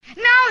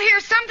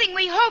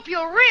hope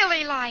you'll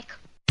really like.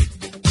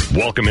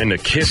 Welcome into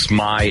Kiss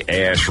My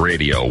Ash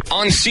Radio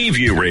on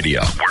Seaview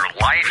Radio, where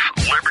life,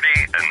 liberty,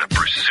 and the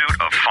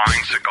pursuit of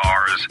fine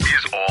cigars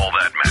is all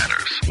that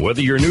matters.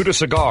 Whether you're new to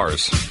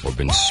cigars or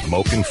been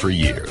smoking for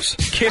years,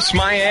 Kiss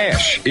My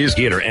Ash is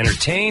here to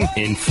entertain,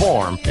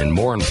 inform, and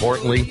more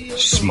importantly,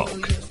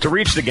 smoke. To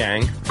reach the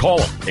gang, call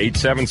them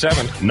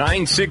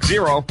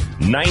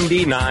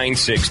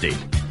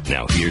 877-960-9960.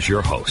 Now here's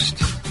your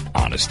host,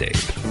 Honest Abe.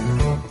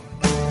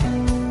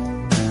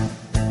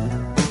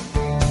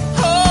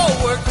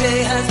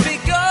 Day has begun.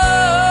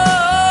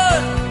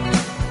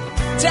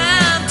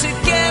 Time to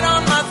get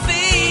on my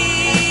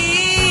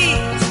feet.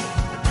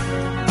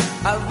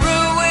 I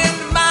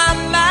ruined my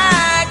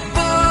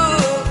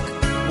MacBook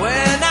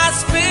when I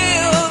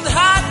spilled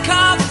hot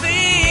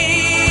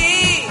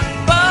coffee.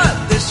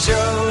 But the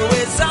show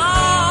is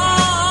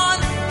on.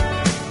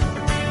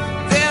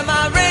 They're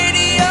my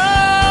radio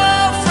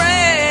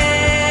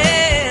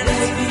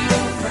friends.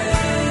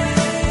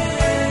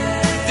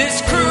 This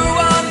crew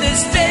on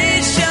this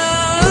station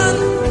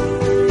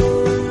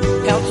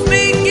helps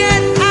me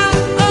get out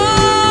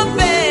of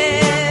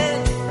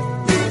bed.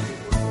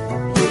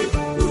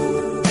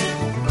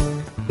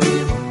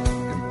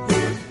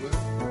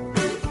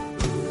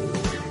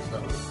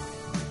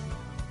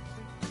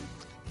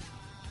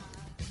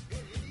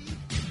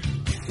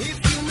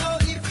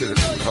 Could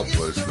have helped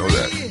let us know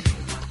that.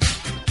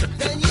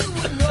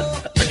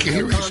 I can't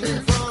hear what you're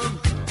saying.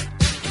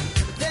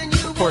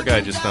 Poor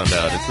guy just found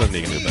out. It's nothing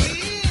he can do about it.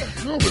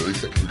 No, but at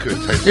least we could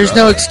have typed There's it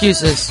no out.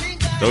 excuses.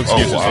 No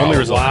excuses. wow. Only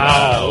results.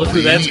 Wow, look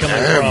who that's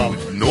coming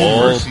from. No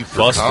All mercy for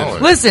busted.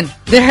 Colin. Listen,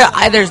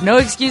 there's no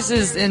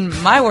excuses in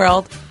my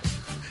world.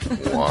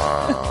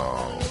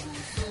 Wow.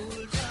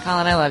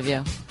 Colin, I love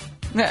you.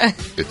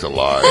 It's a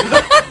lie.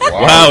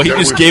 Wow, Is he that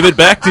just where- gave it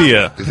back to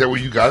you. Is that where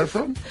you got it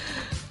from?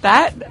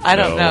 That? I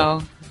don't No.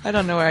 know. I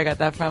don't know where I got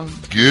that from.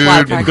 Good.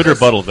 Lot of Good practice.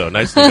 rebuttal, though.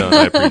 Nicely done.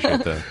 I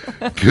appreciate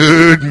that.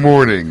 Good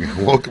morning.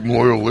 Welcome,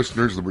 loyal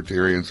listeners,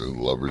 libertarians, and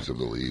lovers of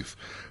the leaf.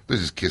 This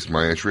is Kiss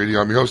My Ash Radio.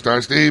 I'm your host,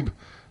 Honest Abe,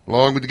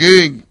 along with the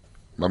gang,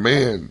 my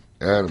man,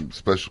 Adam,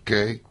 Special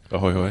K,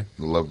 Ahoy, hoy.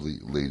 the lovely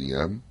Lady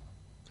M.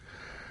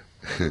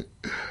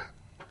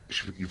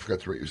 You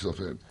forgot to write yourself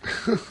in.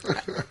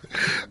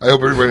 I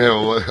hope everybody had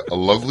a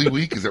lovely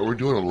week. Is that what we're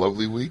doing? A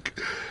lovely week?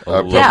 Yeah, a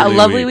Lovely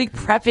lovely week.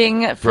 week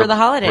prepping for the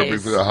holidays.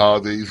 Prepping for the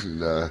holidays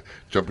and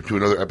jump into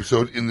another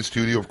episode. In the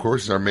studio, of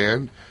course, is our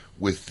man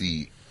with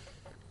the,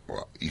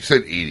 well, you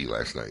said 80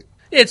 last night.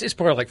 It's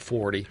probably like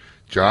 40.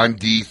 John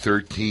D.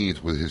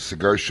 13th with his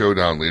Cigar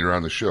Showdown later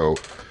on the show,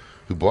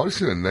 who bought us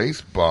in a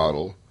nice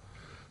bottle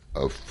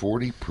of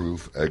 40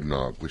 proof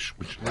eggnog, which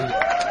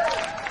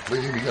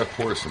lady, you got to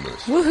pour us some of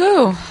this.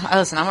 Woohoo! Oh,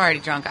 listen, I'm already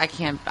drunk. I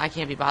can't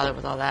be bothered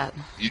with all that.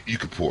 You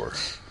could pour.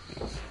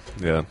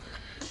 Yeah.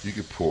 You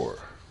could pour.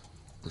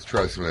 Let's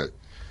try some of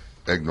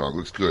that eggnog.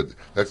 Looks good.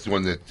 That's the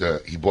one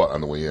that he bought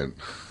on the way in.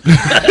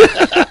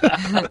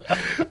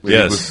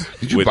 Yes.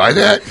 Did you With- buy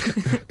that?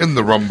 In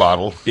the rum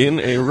bottle. In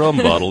a rum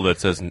bottle that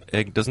says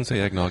doesn't say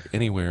eggnog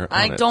anywhere on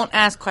I it. don't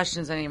ask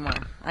questions anymore.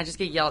 I just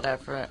get yelled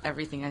at for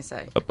everything I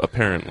say.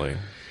 Apparently.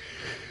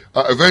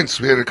 Events.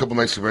 We had a couple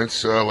nice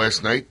events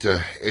last night.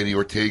 Eddie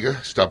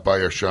Ortega stopped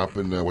by our shop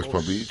in West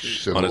Palm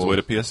Beach. Said On his hello. way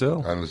to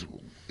PSL. On his,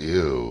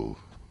 ew.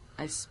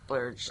 I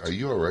splurged. Are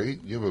you all right?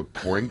 You have a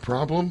pouring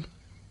problem?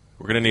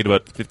 We're going to need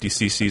about 50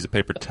 cc's of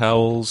paper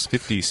towels,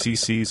 50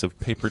 cc's of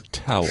paper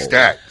towels.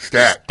 Stat.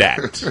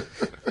 Stacked.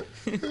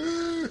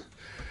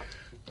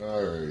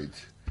 All right.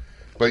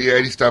 But yeah,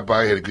 Eddie stopped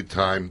by, had a good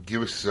time.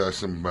 Give us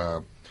some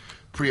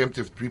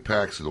preemptive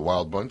 3-packs of the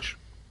Wild Bunch.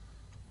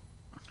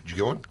 Did you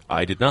get one?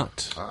 I did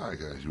not. Guys,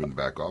 you were in the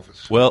back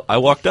office. Well, I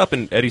walked up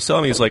and Eddie saw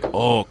me. He's like,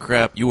 "Oh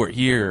crap, you were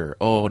here!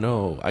 Oh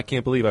no, I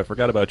can't believe I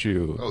forgot about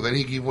you." Oh, then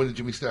he gave one to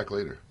Jimmy Stack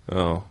later.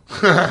 Oh,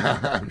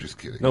 I'm just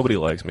kidding. nobody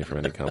likes me from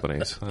any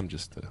companies. I'm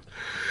just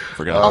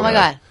forgot. Oh about my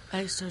that. god,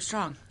 that is so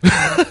strong.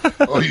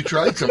 Oh, you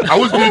tried some? I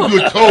was going to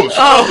do a toast.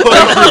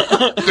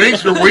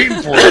 Thanks for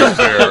waiting for us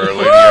there,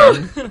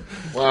 Lady M.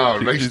 Wow,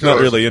 nice He's toast. not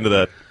really into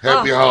that.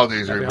 Happy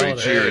holidays, everybody.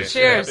 holidays.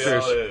 Cheers.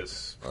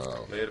 Cheers.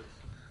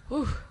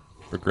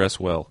 Progress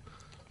well.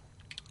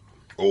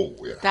 Oh,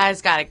 yeah. That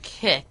has got a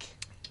kick.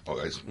 Oh,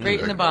 guys. Right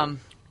in the bum.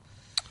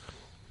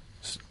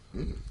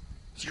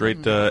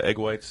 Straight egg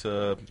whites.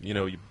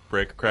 You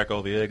crack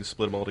all the eggs,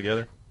 split them all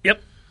together.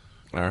 Yep.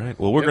 All right.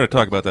 Well, we're going to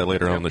talk about that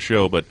later on in the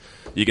show, but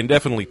you can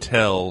definitely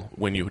tell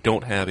when you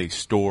don't have a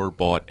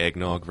store-bought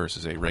eggnog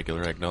versus a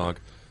regular eggnog.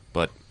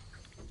 But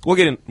we'll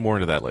get more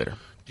into that later.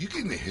 Do you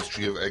get in the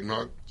history of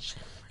eggnog?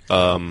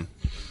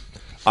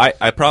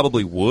 I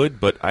probably would,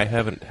 but I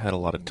haven't had a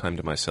lot of time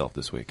to myself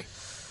this week.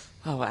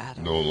 Oh,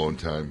 Adam. No alone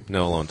time.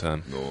 No alone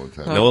time. No alone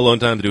time. No alone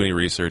time to do any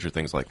research or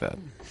things like that.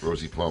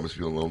 Rosie Palm is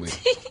feeling lonely.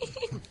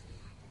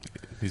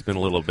 He's been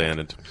a little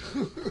abandoned.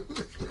 You're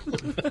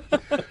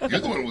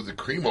the one with the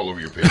cream all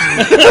over your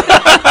pants.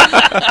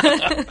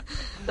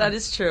 That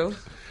is true.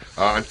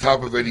 On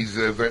top of Eddie's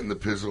event in the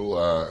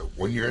Pizzle,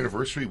 1 year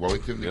anniversary,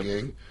 Wellington, the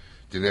gang.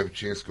 Didn't have a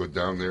chance to go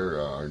down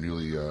there. Our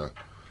newly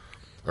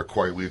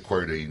We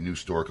acquired a new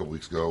store a couple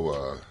weeks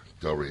ago.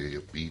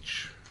 Delray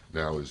Beach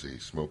now is a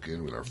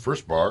smoke-in with our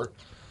first bar.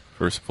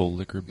 First full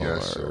liquor bar. Yeah,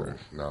 so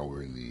now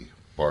we're in the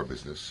bar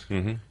business.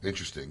 Mm-hmm.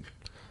 Interesting.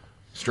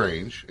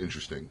 Strange.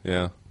 Interesting.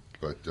 Yeah.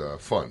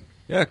 But fun.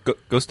 Yeah,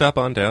 go stop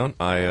on down.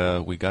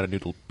 We got a new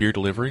beer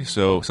delivery,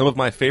 so some of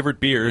my favorite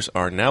beers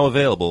are now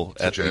available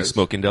at the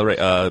Smoke-In Delray.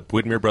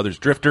 Widmer Brothers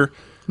Drifter.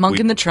 Monk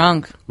in the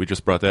trunk. We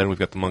just brought that in. We've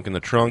got the Monk in the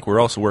trunk. We're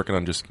also working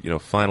on just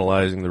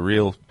finalizing the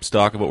real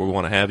stock of what we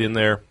want to have in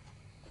there.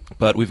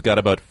 But we've got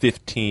about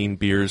 15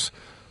 beers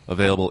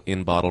available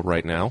in bottle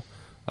right now.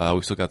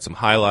 We've still got some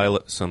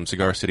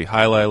Cigar City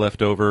High Life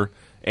left over.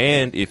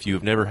 And if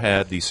you've never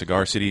had the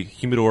Cigar City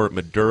Humidor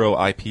Maduro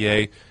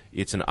IPA,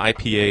 it's an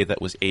IPA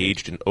that was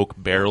aged in oak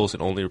barrels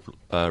and only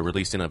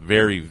released in a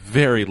very,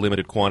 very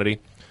limited quantity.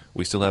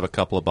 We still have a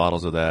couple of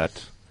bottles of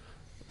that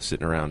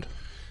sitting around.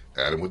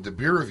 Adam with the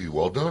beer review.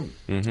 Well done.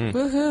 Mm-hmm.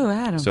 Woohoo,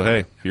 Adam. So hey,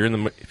 if you're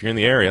in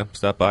the area,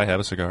 stop by,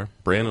 have a cigar.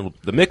 Brandon,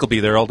 the Mick will be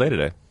there all day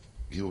today.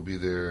 He will be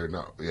there.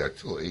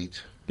 Till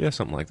 8. Yeah,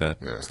 something like that.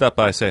 Yeah. Stop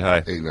by, say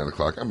hi. 8, 9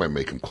 o'clock. I might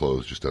make him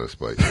close just out of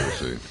spite. We'll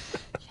see.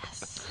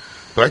 Yes.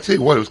 But I tell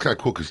you what, it was kind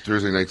of cool because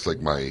Thursday night's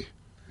like my,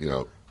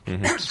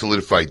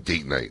 solidified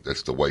date night.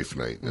 That's the wife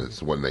night. And it's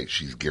the one night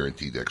she's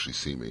guaranteed to actually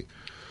see me.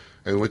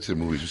 And we went to the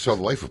movies. We saw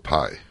The Life of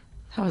Pi.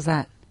 How was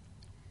that?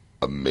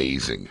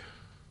 Amazing.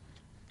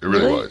 It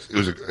really was. It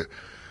was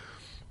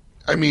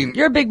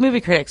you're a big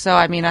movie critic, so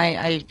I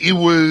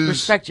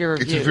respect your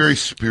reviews. It's a very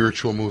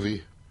spiritual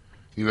movie.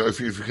 If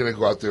you're going to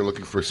go out there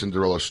looking for a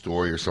Cinderella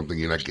story or something,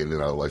 you're not getting it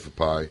out of Life of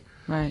Pi.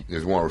 Right.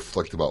 You want to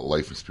reflect about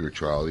life and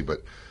spirituality,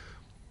 but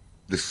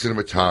the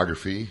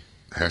cinematography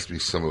has to be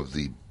some of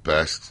the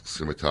best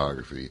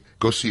cinematography.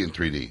 Go see it in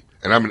 3D.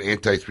 And I'm an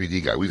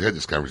anti-3D guy. We've had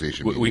this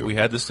conversation. We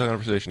had this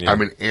conversation, yeah.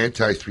 I'm an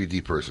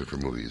anti-3D person for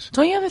movies.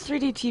 Don't you have a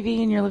 3D TV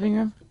in your living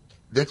room?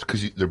 That's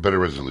because they're better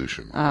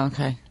resolution. Oh,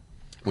 okay.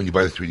 When you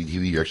buy the 3D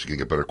TV, you're actually going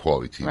to get better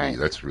quality TV. Right.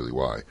 That's really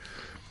why.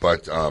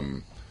 But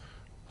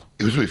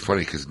it was really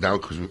funny because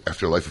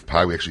after Life of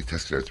Pi, we actually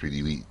tested our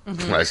 3D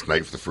last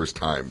night for the first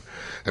time.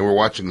 And we're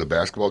watching the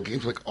basketball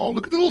games like, oh,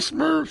 look at the little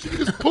Smurfs. You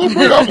just pull them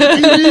right off the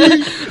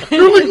TV.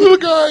 They're like little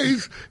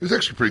guys. It was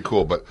actually pretty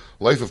cool. But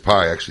Life of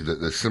Pi, actually,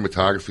 the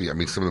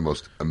cinematography, some of the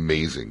most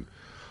amazing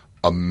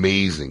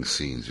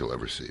scenes you'll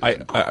ever see.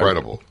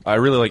 Incredible. I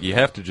really you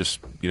have to just,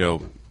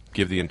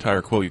 give the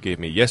entire quote you gave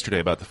me yesterday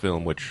about the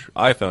film, which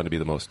I found to be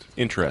the most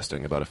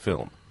interesting about a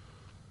film.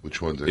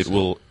 Which one? It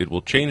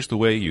will change the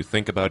way you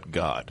think about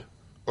God.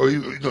 Oh,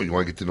 you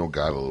want to get to know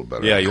God a little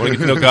better. Yeah, you want to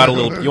get to know God a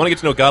little. You want to get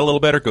to know God a little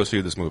better? Go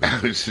see this movie.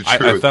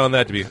 I found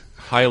that to be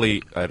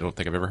highly. I don't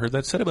think I've ever heard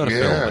that said about a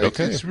film. But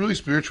okay, it's really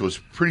spiritual. It's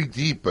pretty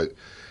deep, but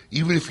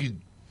even if you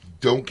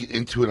don't get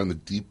into it on the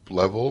deep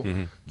level,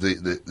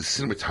 the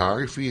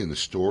cinematography and the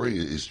story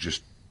is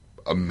just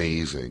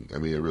amazing. It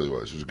really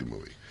was. It was a good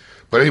movie.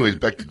 But anyways,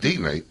 back to date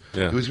night.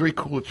 Yeah. It was very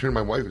cool to turn to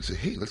my wife and say,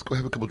 "Hey, let's go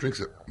have a couple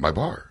drinks at my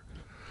bar."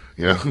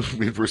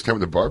 First time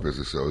in the bar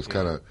business, so it's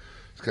kind of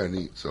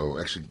neat. So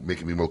actually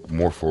making me look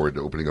more forward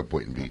to opening up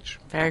Boynton Beach.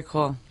 Very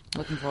cool.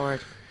 Looking forward.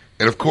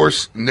 And of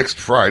course, next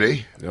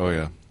Friday. Oh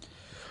yeah.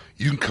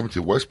 You can come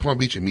to West Palm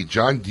Beach and meet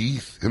John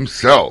Deeth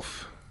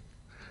himself.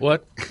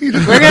 What? We're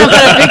going to put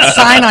a big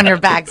sign on your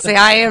back. Say,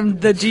 I am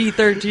the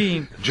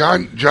G13.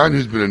 John,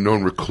 who's been a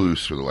known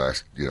recluse for the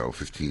last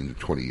 15 to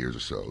 20 years or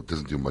so,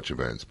 doesn't do much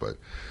events, but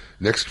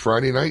next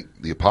Friday night,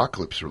 the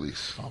Apocalypse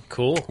release. Oh,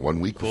 cool. 1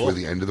 week before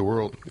the end of the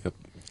world. Yep.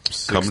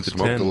 Come and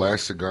smoke the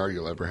last cigar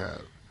you'll ever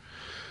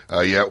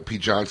have.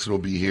 Pete Johnson will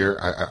be here.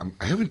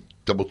 I haven't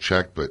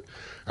double-checked, but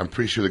I'm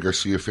pretty sure the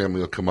Garcia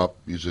family will come up.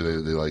 Usually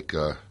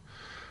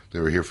they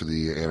were here for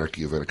the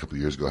Anarchy event a couple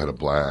of years ago, had a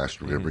blast.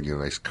 We're going to bring in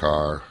a nice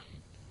car.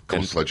 A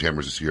couple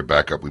sledgehammers this year.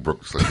 Back up. We broke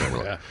the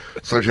sledgehammer.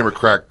 Sledgehammer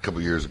cracked a couple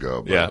of years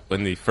ago. Yeah,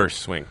 in the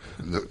first swing.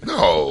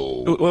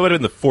 No. What would have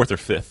been the fourth or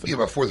fifth? Yeah,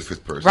 about fourth or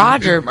fifth person.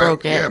 Roger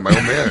broke it. Yeah, my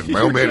old man.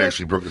 My old man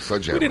actually broke the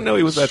sledgehammer. We didn't know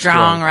he was that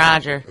strong.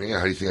 Roger. Yeah,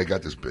 how do you think I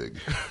got this big?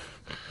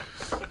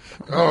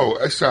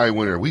 SI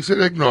winner. We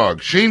said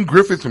eggnog. Shane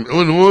Griffith from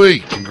Illinois.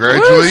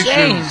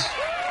 Congratulations.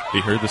 He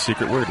heard the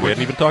secret word. We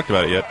hadn't even talked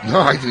about it yet. No,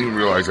 I didn't even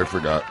realize. I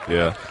forgot.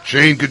 Yeah.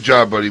 Shane, good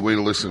job, buddy. Way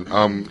to listen.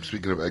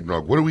 Speaking of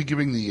eggnog, what are we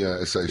giving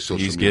the SI social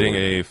He's getting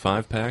a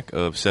 5-pack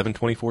of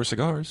 724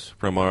 cigars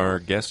from our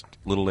guest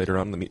a little later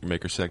on in the Meet Your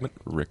Maker segment,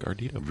 Rick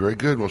Ardito. Very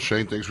good. Well,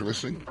 Shane, thanks for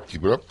listening.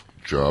 Keep it up.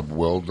 Job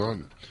well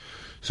done.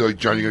 So,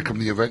 John, you going to come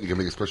to the event? You going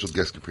to make a special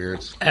guest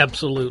appearance?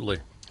 Absolutely.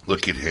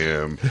 Look at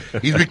him.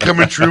 He's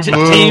becoming true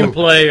blue. Team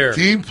player.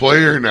 Team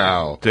player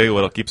now. Tell you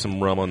what, I'll keep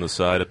some rum on the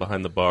side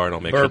behind the bar, and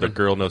I'll make sure the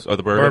girl knows. Oh,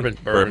 the bourbon?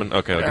 Bourbon.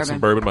 Okay, I'll get some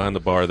bourbon behind the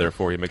bar there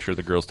for you. Make sure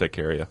the girls take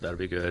care of you. That'll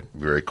be good.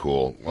 Very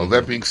cool. Well,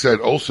 that being said,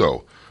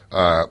 also,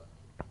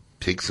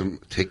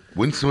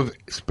 win some of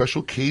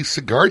Special K's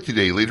cigar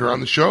today later on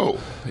the show.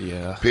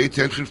 Yeah. Pay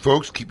attention,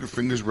 folks. Keep your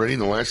fingers ready. In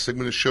the last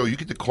segment of the show, you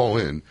get to call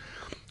in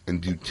and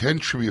do 10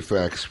 trivia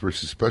facts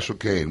versus Special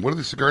K. And what are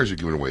the cigars you're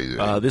giving away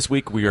today? This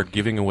week we are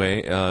giving away,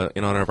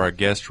 in honor of our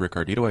guest, Rick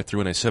Ardito, I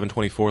threw in a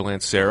 724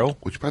 Lancero.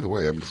 Which, by the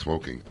way, I've been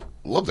smoking.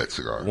 Love that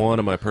cigar. One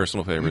of my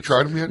personal favorites. You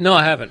tried them yet? No,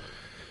 I haven't.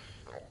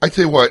 I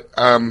tell you what,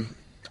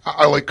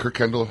 I like Kirk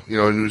Kendall. You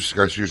know, New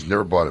Cigar Series,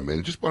 never bought him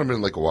in. Just bought him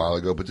in like a while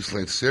ago. But this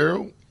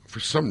Lancero, for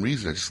some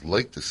reason, I just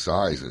like the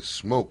size and it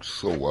smokes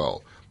so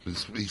well.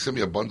 He sent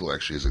me a bundle,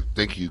 actually. He's like,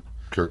 thank you,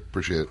 Kirk.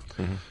 Appreciate it.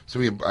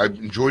 I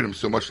enjoyed him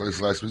so much on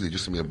his last visit. He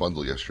just sent me a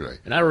bundle yesterday.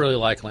 And I really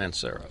like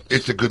Lanceros.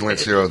 It's a good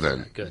Lancero,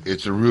 then. Good.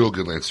 It's a real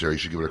good Lancero. You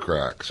should give it a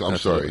crack. So I'm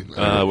sorry.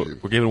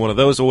 We're giving one of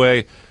those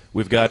away.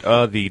 We've got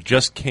the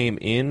just came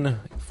in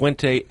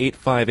Fuente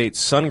 858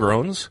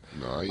 Sungrowns.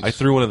 Nice. I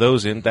threw one of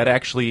those in. That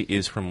actually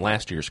is from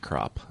last year's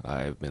crop.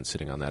 I've been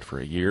sitting on that for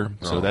a year.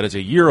 So that is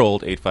a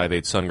year-old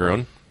 858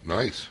 Sungrown.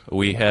 Nice.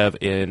 We have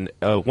in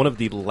one of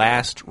the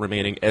last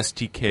remaining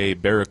STK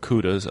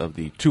Barracudas of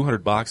the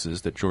 200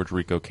 boxes that George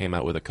Rico came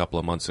out with a couple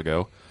of months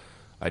ago.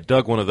 I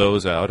dug one of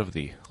those out of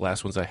the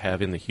last ones I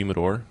have in the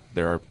humidor.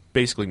 There are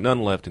basically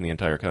none left in the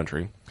entire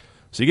country.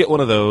 So you get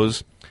one of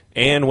those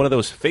and one of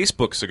those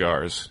Facebook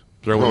cigars.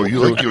 You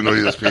like giving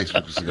away those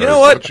Facebook cigars, You know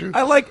what? don't you?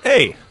 I like,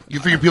 hey. You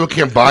figure people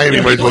can't buy them,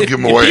 you might as well give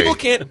them If away. people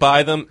can't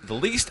buy them, the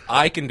least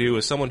I can do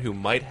as someone who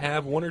might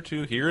have one or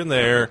two here and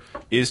there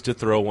is to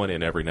throw one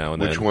in every now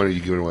and then. Which one are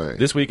you giving away?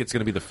 This week it's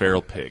going to be the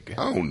Feral Pig.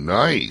 Oh,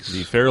 nice.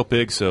 The Feral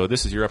Pig, so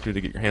this is your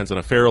opportunity to get your hands on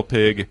a Feral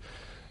Pig,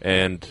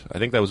 and I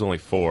think that was only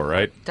 4,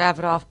 right?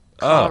 Davidoff,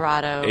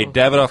 Colorado. A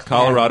Davidoff,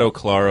 Colorado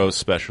Claro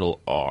Special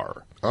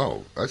R.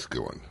 Oh, that's a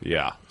good one.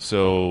 Yeah,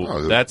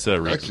 so that's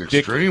an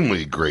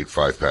extremely great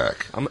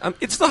 5-pack.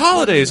 It's the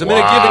holidays. I'm in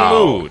a giving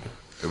mood.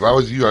 If I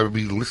was you, I would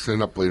be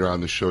listening up later on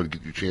the show to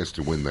get your chance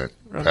to win that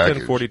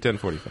package. 10:40,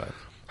 10:45.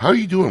 How are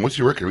you doing? What's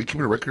your record? Are you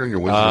keeping a record on your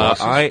wins and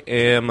losses? I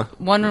am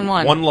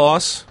 1-1. 1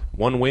 loss,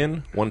 1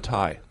 win, 1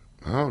 tie.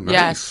 Oh,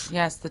 nice.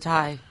 Yes, the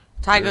tie.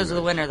 Tie goes to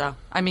the winner, though.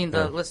 I mean,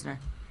 the listener.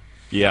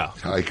 Yeah.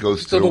 Tie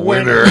goes to the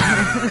winner.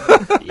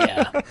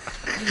 Yeah.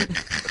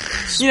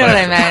 You know what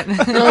I meant.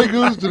 Tie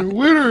goes to the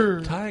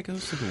winner. Tie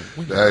goes to the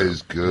winner. That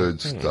is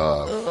good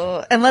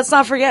stuff. And let's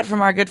not forget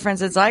from our good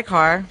friends at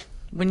Zycar,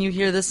 when you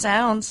hear the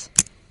sounds,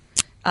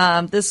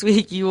 this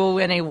week you will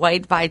win a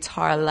White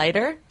Vitar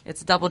lighter.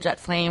 It's a double jet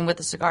flame with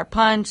a cigar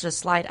punch, a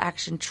slide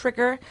action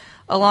trigger,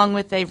 along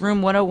with a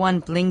Room 101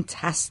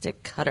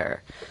 Bling-tastic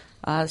cutter.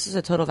 This is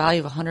a total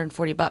value of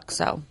 $140,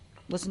 so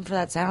listen for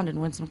that sound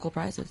and win some cool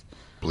prizes.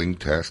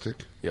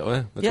 Bling-tastic?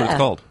 Yeah, that's what it's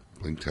called.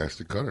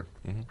 Bling-tastic cutter.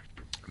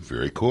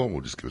 Very cool.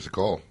 Well, just give us a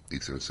call.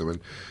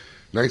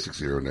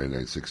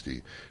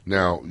 877-960-9960.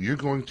 Now, you're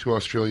going to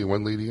Australia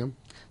when, Lady M?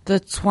 The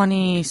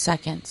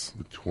 22nd.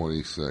 The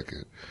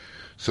 22nd.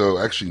 So,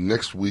 actually,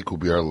 next week will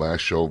be our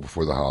last show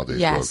before the holidays,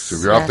 yes, folks. So,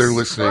 if you're out there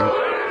listening,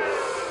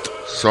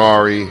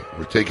 sorry,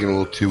 we're taking a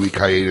little 2-week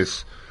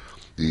hiatus.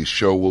 The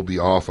show will be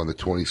off on the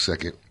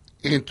 22nd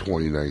and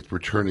 29th,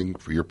 returning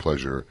for your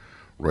pleasure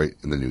right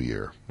in the new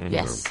year.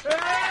 Yes.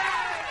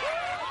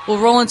 We'll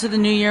roll into the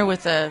new year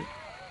with a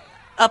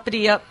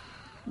uppity-up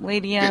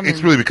Lady M.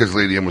 It's really because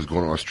Lady M was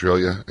going to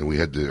Australia, and we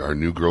had our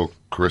new girl,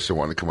 Carissa,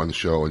 wanted to come on the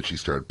show, and she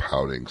started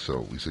pouting.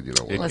 So we said, you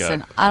know what?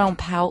 Listen, I don't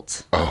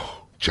pout.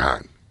 Oh,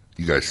 John,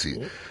 you guys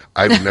see.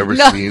 I've never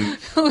seen.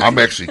 I'm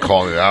actually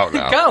calling it out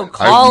now. Go,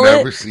 call I've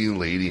never seen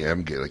Lady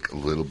M get like a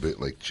little bit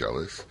like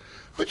jealous.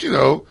 But you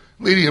know,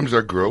 Lady M's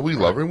our girl. We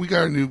love her, and we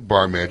got our new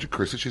bar manager,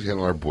 Carissa. She's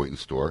handling our Boynton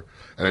store,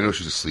 and I know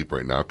she's asleep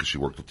right now because she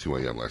worked till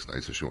 2 a.m. last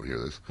night, so she won't hear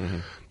this.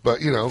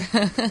 But you know,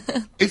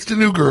 it's the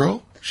new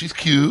girl. She's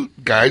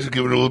cute. Guys are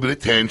giving her a little bit of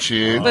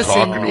attention,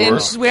 talking to her.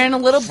 And she's wearing a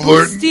little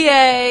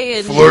bustier.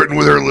 And flirting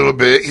with her a little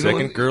bit.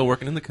 Second girl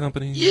working in the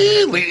company.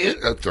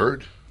 Yeah,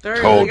 third.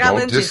 Third.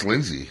 Don't diss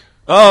Lindsay.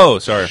 Oh,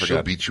 sorry, I forgot.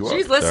 She'll beat you up.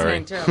 She's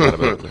listening, too.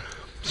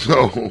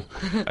 So,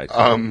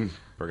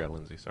 forgot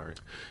Lindsay, sorry.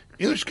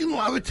 You know, she's getting a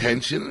lot of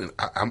attention.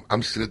 And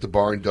I'm sitting at the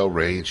bar in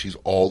Delray, and she's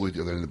all the way at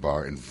the other end of the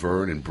bar. And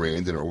Vern and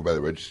Brandon are over by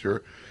the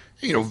register.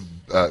 You know,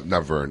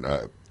 not Vern,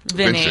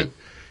 Vincent.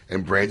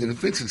 And Brandon and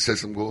Vincent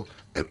says something,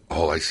 and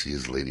all I see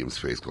is Lady M's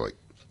face go like,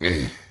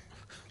 eh.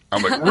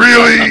 I'm like,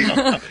 really?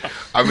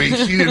 I mean,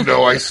 she didn't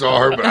know I saw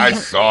her, but I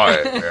saw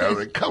it. Man. I was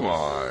like, come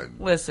on.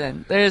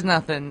 Listen, there's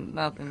nothing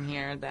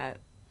here that,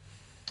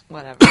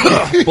 whatever.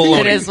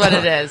 It is what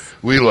it is.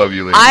 We love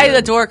you, Lady. I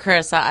adore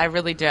Carissa. I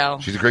really do.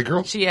 She's a great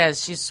girl. She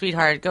is. She's a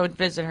sweetheart. Go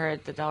visit her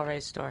at the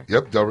Delray store.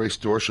 Yep, Delray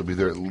store. She'll be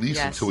there at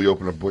least until we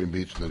open up Boynton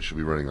Beach, and then she'll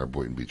be running our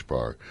Boynton Beach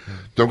bar.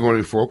 Don't go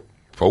anywhere, folk.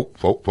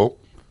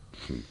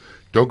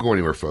 Don't go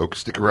anywhere, folks.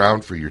 Stick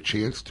around for your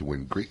chance to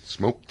win great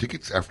smoke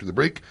tickets after the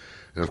break.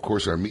 And, of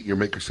course, our Meet Your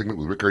Maker segment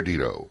with Rick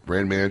Ardito,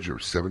 brand manager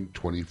of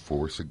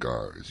 724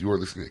 Cigars. You are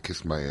listening to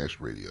Kiss My Ash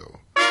Radio.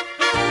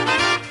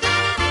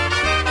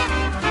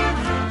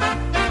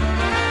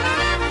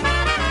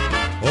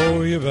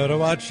 Oh, you better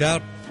watch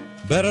out.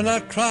 Better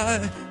not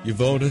cry. You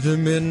voted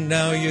him in,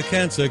 now you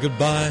can't say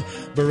goodbye.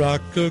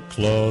 Baraka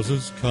Claus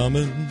is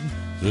coming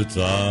to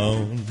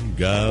town.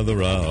 Gather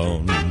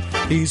round.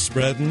 He's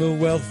spreading the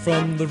wealth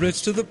from the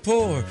rich to the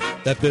poor.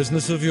 That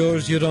business of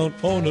yours, you don't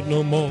own it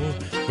no more.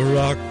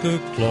 Baraka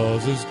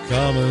Claus is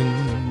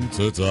coming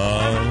to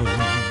town.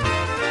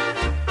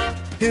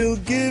 He'll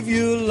give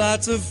you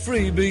lots of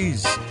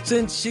freebies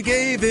since you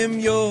gave him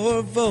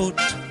your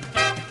vote.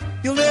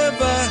 You'll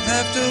never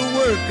have to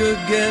work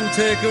again.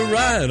 Take a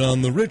ride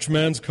on the rich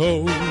man's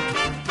coat.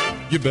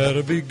 You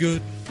better be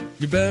good.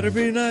 You better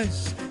be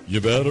nice.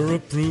 You better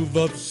approve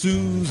of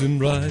Susan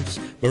Rice.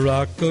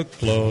 Barack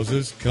Claus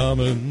is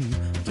coming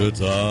to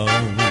town.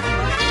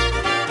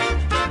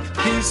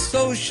 He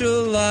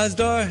socialized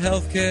our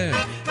health care,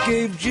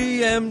 gave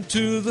GM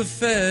to the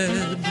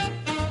Fed.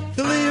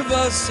 He'll leave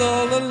us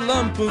all a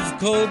lump of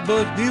coal,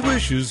 but he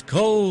wishes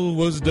coal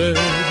was dead.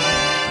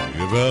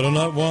 You better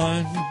not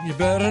whine, you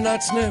better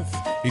not sniff.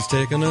 He's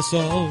taking us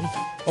all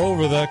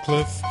over that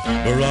cliff.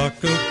 Barack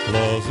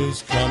Claus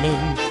is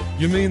coming.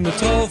 You mean the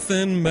tall,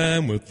 thin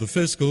man with the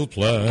fiscal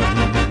plan.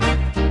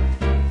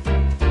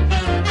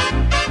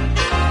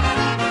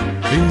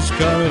 He's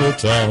coming to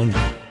town.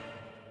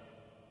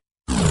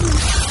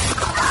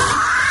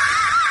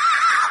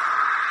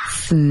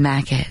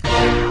 Smack it.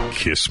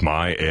 Kiss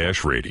My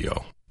Ash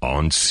Radio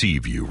on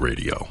Seaview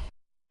Radio.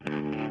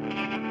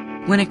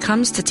 When it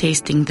comes to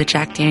tasting the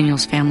Jack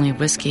Daniel's family of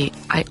whiskey,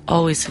 I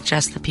always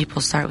suggest that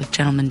people start with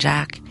Gentleman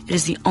Jack. It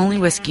is the only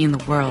whiskey in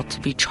the world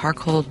to be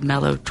charcoal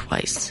mellowed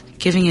twice,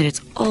 giving it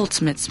its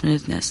ultimate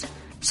smoothness.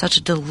 Such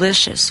a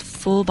delicious,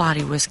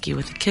 full-body whiskey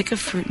with a kick of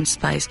fruit and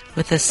spice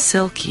with a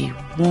silky,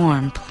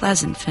 warm,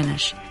 pleasant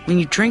finish. When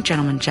you drink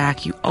Gentleman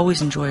Jack, you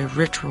always enjoy a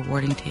rich,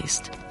 rewarding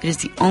taste. It is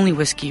the only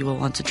whiskey you will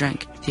want to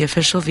drink. The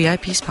official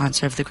VIP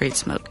sponsor of The Great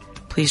Smoke.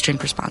 Please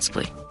drink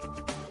responsibly.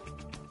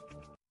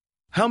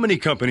 How many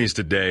companies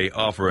today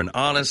offer an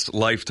honest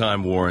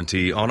lifetime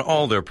warranty on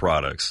all their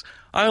products?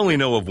 I only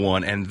know of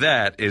one, and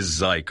that is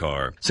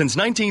Zycar. Since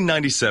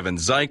 1997,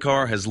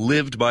 Zycar has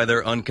lived by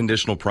their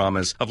unconditional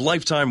promise of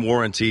lifetime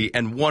warranty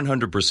and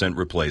 100%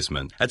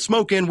 replacement. At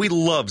Smoke Inn, we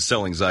love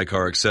selling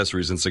Zycar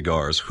accessories and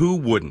cigars. Who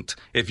wouldn't?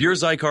 If your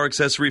Zycar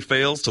accessory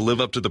fails to live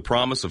up to the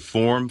promise of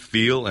form,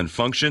 feel, and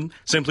function,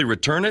 simply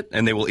return it,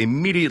 and they will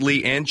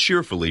immediately and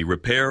cheerfully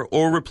repair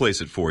or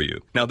replace it for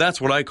you. Now, that's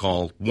what I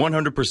call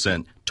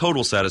 100%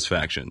 total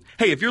satisfaction.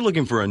 Hey, if you're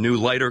looking for a new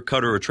lighter,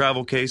 cutter, or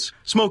travel case,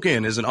 Smoke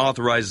Inn is an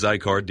authorized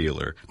Zycar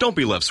dealer. Don't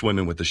be left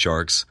swimming with the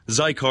sharks.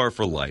 Zycar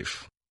for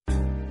life.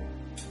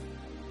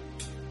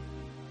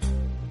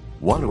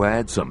 Want to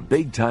add some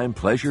big-time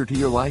pleasure to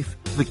your life?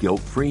 The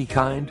guilt-free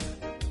kind?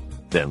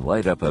 Then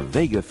light up a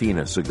Vega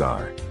Fina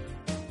cigar.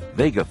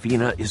 Vega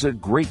Fina is a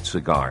great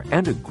cigar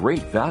and a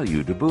great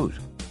value to boot.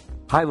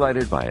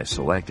 Highlighted by a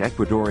select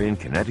Ecuadorian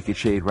Connecticut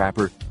shade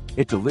wrapper,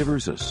 it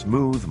delivers a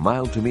smooth,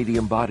 mild to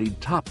medium-bodied,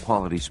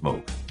 top-quality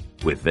smoke.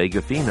 With Vega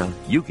Fina,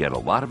 you get a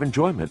lot of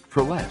enjoyment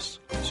for less.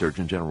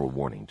 Surgeon General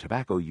warning,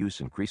 tobacco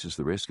use increases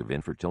the risk of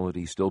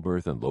infertility,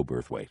 stillbirth, and low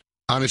birth weight.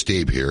 Honest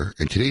Abe here,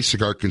 and today's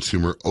cigar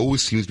consumer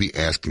always seems to be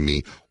asking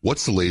me,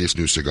 what's the latest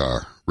new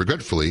cigar?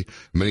 Regretfully,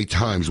 many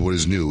times what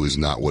is new is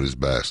not what is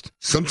best.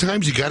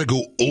 Sometimes you gotta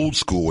go old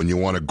school when you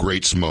want a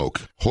great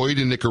smoke. Hoy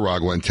de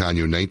Nicaragua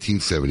Antaño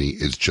 1970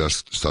 is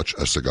just such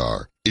a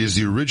cigar. It is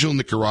the original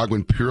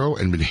Nicaraguan Puro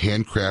and been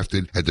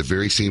handcrafted at the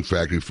very same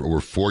factory for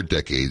over 4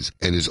 decades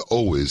and is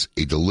always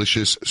a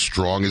delicious,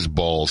 strong as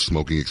balls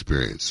smoking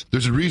experience.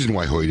 There's a reason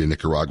why Hoy de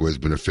Nicaragua has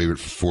been a favorite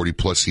for 40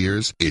 plus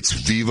years. It's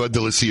Viva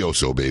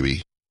Delicioso,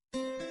 baby.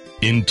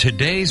 In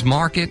today's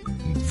market,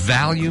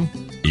 value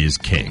is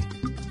king.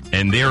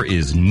 And there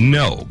is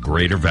no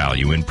greater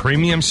value in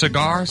premium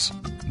cigars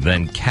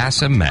than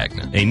Casa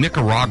Magna, a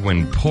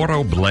Nicaraguan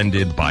Puro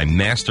blended by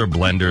master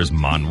blenders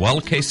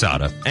Manuel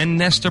Quesada and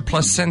Nestor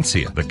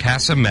Plasencia. The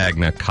Casa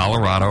Magna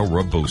Colorado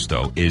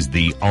Robusto is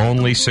the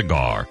only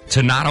cigar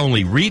to not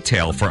only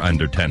retail for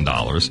under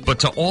 $10, but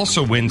to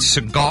also win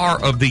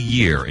Cigar of the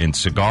Year in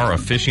Cigar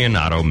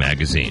Aficionado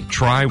magazine.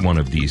 Try one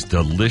of these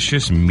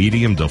delicious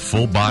medium to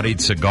full-bodied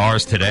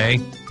cigars today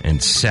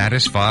and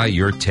satisfy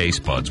your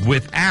taste buds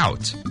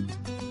without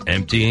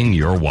emptying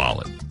your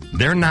wallet.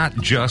 They're not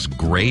just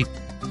great,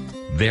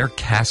 they're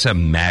Casa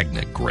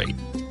Magna great.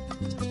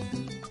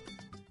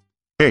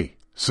 Hey,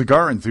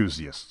 cigar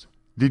enthusiasts.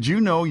 Did you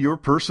know your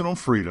personal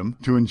freedom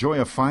to enjoy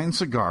a fine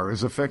cigar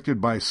is affected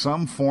by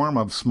some form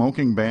of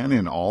smoking ban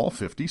in all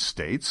 50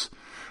 states?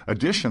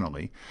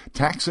 Additionally,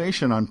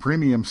 taxation on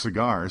premium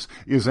cigars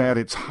is at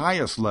its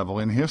highest level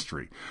in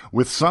history,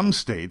 with some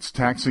states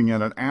taxing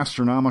at an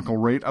astronomical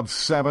rate of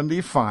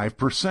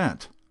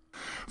 75%.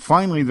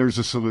 Finally, there's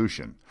a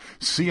solution.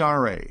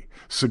 CRA,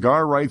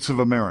 Cigar Rights of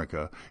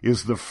America,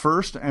 is the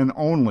first and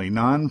only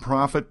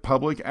non-profit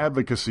public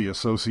advocacy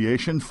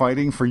association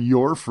fighting for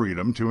your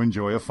freedom to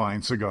enjoy a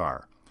fine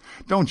cigar.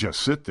 Don't just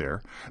sit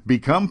there.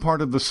 Become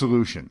part of the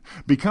solution.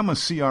 Become a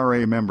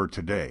CRA member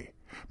today.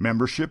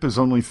 Membership is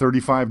only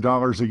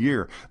 $35 a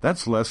year.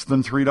 That's less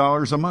than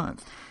 $3 a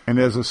month. And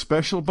as a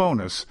special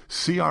bonus,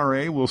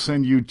 CRA will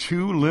send you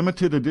 2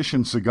 limited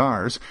edition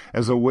cigars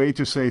as a way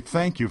to say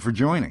thank you for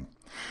joining.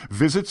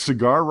 Visit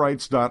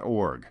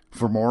cigarrights.org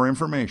for more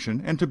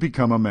information and to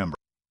become a member.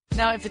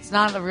 Now, if it's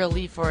not a real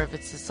leaf or if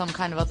it's some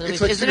kind of other leaf,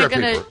 It's like isn't cigar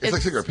it going paper. It's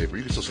like cigar paper.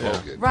 You can still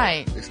smoke it.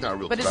 Right. It's not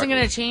real But tobacco. isn't it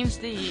going to change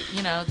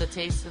the, the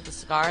taste of the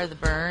cigar, the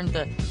burn,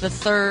 the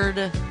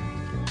third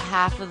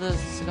half of the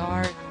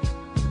cigar.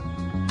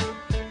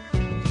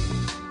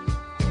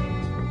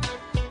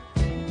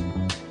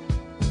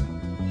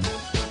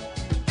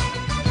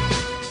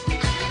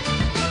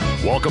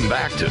 Welcome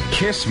back to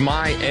Kiss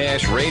My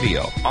Ash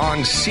Radio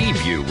on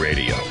Seaview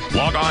Radio.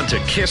 Log on to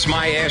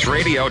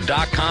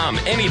kissmyashradio.com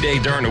any day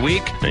during the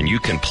week, and you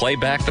can play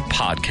back the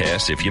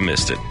podcast if you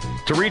missed it.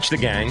 To reach the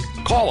gang,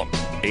 call them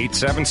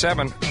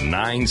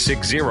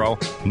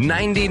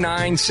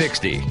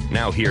 877-960-9960.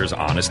 Now here's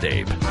Honest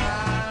Abe.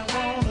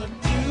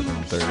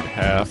 Third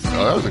half.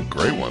 Oh, that was a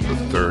great one. The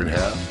third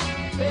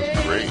half. That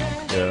was great.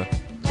 Yeah.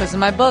 Because in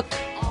my book,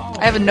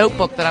 I have a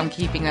notebook that I'm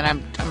keeping that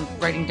I'm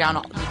writing down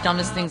all the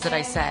dumbest things that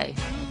I say.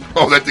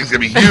 Oh, that thing's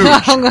going to be huge.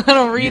 I'm going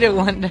to read it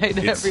one day to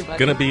It's everybody.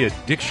 going to be a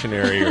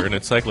dictionary or an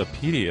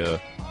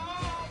encyclopedia.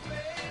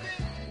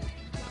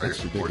 I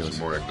guess we'll pour some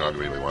more eggnog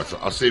if anybody wants.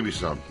 I'll save you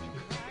some.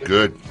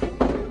 Good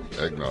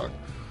eggnog.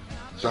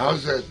 So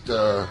how's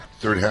that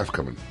third half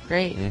coming?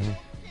 Great. Mm-hmm.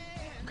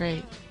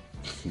 Great.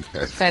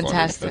 That's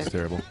Fantastic. funny. That's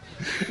terrible.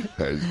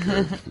 That is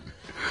good.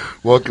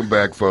 Welcome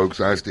back, folks.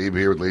 Honest Abe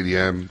here with Lady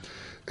M,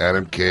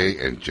 Adam K,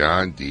 and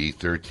John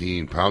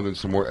D13, pounding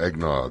some more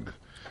eggnog.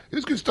 It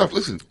was good stuff.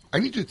 Listen, I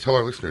need you to tell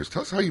our listeners,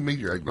 tell us how you made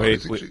your eggnog.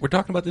 Wait, we're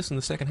talking about this in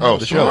the second half Oh, of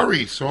the show.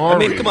 sorry. I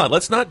mean, come on,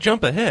 let's not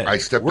jump ahead. I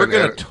stepped We're on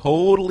going that. to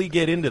totally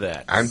get into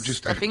that. I'm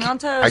just Stepping on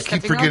toes. I keep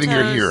stepping on forgetting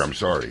you're toes. here. I'm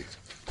sorry.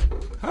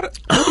 How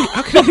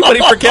can anybody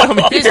forget I'm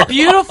This here?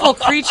 beautiful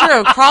creature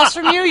across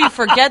from you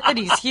forget that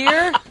he's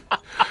here?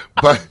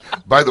 But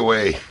by the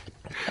way,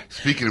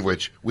 speaking of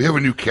which, we have a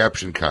new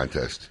caption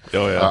contest.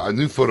 Oh, yeah. A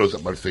new photos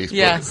up on Facebook.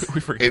 Yes.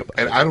 We forgot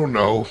And I don't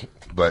know,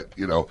 but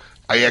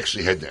I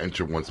actually had to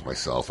enter once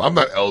myself. I'm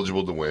not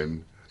eligible to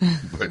win,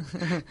 but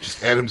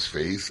just Adam's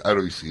face. I don't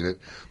know if you've seen it,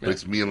 but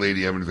it's me and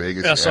Lady M in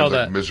Vegas. Yeah, I saw Adam's,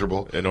 that.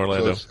 miserable In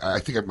Orlando. So I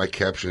think my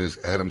caption is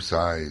Adam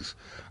sighs.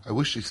 I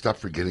wish they stopped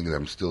forgetting that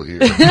I'm still here.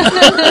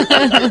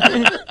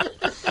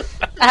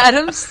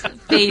 Adam's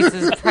face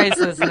is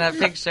priceless in that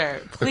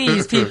picture.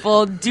 Please,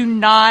 people, do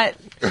not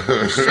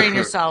restrain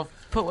yourself.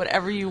 Put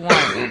whatever you want.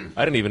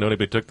 I didn't even know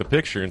anybody took the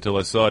picture until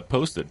I saw it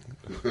posted.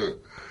 That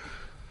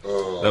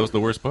was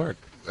the worst part.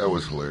 That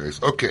was hilarious.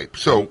 Okay,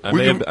 so I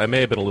may have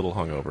been a little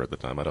hungover at the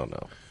time. I don't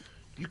know.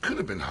 you could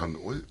have been hung.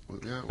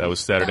 Yeah, That was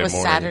Saturday That was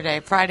morning. Saturday.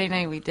 Friday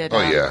night we did. Oh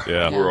yeah,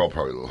 Yeah. we were all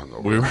probably a little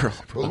hungover. We were.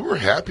 Well, we were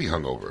happy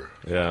hungover.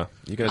 Yeah,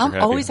 you guys I'm are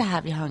happy. always a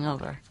happy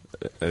hungover.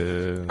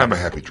 I'm a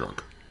happy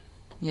drunk.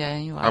 Yeah,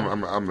 you are.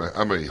 I'm a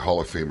Hall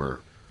of Famer.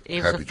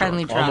 Abe's happy a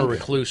friendly drunk. I'm a drunk.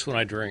 recluse when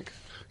I drink.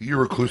 You're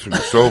a recluse when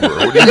you're sober.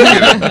 What are you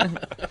kidding?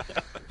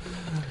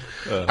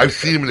 I've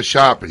seen him in the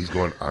shop, and he's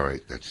going, all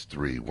right, that's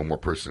 3. One more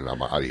person, and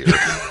I'm out of here.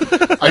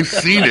 I've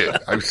seen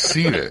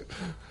it.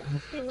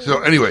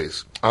 So,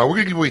 anyways, we're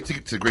going to give away a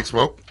ticket to the Great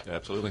Smoke.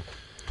 Absolutely.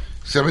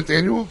 7th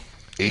annual?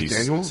 8th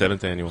annual?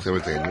 7th annual.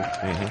 7th annual.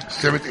 Mm-hmm.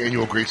 7th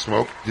annual Great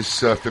Smoke, this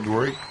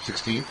February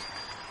 16th.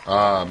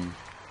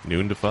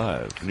 Noon to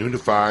 5. Noon to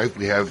 5.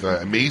 We have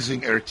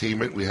amazing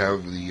entertainment. We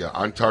have the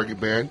On Target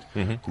Band,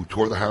 who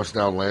tore the house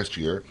down last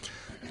year.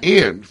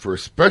 And for a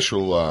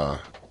special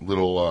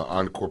little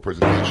encore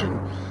presentation,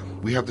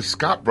 we have the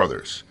Scott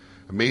Brothers,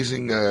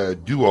 amazing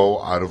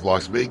duo out of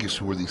Las Vegas,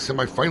 who were the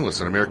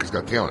semifinalists on America's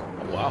Got Talent.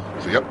 Wow.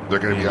 So, yep, they're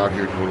going to be out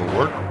here doing the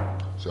work.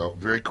 So,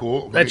 very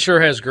cool. That sure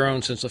has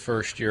grown since the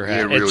first year.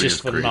 It really It's just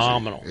is crazy.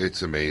 phenomenal.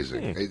 It's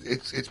amazing.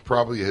 It's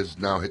probably has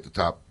now hit the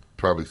top,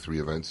 probably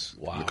 3 events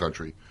in the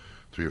country,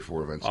 3 or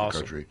 4 events in the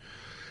country,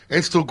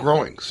 and still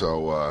growing.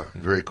 So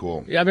very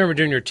cool. Yeah, I remember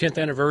during your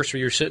 10th anniversary,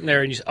 you're sitting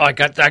there and you say, I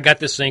got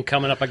this thing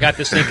coming up.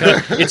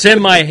 It's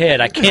in my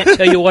head. I can't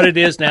tell you what it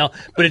is now,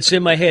 but it's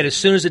in my head. As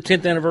soon as the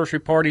 10th anniversary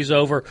party's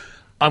over,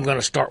 I'm going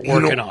to start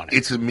working on it.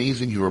 It's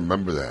amazing you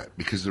remember that,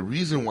 because the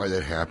reason why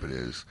that happened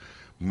is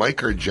Mike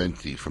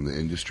Argenti from the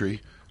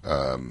industry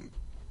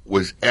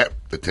was at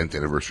the 10th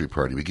anniversary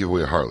party. We gave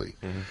away a Harley.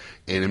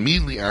 And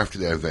immediately after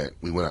that event,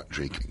 we went out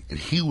drinking. And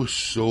he was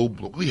so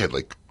we had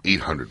like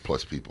 800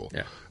 plus people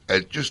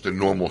at just a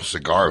normal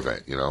cigar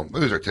event, you know. It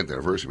was our 10th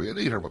anniversary. We had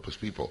 800 plus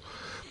people.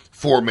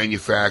 4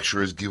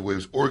 manufacturers,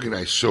 giveaways,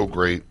 organized so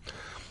great.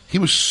 He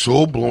was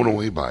so blown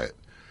away by it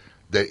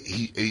that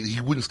he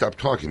wouldn't stop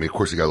talking. I mean, of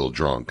course, he got a little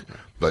drunk,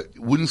 but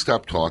wouldn't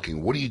stop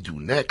talking. What do you do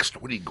next?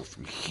 Where do you go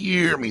from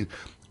here? I mean,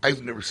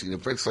 I've never seen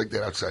events like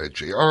that outside of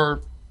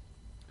JR.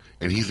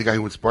 And he's the guy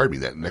who inspired me.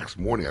 That next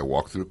morning, I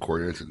walked through the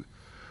courtyard and said,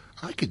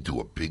 I could do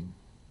a big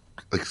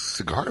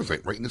cigar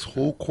event right in this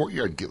whole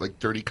courtyard, get like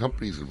 30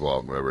 companies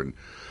involved, whatever. And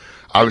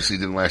obviously, it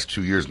didn't last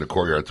 2 years in the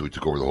courtyard until we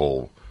took over the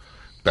whole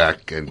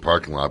back end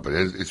parking lot. But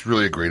it's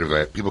really a great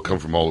event. People come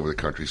from all over the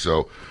country.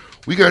 So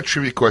we got a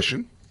trivia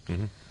question.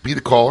 Be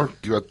the caller,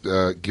 give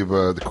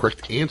the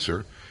correct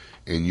answer,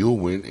 and you'll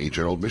win a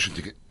general admission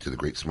ticket to the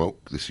Great Smoke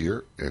this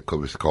year. And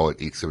give us a call at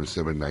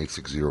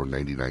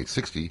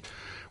 877-960-9960.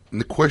 And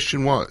the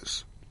question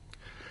was,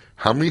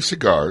 how many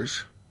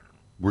cigars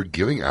were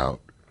giving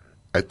out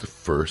at the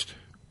first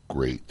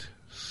Great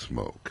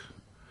Smoke?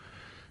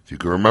 If you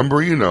can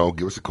remember, you know,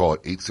 give us a call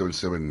at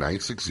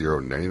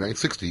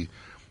 877-960-9960,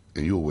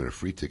 and you'll win a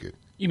free ticket.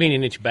 You mean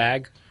in each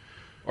bag?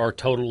 Or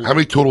total? How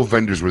many total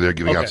vendors were there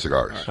giving out Okay.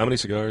 cigars? How many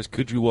cigars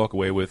could you walk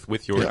away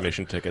with your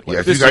admission ticket? Like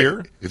If this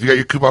year? If you got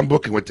your coupon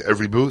book and went to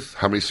every booth,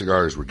 how many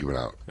cigars were given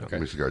out? How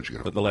many cigars you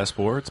got? But the last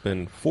 4, it's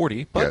been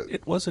 40, but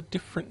it was a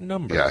different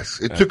number. Yes,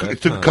 it at took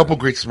that a time. couple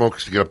great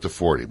smokers to get up to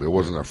 40, but it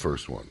wasn't our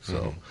first one. So,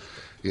 Mm-hmm.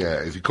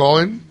 yeah, if you call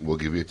in, we'll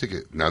give you a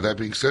ticket. Now that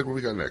being said, what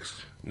we got next?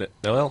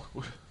 Noel,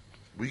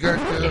 we got.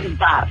 This is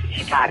Bob,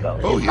 Chicago.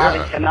 Oh, This is yeah.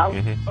 Bob and Chanel.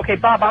 Mm-hmm. Okay,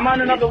 Bob, I'm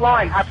on another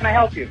line. How can I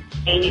help you?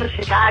 And your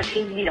cigar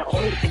seems to be the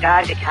only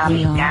cigar that calm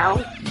me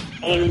down.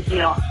 And,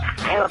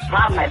 I have a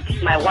problem. I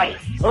beat my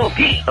wife. Oh,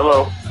 Pete.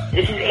 Hello.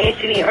 This is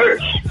Anthony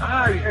Hirsch.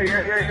 Ah,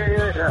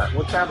 yeah.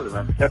 What's happening,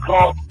 man? They're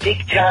called Big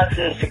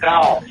Johnson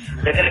cigars.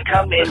 They're going to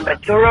come in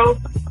Maduro,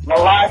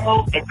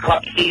 Malavo, and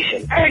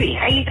Caucasian. Ernie,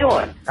 how you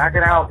doing? How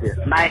can I help you?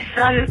 My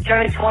son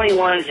turned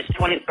 21. It's his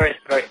 21st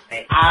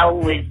birthday. I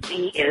would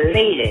be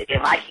elated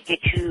if I could get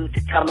you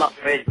to come up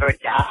for his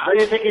birthday. So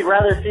you think he'd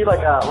rather see like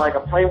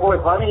a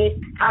Playboy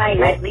bunny? Hi,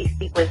 nightly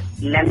speak with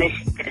Nemish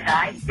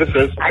Desai. This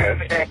is. I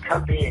represent a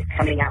company that's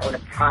coming out with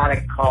a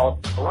product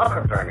called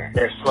Blubber Burner.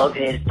 Their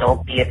slogan is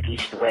 "Don't be a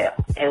beached whale,"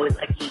 and we'd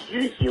like to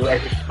use you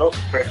as a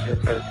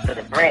spokesperson for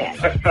the brand.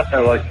 I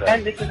like that.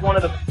 And this is one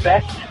of the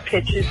best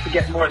pitches to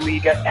get more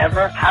Liga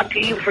ever. How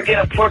can you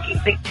forget a Porky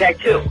Pig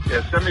tattoo?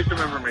 Yeah, send me some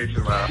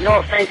information about it. No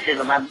offense,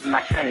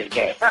 my son is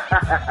gay.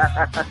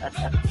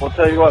 We'll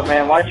tell you what,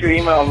 man. Why don't you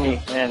email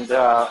me and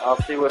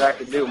I'll see what I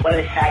can do. One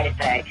of the side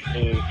effects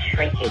is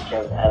shrinkage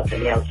of the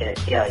male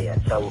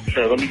genitalia. So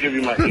let me give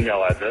you my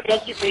email address.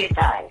 thank you for your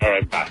time. All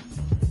right, bye.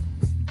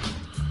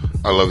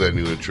 I love that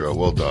new intro.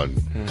 Well done.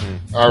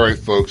 All right,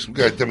 folks, we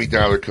got Dummy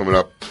Dialer coming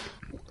up.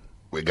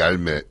 We got to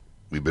admit,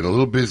 we've been a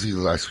little busy the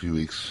last few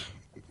weeks.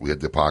 We had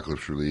the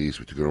Apocalypse release.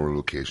 We took it over a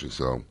location,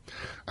 so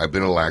I've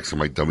been lax on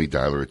my Dummy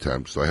Dialer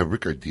attempt. So I have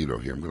Rick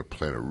Ardito here. I'm going to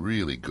plan a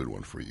really good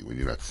one for you when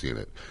you're not seeing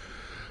it.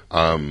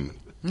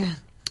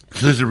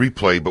 So there's a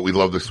replay, but we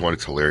love this one.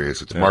 It's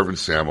hilarious. It's Marvin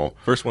Samuel.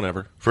 First one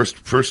ever.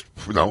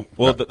 No.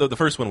 Well, the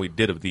first one we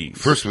did of these.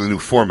 First of the new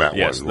format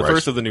Yes, one. the where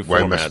first of the new where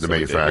I formats messed the that we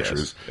did,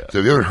 manufacturers. yes. Yeah. So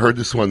if you haven't heard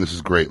this one, this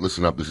is great.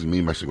 Listen up. This is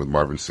me messing with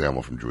Marvin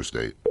Samuel from Drew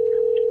Estate.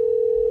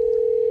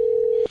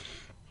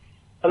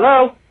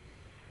 Hello?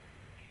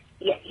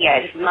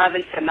 Yeah, this is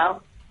Marvin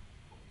Samel.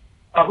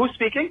 Who's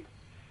speaking?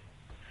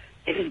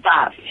 This is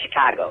Bob from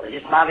Chicago. Is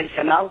this Marvin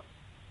Samel?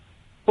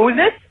 Who is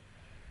this?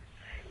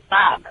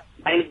 Bob.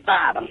 My name is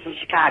Bob. I'm from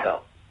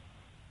Chicago.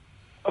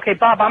 Okay,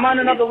 Bob, I'm on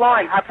another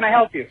line. How can I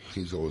help you?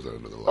 He's always on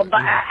another line. Well,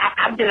 but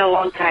I've been a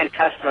long-time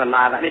customer,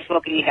 Marv. I've been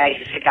smoking you guys'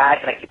 cigars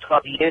for like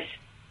 12 years.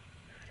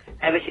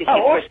 Ever since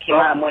you first came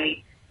out,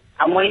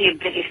 I'm one of your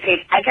biggest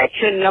fans. I got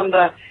your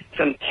number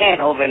from Ken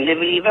over in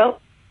Libertyville.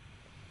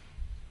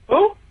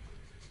 Who?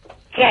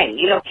 Ken.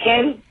 You know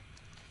Ken?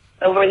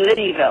 Over in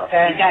Libertyville.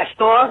 You got a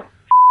store?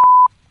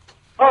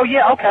 Oh,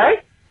 yeah,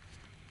 okay.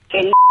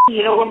 Ken,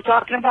 you know who I'm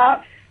talking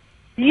about?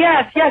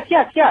 Yes.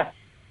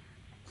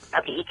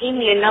 Okay, he gave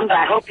me a number.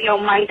 I hope you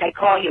don't mind I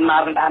call you,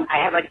 Marvin. I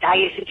have a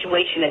dire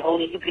situation that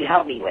only you can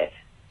help me with.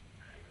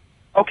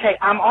 Okay,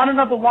 I'm on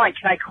another line.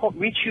 Can I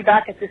reach you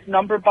back at this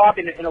number, Bob,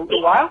 in a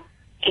little while?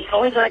 It's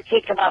only going to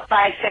take about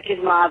 5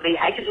 seconds, Marvin.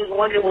 I just was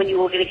wondering when you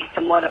were going to get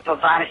some more of the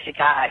Pravada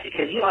cigars,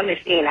 because you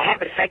understand, I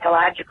have a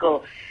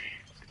psychological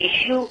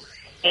issue,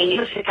 and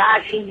your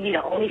cigars seem to be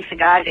the only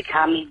cigars that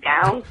calm me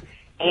down.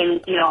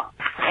 And,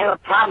 I have a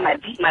problem. I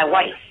beat my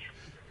wife.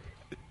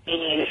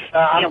 And,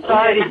 I'm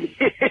sorry to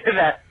hear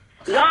that.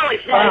 No,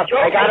 it's not a joke.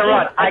 I gotta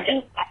run. I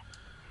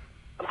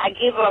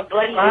gave her a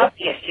bloody look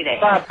yesterday.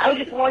 Bob. I was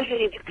just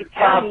wondering if you could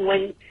tell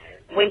me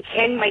when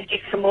Ken might get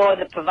some more of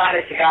the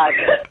Pravada cigars.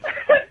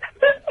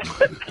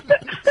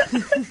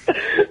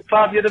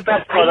 Bob, you're the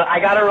best, brother. I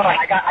gotta run.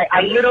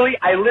 I literally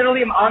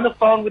am on the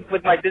phone with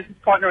my business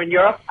partner in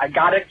Europe. I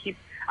gotta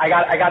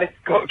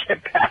go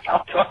get back.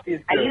 I'll talk to you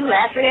soon. Are you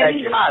laughing at Thank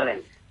me, you.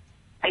 Marvin?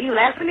 Are you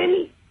laughing at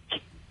me?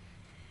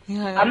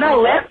 I'm not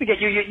laughing at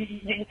you.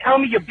 You tell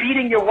me you're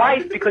beating your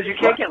wife because you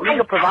can't get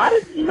legal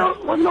providers? No,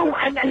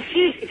 I'm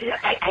serious.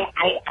 I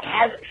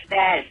have a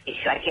spaz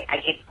issue. I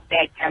get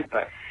bad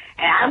temper.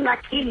 And I'm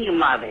not kidding you,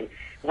 Marvin.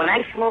 When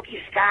I smoke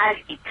your cigars,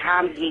 it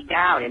calms me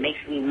down. It makes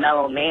me a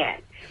mellow man.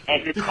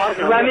 And it's because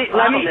of let me, in you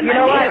my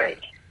know marriage.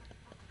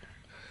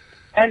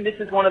 what? And this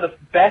is one of the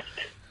best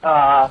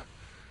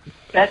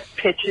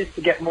pitches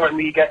to get more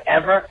Liga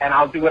ever, and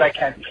I'll do what I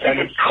can to send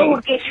it. I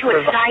will get you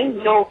a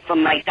signed note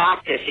from my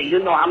doctor so you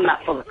know I'm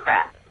not full of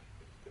crap.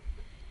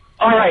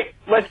 All right,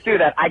 let's do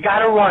that. I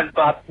gotta run,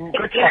 Bob. Good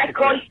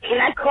Can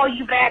I call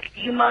you back?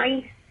 Do you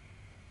mind?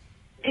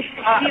 This is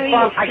serious.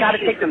 Bob, I gotta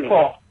take the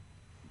call.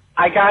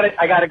 I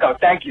gotta go.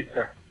 Thank you,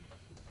 sir.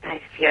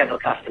 That's terrible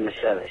customer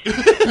service.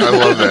 I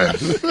love that.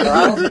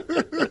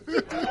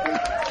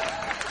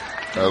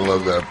 I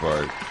love that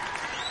part.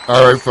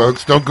 All right,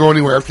 folks, don't go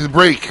anywhere after the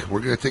break. We're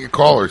going to take a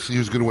caller, see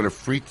who's going to win a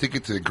free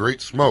ticket to the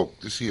Great Smoke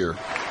this year.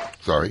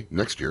 Sorry,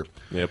 next year.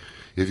 Yep.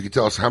 If you could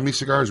tell us how many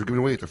cigars we're giving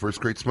away at the first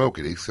Great Smoke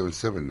at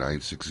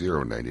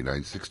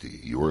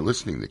 877-960-9960. You are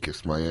listening to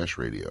Kiss My Ash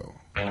Radio.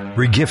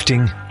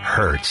 Regifting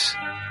hurts.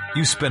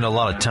 You spend a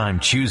lot of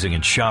time choosing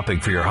and shopping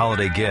for your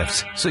holiday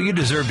gifts, so you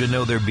deserve to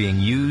know they're being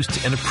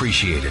used and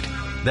appreciated.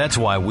 That's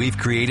why we've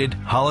created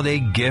Holiday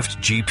Gift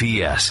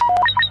GPS,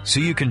 so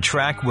you can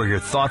track where your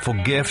thoughtful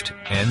gift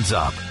ends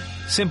up.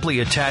 Simply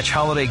attach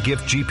Holiday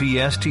Gift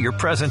GPS to your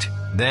present,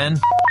 then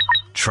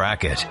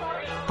track it.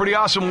 Pretty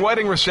awesome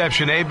wedding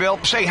reception, eh,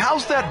 Bill? Say,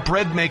 how's that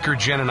bread maker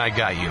Jen and I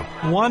got you?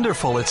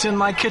 Wonderful. It's in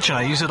my kitchen.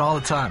 I use it all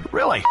the time.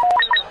 Really?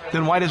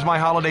 Then why does my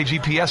holiday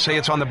GPS say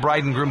it's on the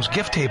bride and groom's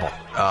gift table?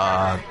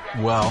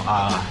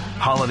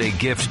 Holiday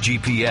Gift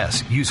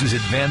GPS uses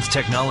advanced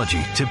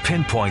technology to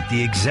pinpoint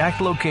the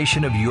exact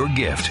location of your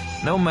gift,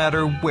 no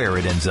matter where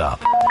it ends up.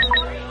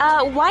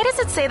 Why does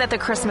it say that the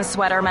Christmas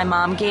sweater my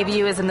mom gave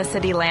you is in the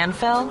city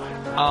landfill?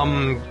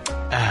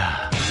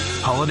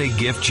 Holiday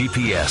Gift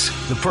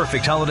GPS, the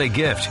perfect holiday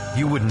gift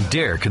you wouldn't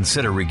dare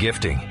consider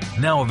regifting.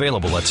 Now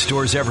available at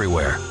stores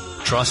everywhere.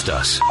 Trust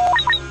us.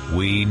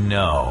 We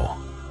know.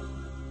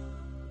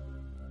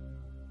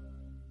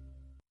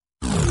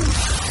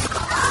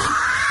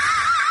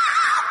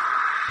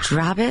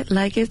 Drop it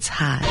like it's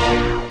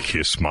hot.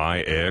 Kiss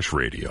My Ash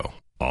Radio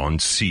on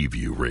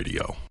Seaview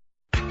Radio.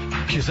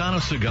 Quezano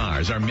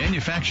cigars are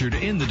manufactured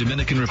in the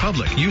Dominican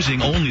Republic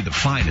using only the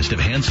finest of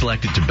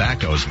hand-selected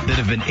tobaccos that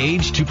have been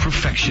aged to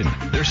perfection.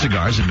 Their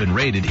cigars have been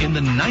rated in the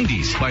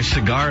 90s by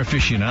Cigar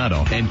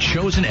Aficionado and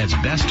chosen as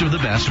best of the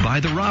best by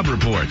the Rob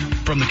Report.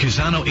 From the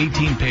Quezano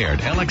 18 paired,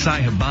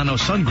 LXI Habano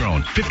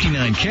Sun-Grown,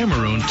 59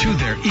 Cameroon to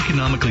their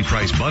economically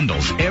priced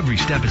bundles, every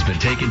step has been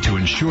taken to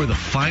ensure the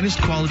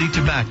finest quality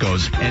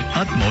tobaccos and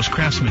utmost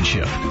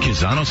craftsmanship.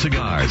 Quezano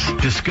Cigars.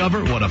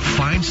 Discover what a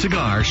fine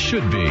cigar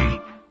should be.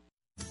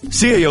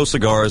 CAO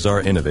cigars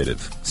are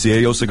innovative.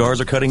 CAO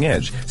cigars are cutting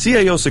edge.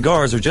 CAO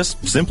cigars are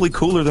just simply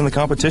cooler than the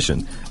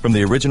competition. From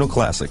the original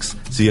classics,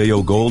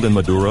 CAO Gold and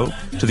Maduro,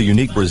 to the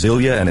unique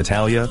Brasilia and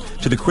Italia,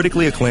 to the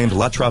critically acclaimed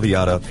La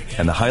Traviata,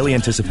 and the highly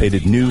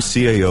anticipated new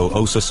CAO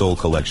Osa Sol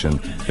collection,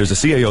 there's a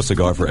CAO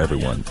cigar for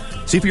everyone.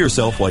 See for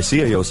yourself why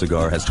CAO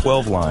cigar has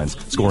 12 lines,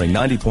 scoring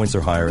 90 points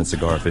or higher in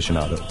Cigar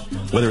Aficionado.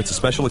 Whether it's a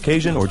special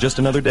occasion or just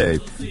another day,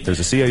 there's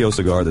a CAO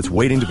cigar that's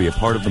waiting to be a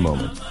part of the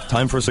moment.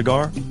 Time for a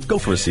cigar? Go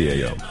for a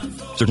CAO.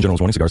 Surgeon General's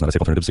warning: cigars not a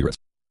safe alternative to cigarettes.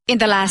 In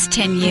the last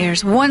 10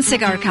 years, one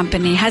cigar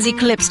company has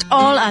eclipsed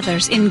all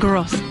others in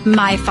growth.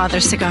 My Father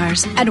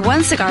Cigars. And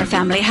one cigar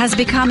family has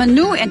become a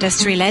new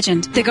industry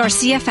legend. The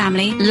Garcia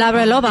family, La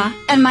Reloba,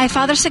 and My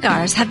Father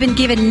Cigars have been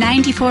given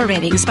 94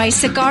 ratings by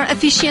Cigar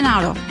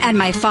Aficionado. And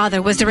My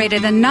Father was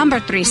rated the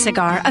number 3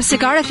 cigar of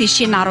Cigar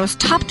Aficionado's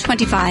top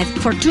 25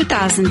 for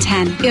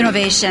 2010.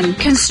 Innovation,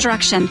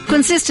 construction,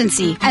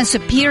 consistency, and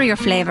superior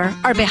flavor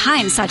are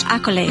behind such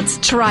accolades.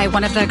 Try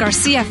one of the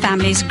Garcia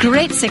family's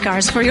great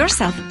cigars for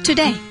yourself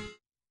today.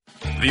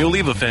 The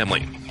Oliva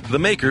family, the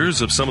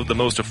makers of some of the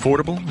most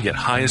affordable yet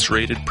highest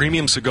rated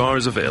premium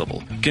cigars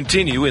available,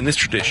 continue in this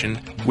tradition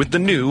with the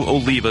new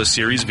Oliva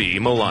Series V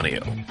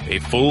Melanio, a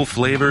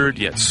full-flavored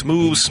yet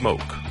smooth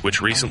smoke,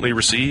 which recently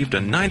received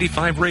a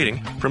 95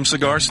 rating from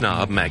Cigar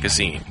Snob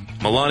magazine.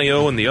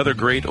 Melanio and the other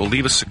great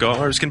Oliva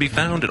cigars can be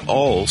found at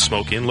all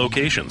smoke-in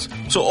locations,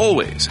 so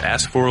always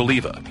ask for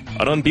Oliva,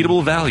 an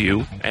unbeatable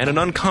value and an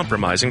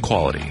uncompromising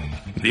quality.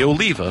 The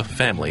Oliva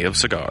family of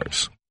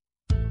cigars.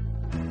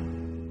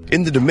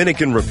 In the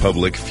Dominican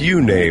Republic,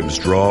 few names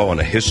draw on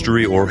a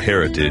history or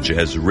heritage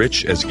as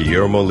rich as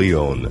Guillermo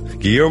Leon.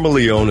 Guillermo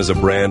Leon is a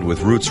brand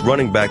with roots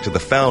running back to the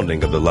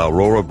founding of the La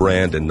Aurora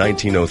brand in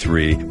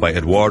 1903 by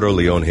Eduardo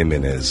Leon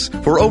Jimenez.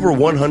 For over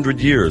 100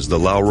 years, the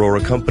La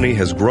Aurora company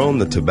has grown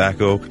the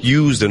tobacco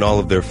used in all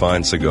of their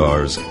fine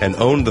cigars and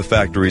owned the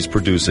factories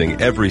producing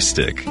every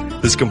stick.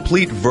 This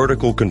complete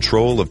vertical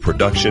control of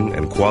production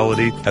and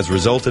quality has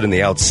resulted in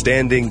the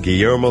outstanding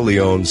Guillermo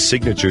Leon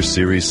Signature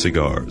Series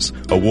cigars,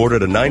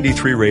 awarded a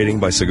 93 rating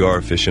by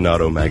Cigar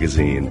Aficionado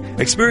magazine.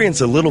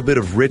 Experience a little bit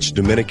of rich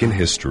Dominican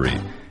history.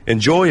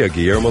 Enjoy a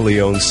Guillermo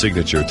Leon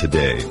signature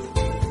today.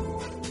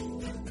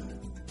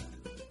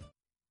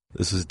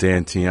 This is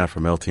Dan Tion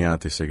from El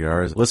Tiante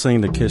Cigars.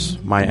 Listening to Kiss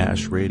My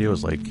Ash Radio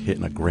is like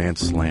hitting a grand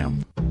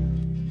slam.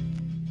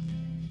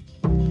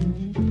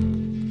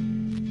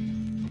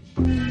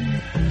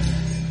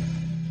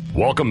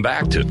 Welcome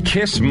back to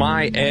Kiss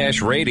My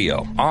Ash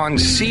Radio on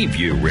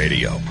Seaview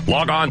Radio.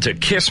 Log on to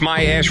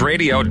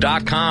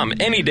kissmyashradio.com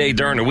any day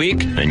during the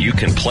week, and you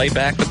can play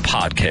back the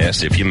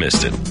podcast if you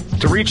missed it.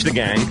 To reach the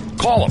gang,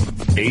 call them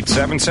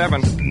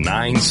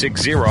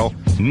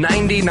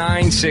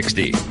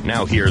 877-960-9960.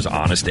 Now here's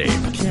Honest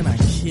Abe. Can I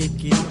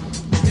kick it?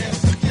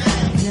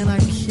 Can I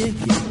kick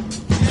it?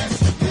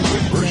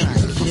 Can I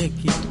kick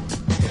it?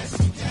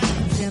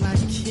 Can I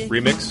kick it?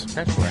 Remix?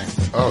 That's right.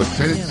 Oh,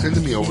 send it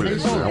to me over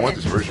this. I want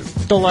this version.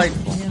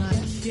 Delightful.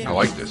 I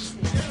like this.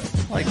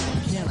 Thank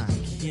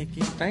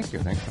you. Thanks for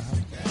having me.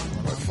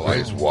 My fly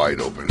is wide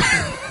open.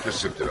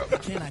 Just sipped it up.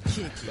 It's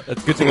a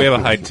good thing we have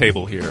a high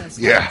table here.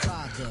 Yeah.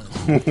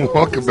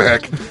 Welcome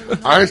back.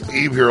 Honest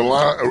Abe here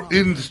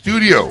in the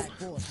studio,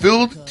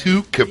 filled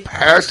to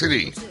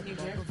capacity.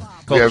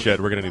 Cold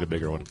shed. We're going to need a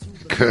bigger one.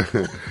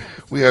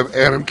 We have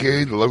Adam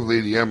K, the lovely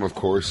Lady M, of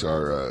course,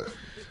 our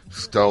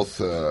stealth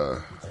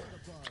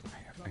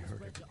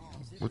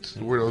What's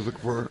the word I was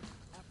looking for?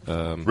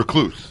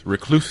 Recluse.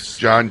 Recluse.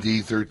 John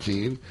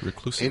D13.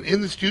 Recluse. And in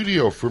the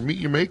studio for Meet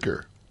Your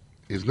Maker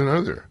is none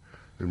other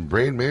than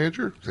brand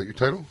manager. Is that your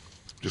title?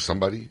 Just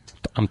somebody?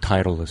 I'm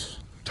titleless.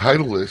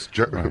 Titleless.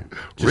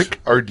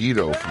 Rick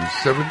Ardito from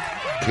 7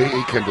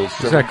 K.A. Kendall.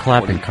 Where's that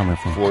clapping coming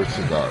from? 4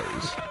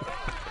 Cigars.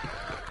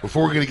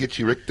 Before we're going to get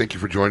you, Rick, thank you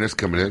for joining us,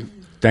 coming in.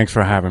 Thanks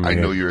for having me. I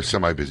know you're a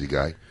semi-busy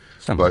guy.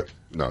 But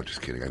no,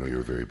 just kidding. I know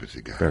you're a very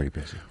busy guy. Very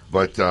busy.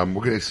 But we're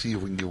going to see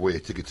if we can give away a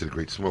ticket to the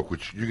Great Smoke,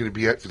 which you're going to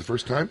be at for the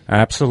first time.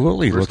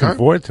 Absolutely. First Looking time?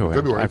 forward to it.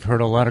 February. I've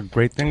heard a lot of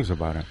great things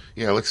about it.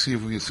 Yeah, let's see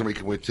if somebody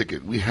can win a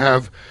ticket. We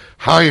have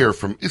Higher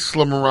from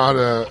Isla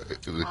Morada,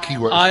 the Key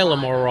West. Isla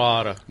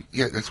Morada.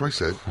 Yeah, that's what I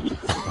said.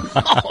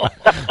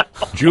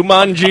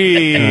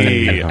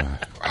 Jumanji.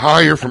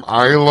 Higher from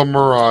Isla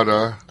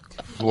Morada,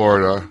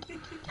 Florida.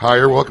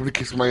 Higher, welcome to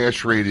Kiss My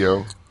Ash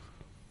Radio.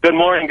 Good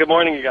morning,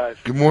 you guys.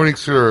 Good morning,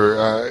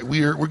 sir.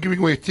 We're giving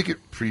away a ticket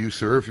for you,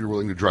 sir, if you're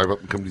willing to drive up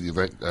and come to the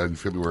event in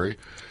February.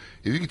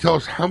 If you can tell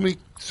us how many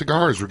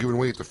cigars were given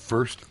away at the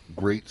first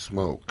Great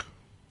Smoke.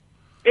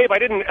 Abe,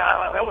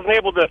 I wasn't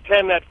able to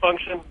attend that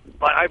function,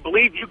 but I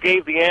believe you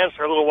gave the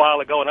answer a little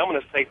while ago, and I'm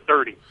going to say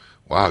 30.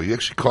 Wow, you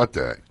actually caught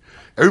that.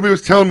 Everybody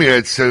was telling me I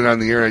had said it on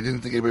the air. I didn't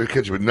think anybody would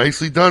catch it, but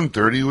nicely done.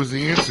 30 was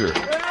the answer.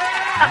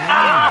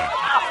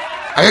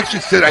 I actually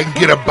said I can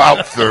get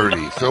about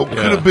 30, so it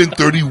could have been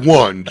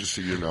 31, just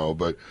so you know.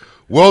 But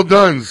well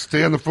done.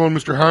 Stay on the phone,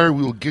 Mr. Hire.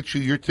 We will get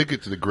you your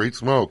ticket to the Great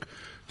Smoke.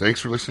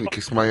 Thanks for listening to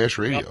Kiss My Ash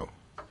Radio.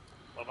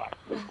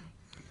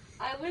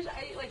 I wish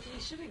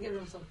he should have given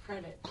him some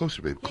credit.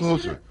 Closer, babe.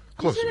 Closer.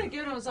 He should have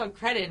given him some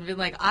credit and been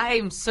like,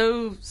 I'm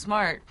so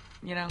smart.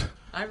 You know,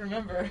 I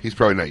remember. He's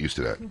probably not used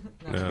to that.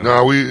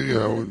 No.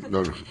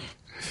 No.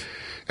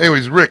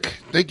 Anyways, Rick,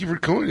 thank you for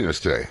joining us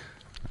today.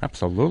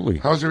 Absolutely.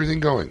 How's everything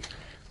going?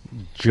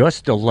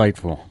 Just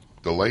delightful.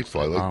 Delightful.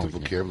 I like the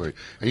vocabulary.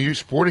 And you're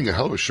sporting a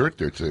hell of a shirt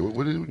there today.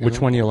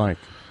 Which one do you like?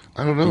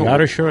 I don't know. The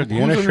outer shirt, the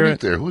inner Who's shirt? underneath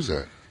there? Who's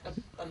that?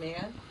 A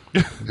man?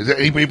 Is that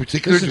anybody in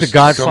particular? This is the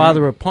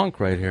godfather of punk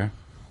right here.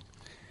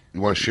 You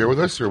want to share with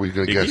us, or are we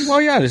going to guess?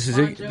 Well, yeah, this is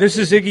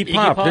Iggy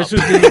Pop. Pop. This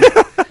is Is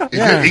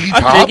that Iggy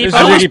Pop? This is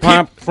Iggy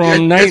Pop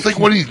from... That's like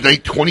when he's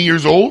 20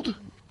 years old?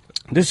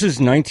 This is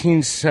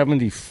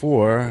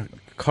 1974,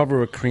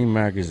 cover of Cream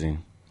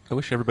magazine. I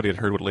wish everybody had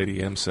heard what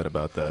Lady M said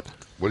about that.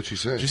 What did she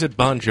say? She said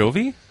Bon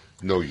Jovi?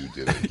 No, you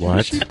didn't.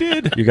 What? She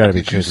did. You got to be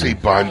Did you kidding say me.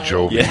 Bon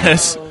Jovi?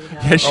 Yes.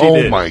 Yes, she Oh,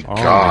 did. my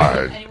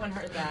God. Anyone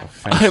heard that?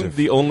 I'm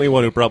the only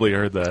one who probably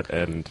heard that,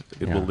 and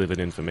it will live in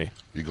infamy.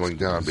 You're going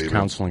down, There's baby.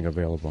 counseling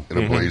available. In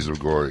a blaze of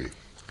glory.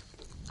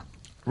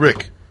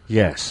 Rick.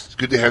 Yes. It's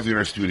good to have you in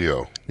our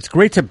studio. It's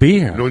great to be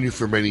here. I've known you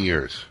for many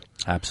years.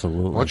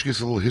 Absolutely. Why don't you give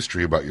us a little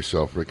history about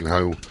yourself, Rick,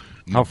 and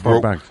How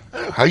far back?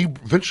 How you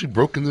eventually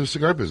broke into the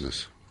cigar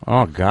business.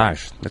 Oh,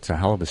 gosh. That's a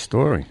hell of a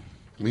story.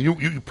 I mean,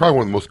 you're probably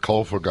one of the most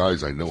colorful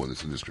guys I know in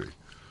this industry.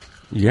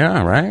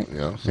 Yeah, right?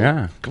 Yeah. So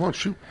Yeah. Come on,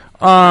 shoot.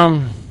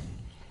 I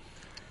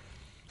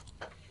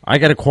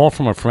got a call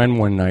from a friend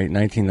one night,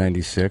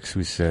 1996,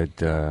 who said,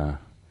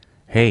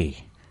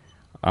 hey,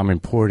 I'm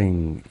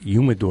importing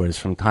humidors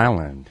from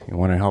Thailand. You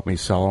want to help me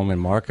sell them and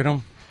market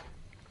them?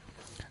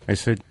 I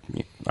said,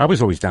 I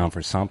was always down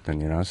for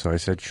something, so I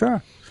said,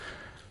 sure.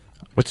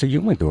 What's a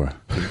humidor?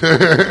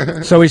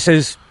 So he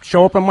says,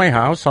 show up at my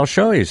house, I'll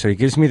show you. So he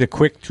gives me the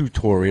quick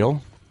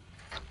tutorial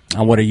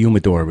on what a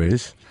humidor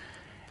is.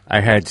 I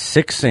had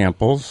 6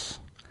 samples,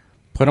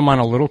 put them on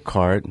a little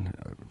cart,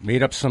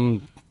 made up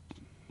some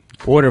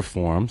order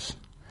forms,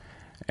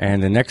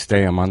 and the next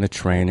day I'm on the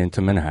train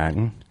into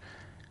Manhattan,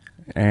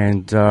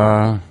 and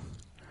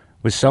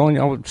was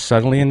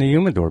suddenly in the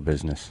humidor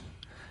business.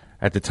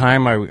 At the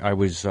time, I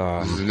was...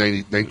 This is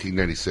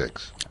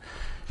 1996.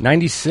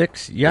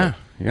 96, yeah.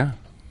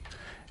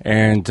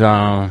 And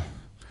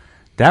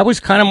that was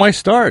kind of my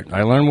start.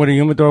 I learned what a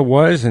humidor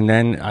was, and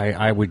then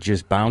I would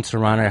just bounce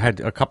around. I had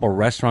a couple of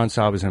restaurants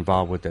I was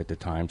involved with at the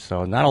time,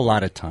 so not a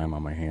lot of time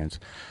on my hands.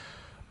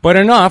 But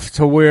enough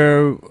to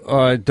where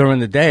during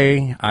the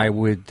day I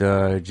would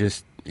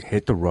just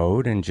hit the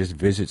road and just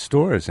visit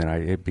stores, and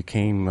it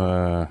became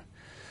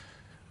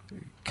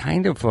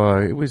kind of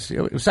it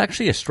was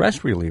actually a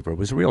stress reliever. It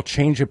was a real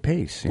change of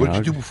pace. What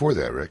did you do before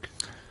that, Rick?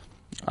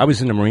 I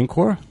was in the Marine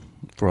Corps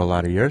for a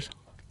lot of years.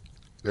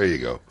 There you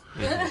go.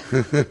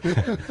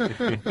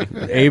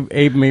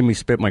 Abe made me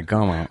spit my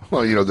gum out.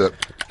 Well,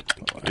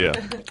 Yeah.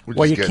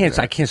 Well, you can't.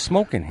 I can't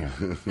smoke in here.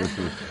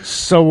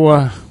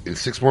 So in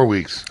 6 more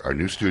weeks, our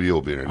new studio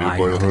will be in our new I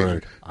boiler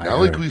heard. kitchen. I Not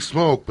only heard. can we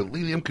smoke, but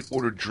Lady M can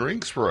order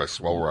drinks for us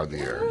while we're on the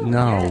air.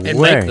 No And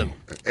way. make them.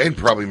 And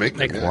probably make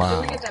them. yes.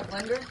 Wow. Can we get that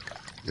blender?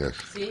 Yes.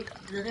 See,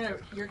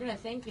 you're gonna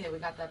thank me that we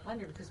got that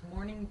blender because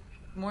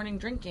morning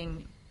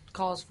drinking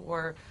calls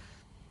for,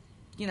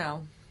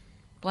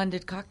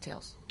 blended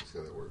cocktails. See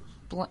how that works.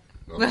 Bl-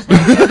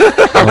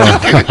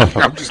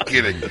 I'm just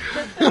kidding.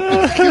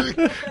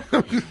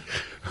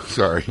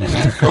 Sorry. Go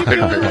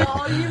ahead.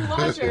 All you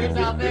watchers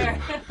out there.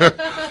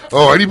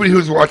 Oh, anybody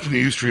who's watching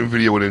the Ustream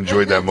video would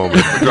enjoy that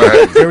moment. But go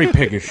ahead. Very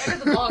piggish.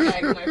 There's a ball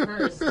gag in my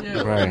purse,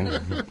 too.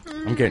 Right.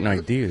 I'm getting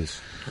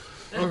ideas.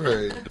 All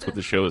right. That's what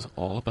the show is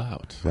all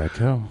about. That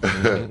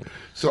too.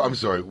 So, I'm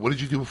sorry. What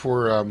did you do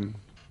before?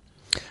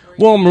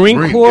 Well,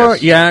 Marine Corps,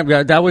 yes.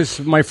 yeah, that was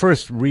my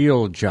first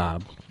real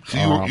job.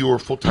 So you were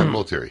full-time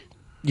military?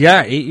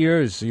 Yeah, 8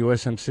 years,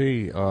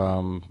 USMC.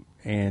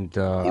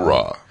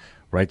 Hoorah.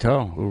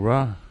 Righto,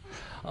 hoorah.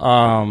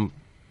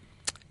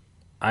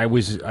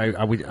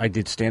 I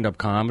did stand-up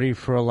comedy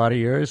for a lot of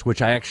years,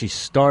 which I actually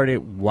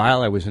started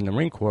while I was in the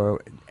Marine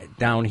Corps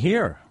down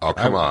here. Oh,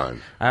 come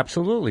on.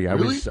 Absolutely.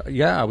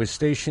 Really? I was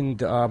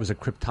stationed, I was a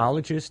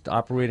cryptologist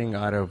operating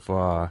out of,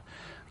 I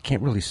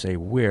can't really say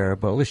where,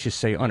 but let's just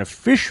say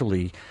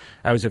unofficially,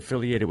 I was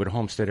affiliated with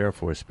Homestead Air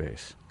Force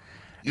Base.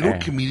 You know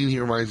what comedian he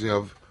reminds me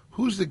of?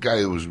 Who's the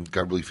guy who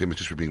got really famous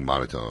just for being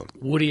monotone?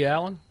 Woody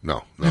Allen?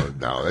 No,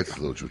 that's a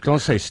little too. Don't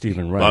say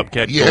Stephen Wright.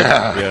 Bobcat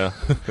Yeah.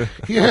 Gold.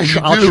 Yeah, you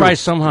I'll do. try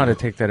somehow to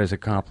take that as a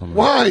compliment.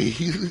 Why?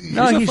 He's a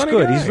funny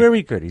good. guy. He's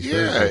very good. He's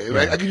Yeah, very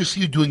good. I can just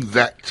see you doing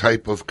that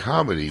type of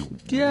comedy.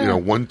 Yeah. You know,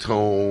 one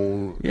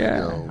tone. Yeah,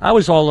 You know. I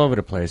was all over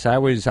the place. I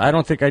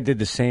don't think I did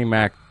the same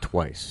act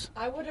twice.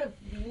 I would have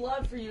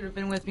loved for you to have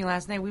been with me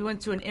last night. We went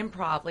to an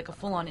improv, like a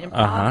full-on improv,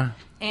 Uh-huh.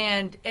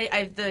 and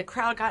the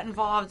crowd got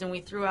involved, and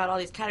we threw out all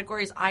these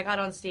categories. I got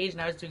on stage, and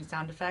I was doing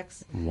sound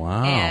effects.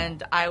 Wow.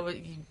 And I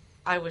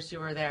wish you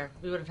were there.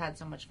 We would have had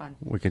so much fun.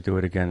 We could do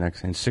it again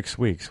in 6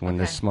 weeks when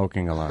there's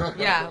smoking allowed.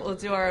 Yeah, we'll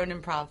do our own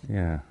improv.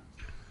 Yeah.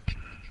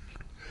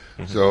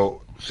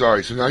 So,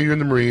 sorry. So now you're in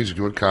the Marines. You're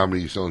doing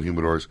comedy. You're selling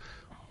humidors.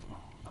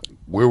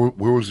 Where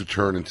was the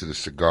turn into the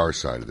cigar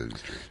side of the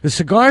industry? The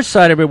cigar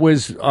side of it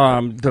was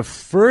the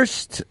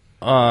first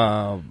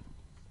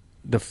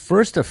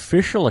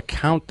official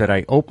account that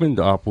I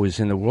opened up was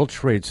in the World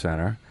Trade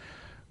Center,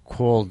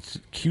 called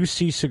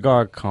QC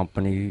Cigar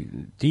Company,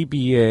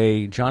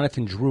 DBA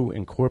Jonathan Drew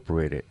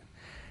Incorporated,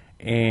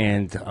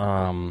 and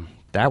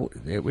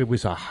it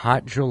was a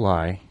hot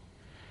July,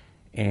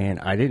 and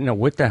I didn't know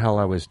what the hell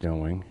I was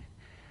doing.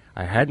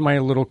 I had my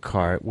little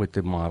cart with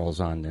the models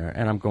on there,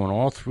 and I'm going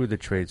all through the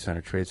Trade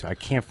Center. I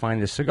can't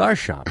find the cigar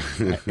shop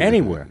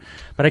anywhere.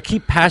 But I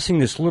keep passing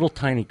this little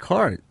tiny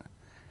cart.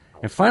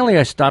 And finally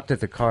I stopped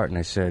at the cart and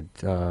I said,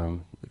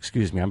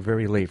 excuse me, I'm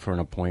very late for an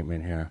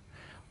appointment here.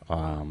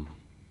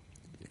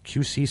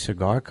 QC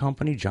Cigar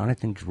Company,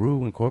 Jonathan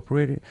Drew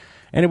Incorporated?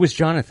 And it was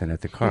Jonathan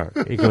at the cart.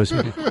 He goes,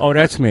 oh,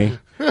 that's me.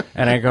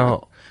 And I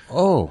go,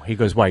 oh. He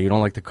goes, why, you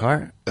don't like the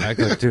cart? I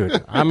go,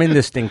 dude, I'm in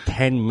this thing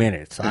 10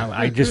 minutes.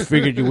 I just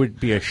figured you would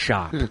be a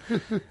shock.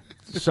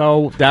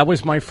 So that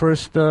was my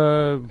first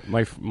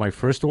my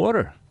first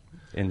order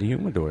in the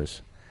humidors.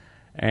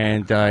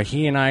 And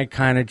he and I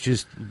kind of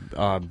just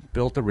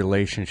built a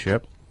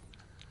relationship.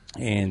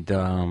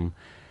 And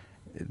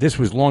this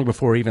was long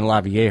before even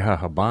La Vieja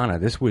Habana.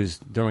 This was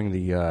during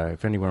the,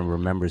 if anyone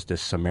remembers, the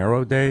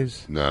Samaro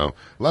days. No.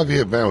 La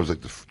Vieja Habana was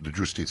like the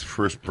Drew State's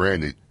first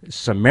brand.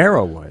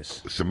 Samaro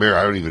was. Samaro,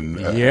 I don't even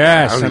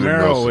Yeah, I don't even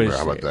know Samaro Samaro. was.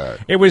 How about that?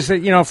 It was,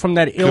 from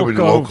that ilk Could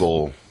be of...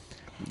 local.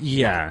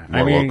 Yeah. More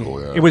I mean,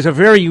 local, yeah. it was a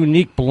very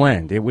unique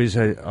blend. It was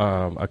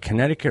a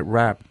Connecticut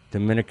wrapped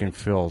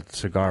Dominican-filled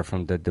cigar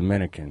from the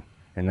Dominican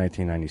in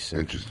 1996.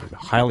 Interesting.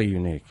 Highly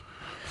unique.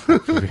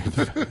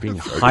 Being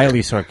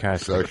highly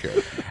sarcastic.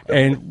 Okay.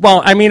 And,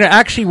 well, I mean, it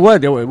actually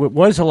was. There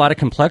was a lot of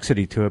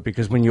complexity to it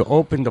because when you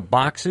opened the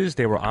boxes,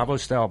 they were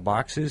Avo-style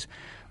boxes,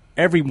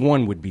 every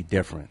one would be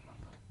different.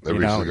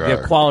 Every cigar.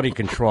 Their quality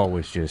control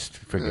was just,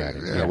 forget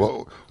it. Yeah.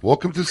 Well,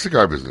 welcome to the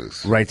cigar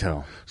business.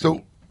 Righto.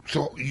 So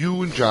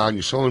you and John,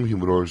 you're selling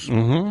humidors.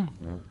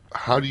 Mm-hmm.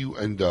 How do you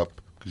end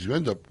up, because you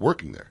end up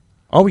working there.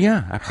 Oh,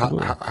 yeah,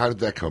 absolutely. How did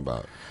that come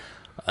about?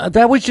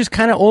 That was just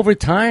kind of over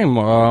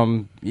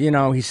time.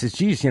 He says,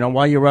 geez,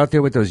 while you're out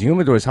there with those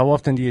humidors, how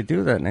often do you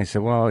do that? And I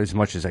said, well, as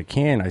much as I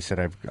can. I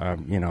said,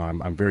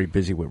 I'm very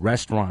busy with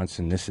restaurants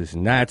and this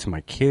and that, to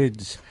my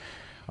kids.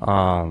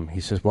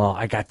 He says, well,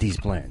 I got these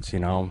blends,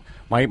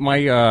 My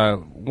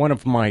one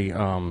of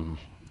my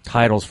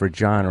titles for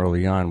John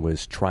early on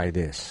was try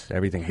this.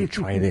 Everything, hey,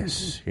 try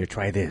this. Here,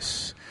 try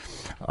this.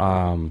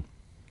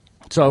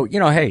 So,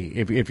 hey,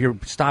 if you're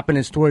stopping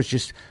in stores,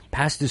 just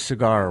pass this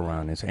cigar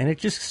around. And it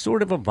just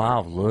sort of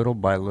evolved little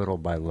by little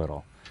by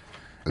little.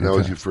 And that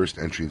was your first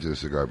entry into the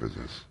cigar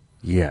business?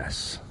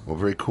 Yes. Well,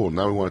 very cool.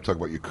 Now we want to talk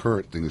about your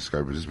current thing in the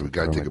cigar business, but we've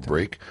got to take a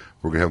break.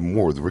 We're going to have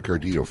more with Rick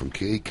Ardito from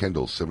K.A.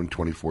 Kendall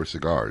 724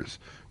 Cigars.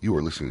 You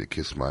are listening to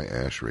Kiss My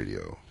Ash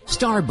Radio.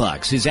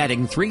 Starbucks is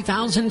adding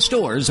 3,000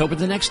 stores over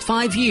the next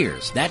 5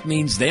 years. That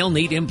means they'll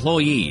need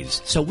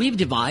employees. So we've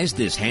devised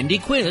this handy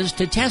quiz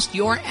to test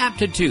your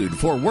aptitude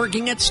for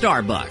working at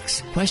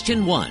Starbucks.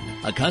 Question 1.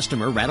 A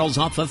customer rattles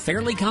off a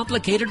fairly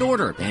complicated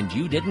order and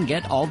you didn't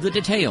get all the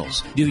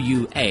details. Do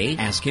you A,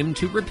 ask him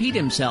to repeat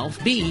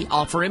himself, B,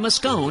 offer him a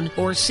scone,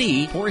 or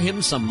C, pour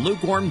him some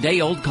lukewarm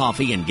day-old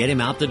coffee and get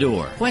him out the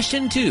door?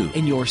 Question 2.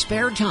 In your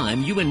spare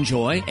time, you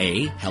enjoy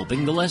A,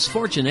 helping the less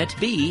fortunate, passionate,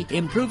 B,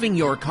 improving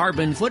your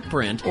carbon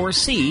footprint, or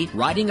C,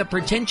 writing a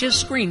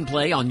pretentious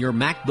screenplay on your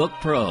MacBook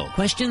Pro?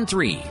 Question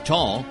 3.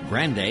 Tall,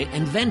 Grande,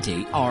 and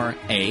Venti are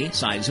A,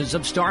 sizes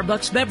of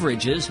Starbucks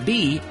beverages,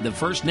 B, the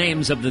first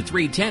names of the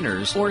three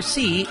tenors, or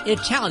C,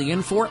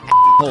 Italian for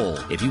asshole.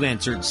 If you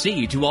answered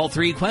C to all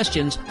three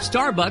questions,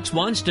 Starbucks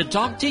wants to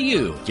talk to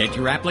you. Get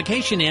your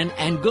application in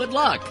and good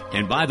luck.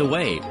 And by the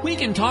way, we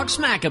can talk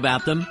smack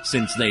about them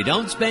since they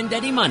don't spend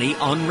any money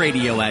on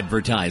radio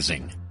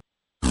advertising.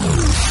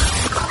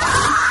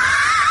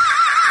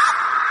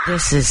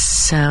 This is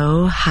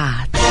so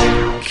hot.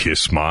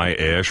 Kiss My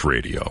Ash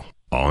Radio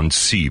on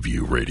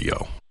Seaview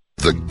Radio.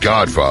 The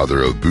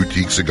godfather of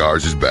boutique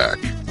cigars is back.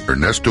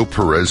 Ernesto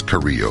Perez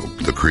Carrillo,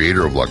 the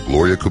creator of La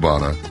Gloria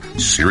Cubana,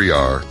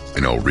 Siriar,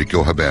 and El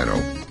Rico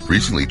Habano,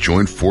 recently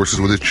joined forces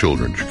with his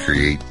children to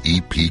create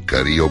EP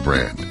Carrillo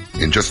brand.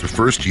 In just the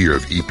first year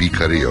of EP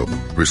Carrillo,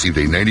 received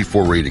a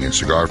 94 rating in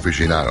Cigar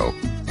Aficionado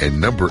and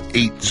number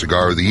 8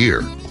 Cigar of the Year,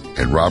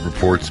 and Rob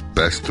Report's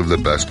Best of the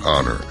Best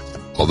honor.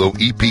 Although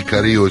EP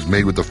Carrillo is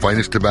made with the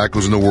finest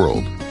tobaccos in the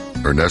world,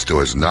 Ernesto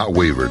has not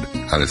wavered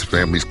on his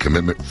family's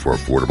commitment for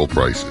affordable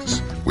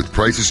prices. With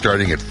prices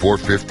starting at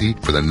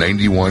 $4.50 for the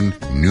 91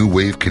 New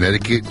Wave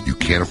Connecticut, you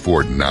can't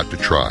afford not to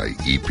try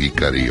EP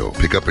Carrillo.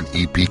 Pick up an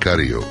EP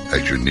Carrillo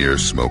at your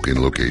nearest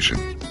smoking location.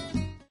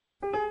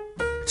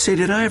 Say,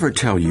 did I ever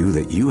tell you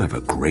that you have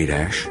a great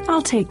ash?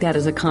 I'll take that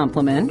as a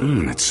compliment.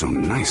 It's so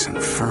nice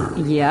and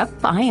firm. Yep,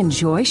 I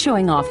enjoy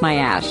showing off my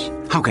ash.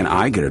 How can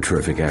I get a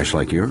terrific ash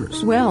like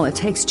yours? Well, it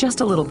takes just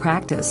a little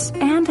practice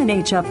and an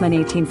H. Upmann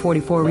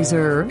 1844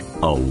 Reserve.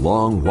 A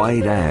long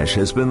white ash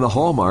has been the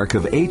hallmark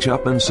of H.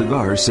 Upmann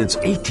cigars since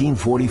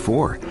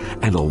 1844.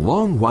 And a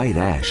long white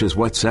ash is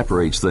what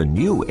separates the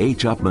new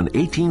H. Upmann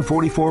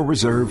 1844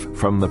 Reserve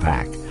from the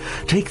pack.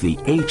 Take the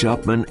H.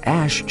 Upmann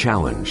Ash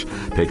Challenge.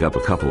 Pick up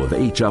a couple of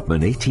H.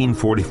 Upmann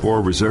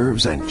 1844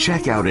 Reserves and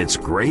check out its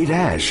great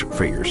ash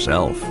for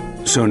yourself.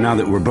 So now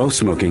that we're both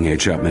smoking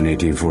H. Upmann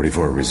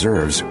 1844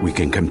 Reserves, we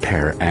can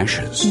compare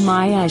ashes.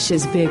 My ash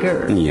is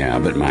bigger. Yeah,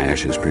 but my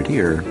ash is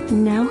prettier.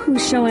 Now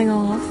who's showing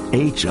off?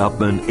 H.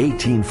 Upmann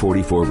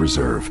 1844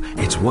 Reserve.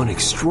 It's one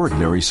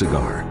extraordinary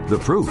cigar. The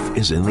proof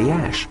is in the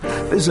ash.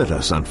 Visit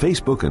us on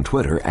Facebook and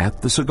Twitter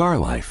at The Cigar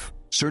Life.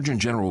 Surgeon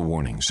General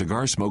warning,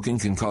 cigar smoking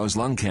can cause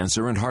lung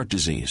cancer and heart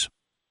disease.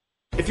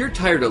 If you're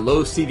tired of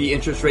low CD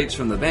interest rates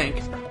from the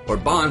bank, or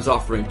bonds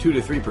offering 2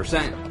 to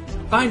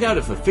 3%, find out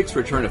if a fixed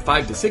return of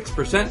 5 to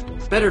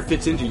 6% better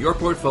fits into your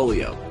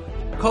portfolio.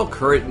 Call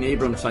Current and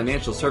Abrams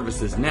Financial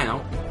Services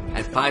now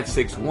at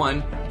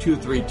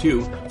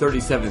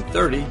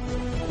 561-232-3730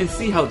 and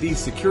see how these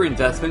secure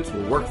investments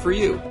will work for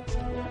you.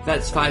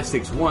 That's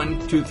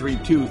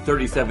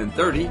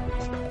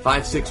 561-232-3730,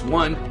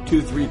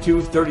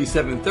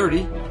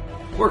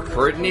 561-232-3730, or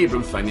Current and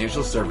Abrams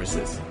Financial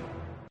Services.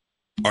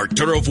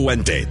 Arturo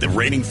Fuente, the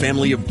reigning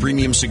family of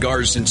premium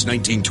cigars since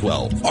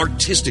 1912,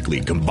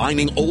 artistically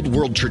combining old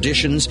world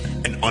traditions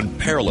and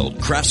unparalleled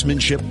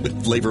craftsmanship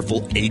with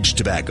flavorful aged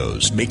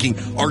tobaccos, making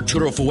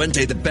Arturo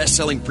Fuente the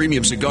best-selling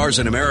premium cigars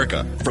in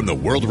America. From the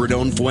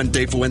world-renowned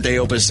Fuente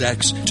Opus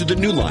X to the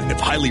new line of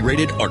highly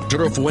rated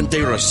Arturo Fuente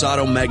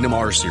Rosado Magnum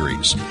R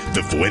Series,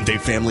 the Fuente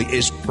family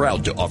is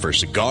proud to offer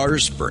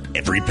cigars for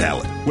every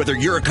palate. Whether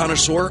you're a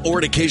connoisseur or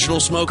an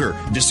occasional smoker,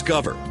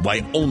 discover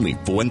why only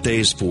Fuente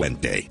is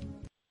Fuente.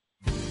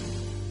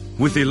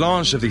 With the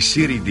launch of the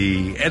Serie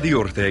D, Eddie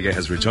Ortega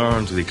has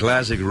returned to the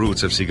classic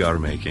roots of cigar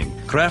making.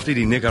 Crafted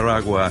in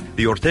Nicaragua,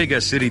 the Ortega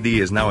Serie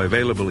D is now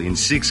available in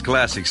 6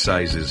 classic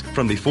sizes,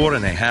 from the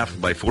 4.5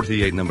 by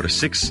 48 number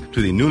 6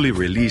 to the newly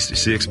released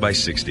 6 by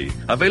 60.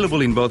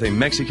 Available in both a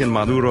Mexican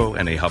Maduro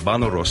and a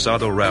Habano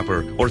Rosado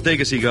wrapper,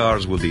 Ortega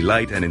cigars will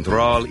delight and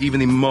enthrall even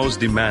the most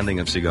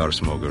demanding of cigar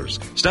smokers.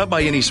 Stop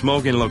by any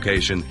smoking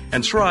location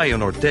and try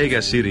an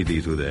Ortega Serie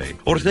D today.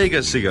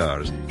 Ortega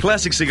Cigars,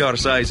 classic cigar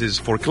sizes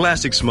for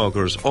classic smokers,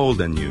 old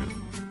and new.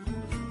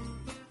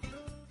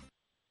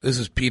 This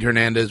is Pete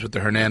Hernandez with the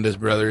Hernandez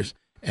Brothers,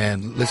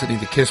 and listening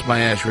to Kiss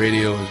My Ash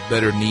Radio is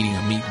better than eating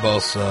a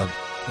meatball sub.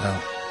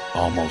 Well,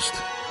 almost.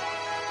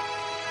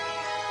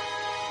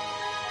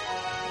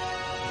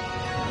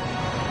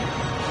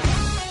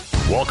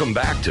 Welcome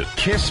back to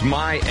Kiss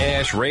My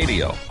Ash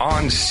Radio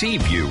on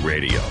Seaview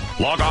Radio.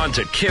 Log on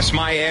to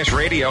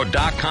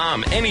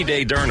kissmyashradio.com any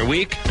day during the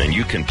week, and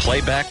you can play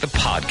back the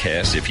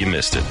podcast if you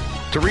missed it.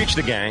 To reach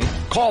the gang,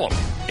 call them,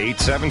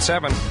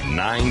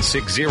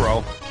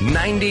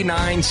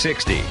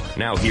 877-960-9960.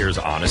 Now here's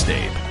Honest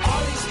Abe.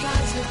 All these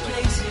kinds of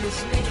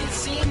places make it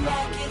seem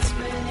like it's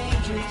been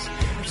ages.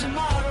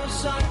 Tomorrow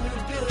some new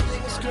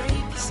building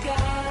scrape the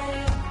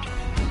sky.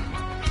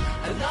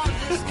 I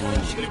love this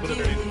country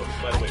dearly.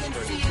 I can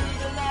feel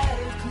the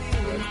ladder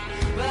clearly,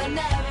 but I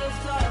never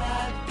thought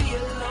I'd be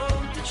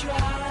alone to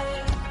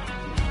try.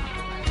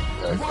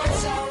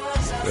 Once I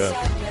was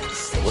outside.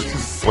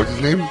 What's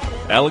his name?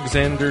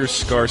 Alexander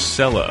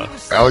Scarcella.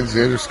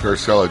 Alexander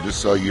Scarcella.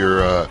 Just saw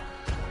your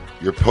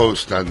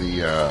post on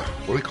the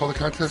what do we call the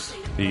contest?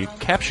 The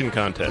caption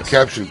contest. The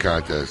caption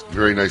contest.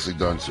 Very nicely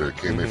done, sir.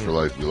 KMA for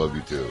life. We love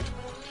you too.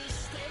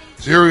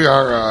 So here we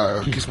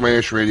are, Kiss My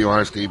Ash Radio,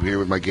 Honest Abe here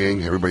with my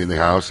gang, everybody in the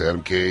house,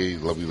 Adam K,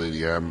 lovely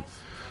Lady M,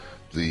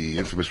 the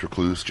infamous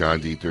recluse,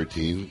 John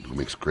D13, who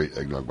makes great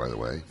eggnog, by the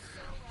way.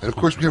 And, of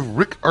course, we have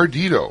Rick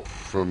Ardito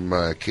from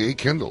K.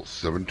 Kendall,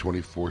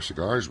 724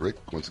 Cigars. Rick,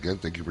 once again,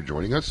 thank you for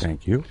joining us.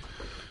 Thank you.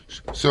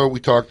 So we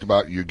talked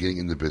about you getting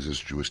into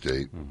business, Drew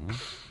Estate.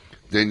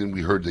 Then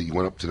we heard that you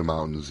went up to the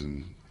mountains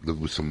and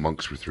lived with some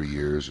monks for 3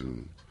 years.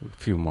 And a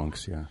few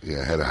monks, yeah.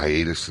 Yeah, had a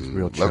hiatus and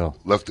real chill.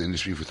 Left the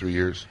industry for 3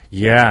 years.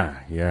 Yeah,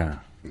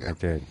 I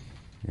did.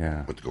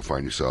 Yeah. Went to go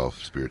find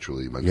yourself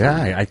spiritually, mentally.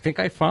 Yeah, I think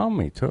I found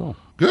me, too.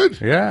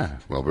 Good. Yeah.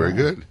 Well, very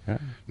good. Yeah.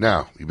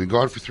 Now, you've been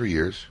gone for 3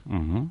 years,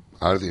 Mm-hmm.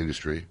 out of the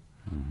industry,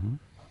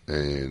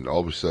 and all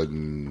of a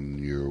sudden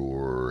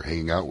you're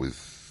hanging out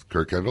with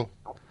Kirk Kendall?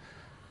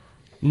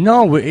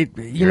 No,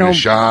 You're in a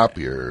shop,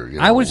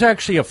 I was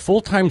actually a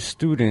full-time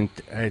student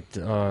at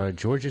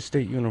Georgia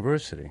State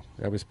University.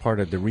 That was part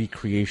of the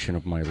recreation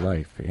of my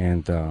life.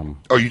 And Oh,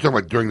 you're talking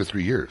about during the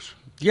 3 years?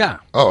 Yeah.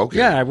 Oh, okay.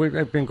 Yeah,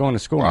 I've been going to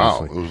school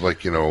Wow, mostly. it was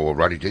like,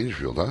 Rodney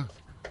Dangerfield, huh?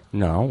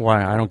 No,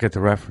 why? I don't get the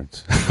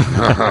reference.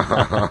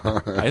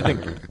 I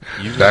think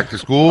back to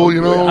school,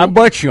 I'm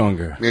much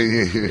younger.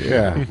 Yeah.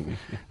 Yeah.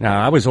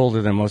 Now, I was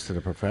older than most of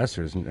the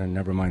professors, and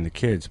never mind the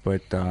kids.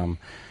 But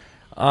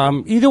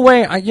either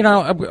way,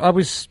 I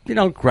was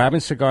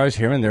grabbing cigars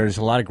here and there. There's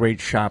a lot of great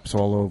shops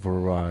all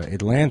over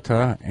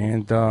Atlanta,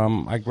 and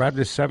I grabbed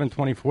this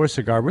 724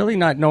 cigar, really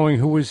not knowing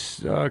who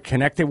was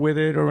connected with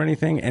it or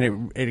anything,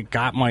 and it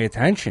got my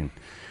attention,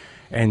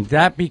 and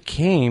that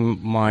became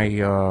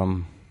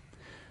my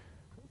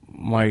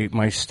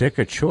my stick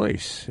of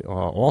choice,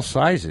 all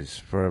sizes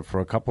for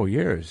a couple of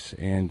years.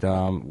 And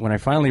when I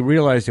finally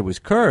realized it was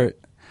Kurt,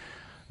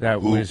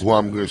 who I'm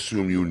going to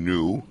assume you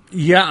knew.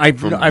 Yeah, I've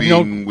being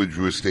known with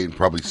Drew Estate and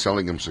probably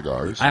selling him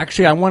cigars.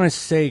 Actually, I want to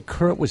say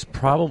Kurt was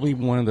probably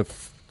one of the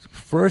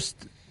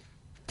first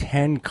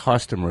 10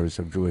 customers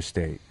of Drew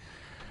Estate.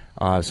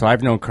 So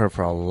I've known Kurt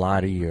for a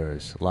lot of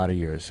years.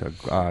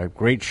 A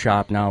great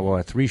shop now,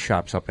 3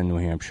 shops up in New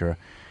Hampshire.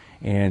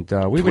 And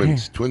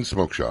Twin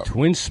Smoke Shop.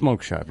 Twin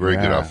Smoke Shop. Very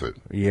good outfit.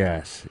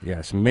 Yes.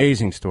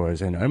 Amazing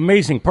stores and an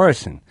amazing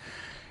person.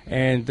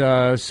 And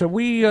so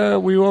we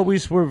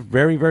always were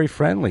very, very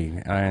friendly.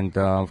 And,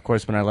 of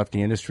course, when I left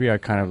the industry, I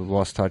kind of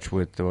lost touch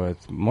with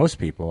most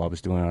people. I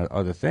was doing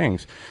other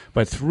things.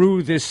 But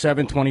through this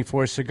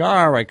 724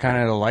 cigar,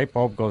 the light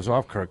bulb goes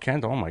off. Kirk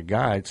Kendall, oh, my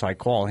God. So I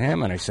call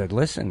him and I said,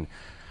 listen,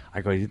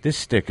 this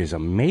stick is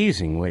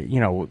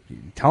amazing.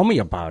 Tell me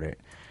about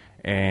it.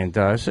 And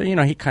so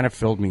he kind of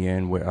filled me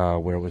in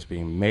where it was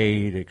being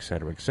made, et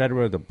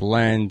cetera, the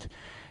blend.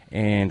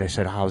 And I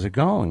said, how's it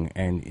going?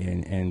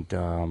 And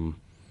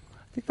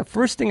I think the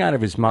first thing out of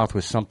his mouth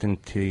was something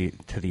to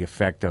the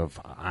effect of,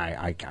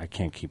 I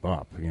can't keep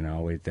up.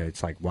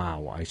 It's like,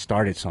 wow, I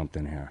started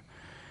something here.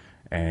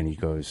 And he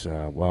goes,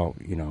 well,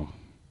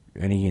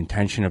 any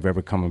intention of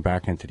ever coming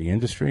back into the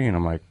industry? And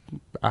I'm like,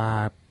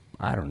 I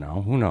don't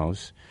know. Who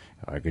knows?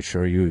 I could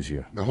sure use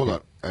you. Now, hold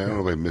on. I don't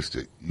know if I missed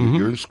it. Mhm.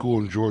 You're in school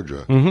in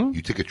Georgia. Mhm.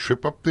 You take a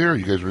trip up there? Or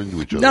you guys were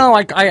into each other? No,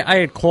 I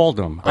had called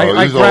him. Oh, it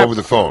was all over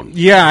the phone.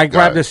 Yeah, I Got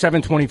grabbed it. the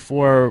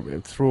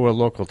 724 through a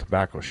local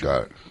tobacco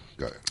shop.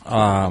 Got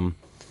it.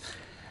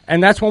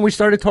 And that's when we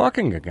started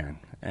talking again.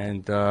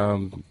 And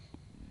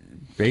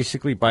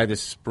basically by the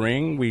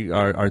spring,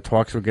 our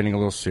talks were getting a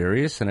little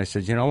serious. And I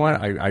said, you know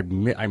what? I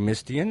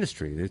missed the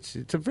industry.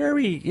 It's a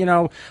very,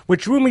 what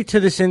drew me to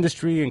this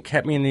industry and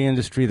kept me in the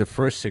industry the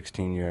first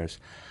 16 years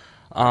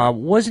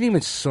wasn't even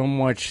so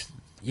much,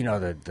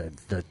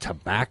 the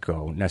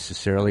tobacco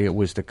necessarily. It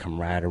was the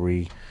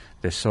camaraderie,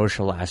 the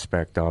social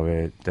aspect of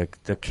it, the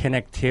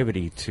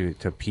connectivity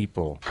to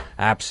people,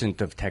 absent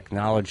of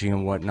technology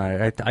and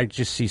whatnot. I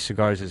just see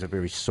cigars as a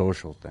very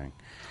social thing.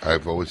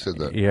 I've always said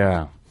that.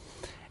 Yeah.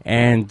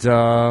 And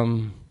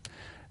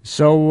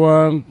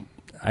so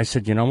I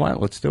said, you know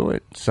what, let's do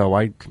it.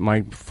 So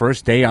my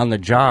first day on the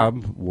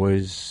job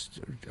was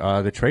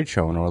the trade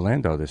show in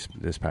Orlando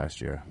this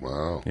past year.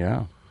 Wow.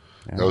 Yeah.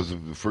 That was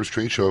the first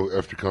trade show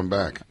after coming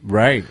back.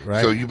 Right.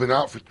 So you've been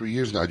out for 3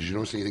 years now. Did you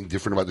notice anything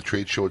different about the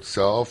trade show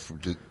itself?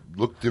 Did it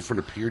look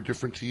different, appear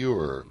different to you,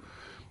 or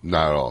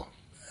not at all?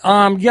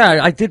 Yeah,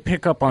 I did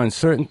pick up on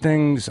certain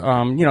things.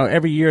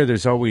 Every year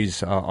there's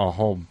always a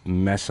whole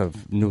mess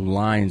of new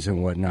lines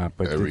and whatnot,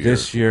 but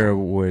this year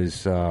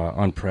was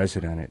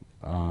unprecedented.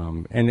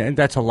 And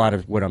that's a lot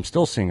of what I'm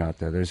still seeing out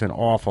there. There's an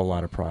awful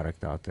lot of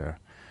product out there.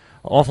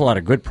 Awful lot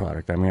of good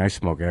product. I mean, I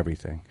smoke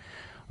everything.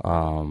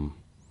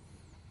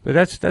 But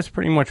that's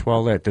pretty much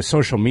well lit. The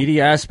social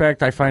media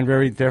aspect I find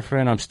very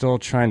different. I'm still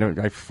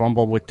I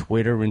fumble with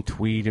Twitter and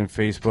tweet and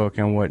Facebook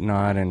and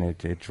whatnot, and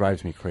it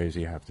drives me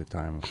crazy half the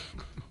time.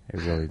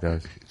 It really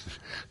does.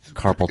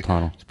 Carpal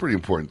tunnel. It's a pretty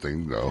important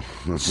thing, though.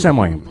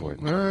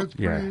 Semi-important.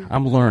 Yeah,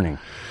 I'm learning.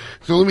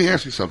 So let me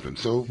ask you something.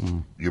 So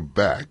you're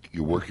back.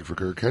 You're working for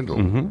Kirk Kendall.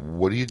 Mhm.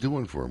 What are you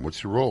doing for him?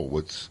 What's your role?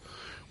 What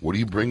are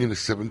you bringing to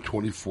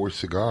 724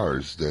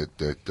 Cigars that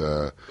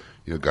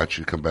got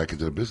you to come back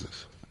into the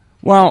business?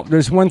 Well,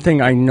 there's one thing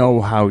I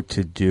know how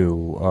to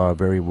do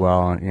very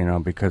well,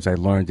 because I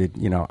learned it,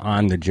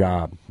 on the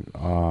job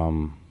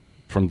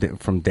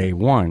from day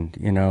one.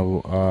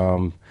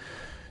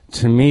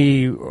 To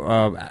me,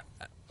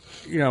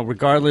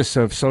 regardless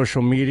of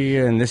social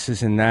media and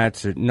this and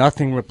that,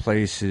 nothing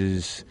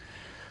replaces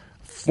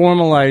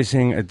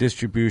formalizing a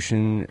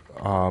distribution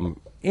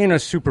in a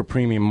super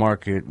premium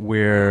market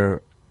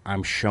where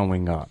I'm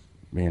showing up.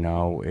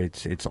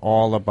 It's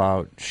all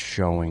about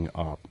showing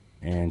up.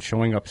 And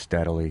showing up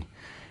steadily,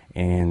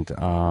 and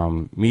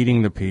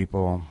meeting the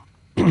people,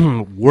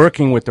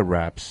 working with the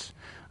reps.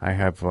 I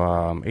have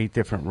 8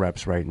 different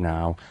reps right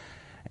now,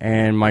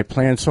 and my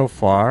plan so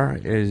far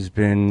has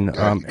been... you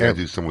gotta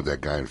do something with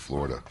that guy in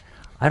Florida.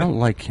 I don't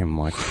like him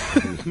much.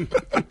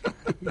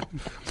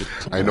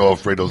 I know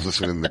Alfredo's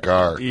listening in the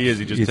car. He is.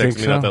 He just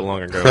texted me not that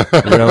long ago.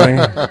 Really?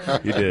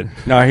 You did.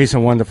 No, he's a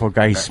wonderful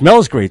guy. He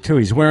smells great, too.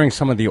 He's wearing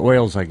some of the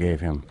oils I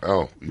gave him.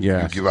 Oh,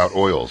 yeah. You give out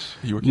oils?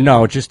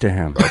 No, just to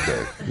him.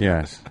 Okay.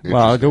 Yes.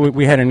 Well,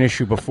 we had an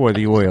issue before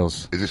the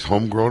oils. Is this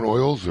homegrown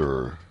oils,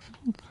 or...?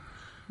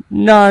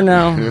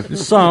 No.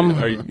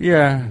 Some.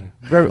 Yeah.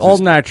 All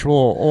natural,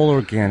 all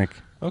organic.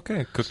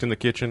 Okay. Cooked in the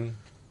kitchen.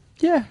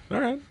 Yeah. All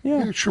right.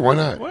 Yeah. Sure, why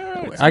not?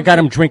 Well, I got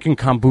him drinking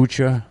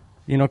kombucha.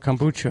 You know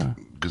kombucha?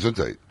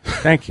 Gesundheit.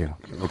 Thank you.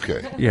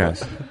 Okay.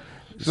 Yes.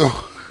 So...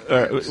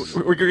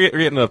 we're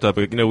getting off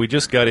topic. We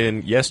just got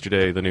in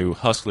yesterday the new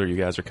Hustler you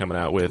guys are coming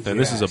out with, and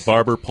this is a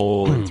barber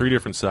pole in 3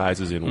 different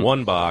sizes in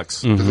one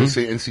box. Does it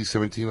say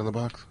NC-17 on the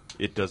box?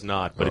 It does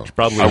not, but it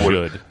probably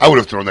should. I would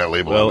have thrown that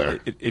label on there.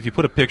 If you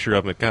put a picture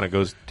of him, it kind of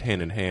goes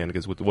hand in hand,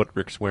 because with what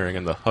Rick's wearing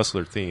and the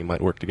Hustler theme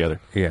might work together.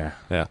 Yeah.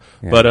 But,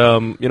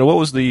 what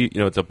was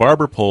it's a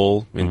barber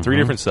pole in 3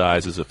 different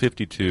sizes, a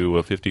 52,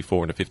 a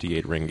 54, and a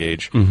 58 ring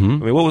gauge. Mm-hmm.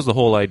 I mean, what was the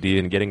whole idea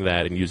in getting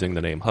that and using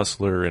the name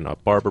Hustler and a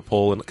barber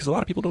pole? Because a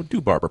lot of people don't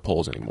do barber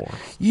poles anymore.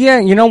 Yeah,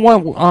 you know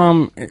what?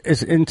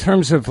 In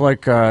terms of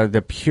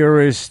the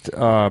purest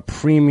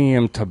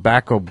premium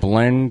tobacco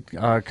blend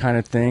kind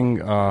of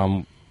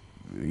thing,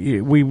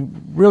 we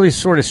really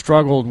sort of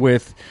struggled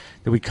with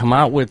that we come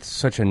out with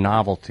such a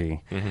novelty.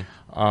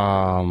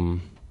 Mm-hmm.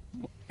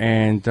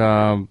 It's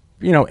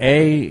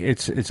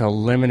a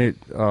limited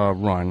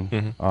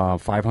run,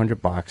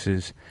 500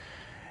 boxes.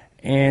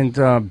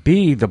 And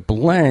B, the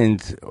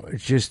blend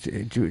it's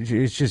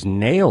just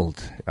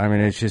nailed. I mean,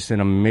 it's just an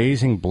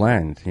amazing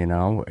blend, and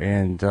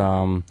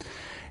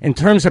in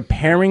terms of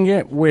pairing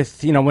it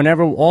with,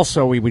 whenever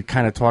also we would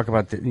kind of talk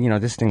about,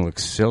 this thing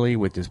looks silly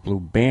with this blue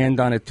band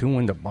on it too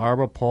and the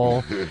barber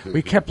pole.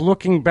 We kept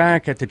looking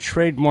back at the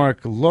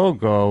trademark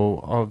logo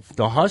of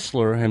the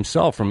Hustler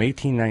himself from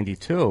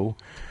 1892.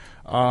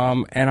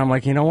 And I'm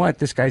like, you know what?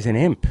 This guy's an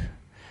imp.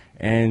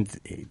 And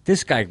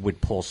this guy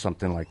would pull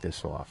something like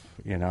this off,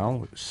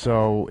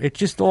 So it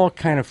just all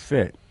kind of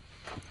fit.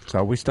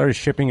 So we started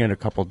shipping it a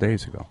couple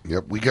days ago.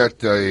 Yep, we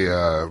got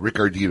Rick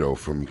Ardito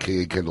from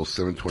K.A. Kendall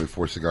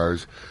 724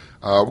 Cigars.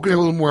 We're going to have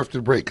a little more after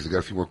the break because I got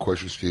a few more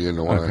questions to you, and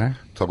I want to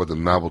talk about the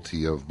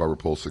novelty of barber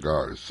pole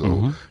cigars.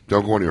 So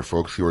don't go anywhere,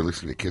 folks. You are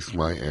listening to Kiss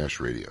My Ash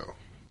Radio.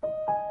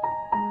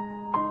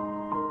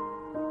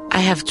 I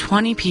have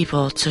 20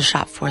 people to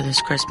shop for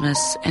this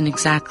Christmas and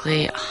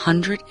exactly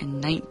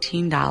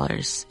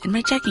 $119 in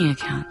my checking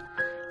account.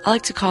 I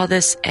like to call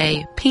this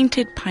a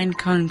painted pine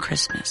cone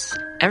Christmas.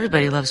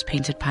 Everybody loves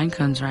painted pine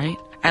cones, right?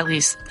 At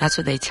least that's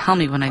what they tell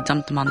me when I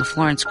dump them on the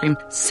floor and scream,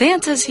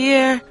 "Santa's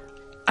here!"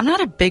 I'm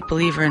not a big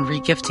believer in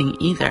regifting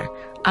either.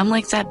 I'm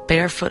like that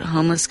barefoot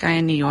homeless guy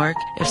in New York.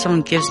 If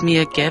someone gives me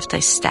a gift, I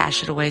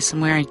stash it away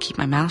somewhere and keep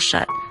my mouth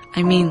shut.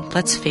 I mean,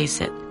 let's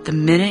face it, the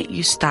minute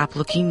you stop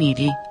looking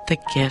needy, the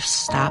gifts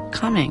stop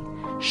coming.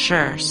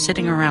 Sure,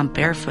 sitting around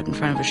barefoot in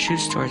front of a shoe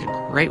store is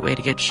a great way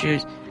to get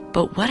shoes,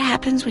 but what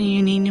happens when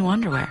you need new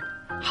underwear?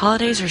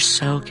 Holidays are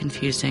so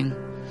confusing.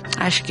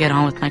 I should get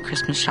on with my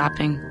Christmas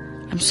shopping.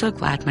 I'm so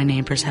glad my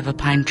neighbors have a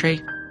pine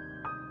tree.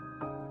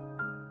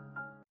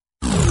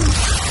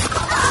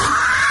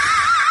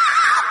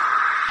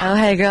 Oh,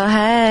 hey, girl,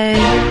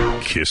 hey.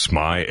 Kiss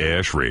My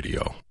Ash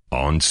Radio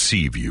on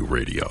Seaview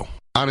Radio.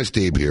 Honest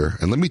Abe here,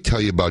 and let me tell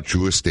you about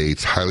Drew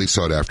Estate's highly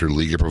sought-after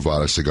Liga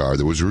Privada cigar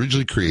that was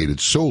originally created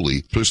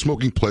solely for the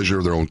smoking pleasure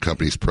of their own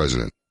company's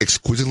president.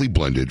 Exquisitely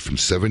blended from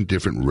 7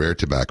 different rare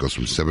tobaccos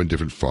from 7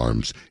 different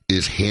farms, it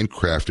is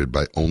handcrafted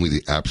by only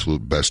the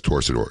absolute best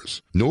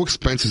torcedores. No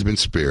expense has been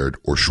spared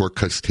or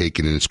shortcuts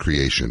taken in its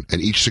creation,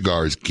 and each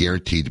cigar is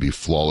guaranteed to be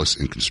flawless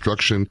in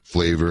construction,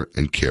 flavor,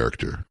 and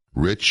character.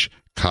 Rich,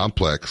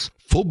 complex,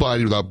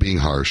 full-bodied without being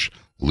harsh,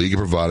 Liga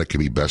Privada can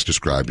be best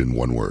described in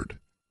one word: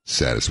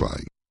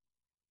 satisfying.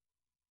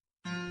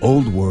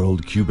 Old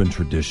world Cuban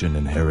tradition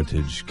and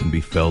heritage can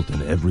be felt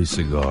in every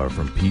cigar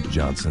from Pete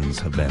Johnson's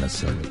Havana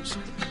Cellars.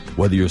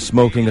 Whether you're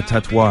smoking a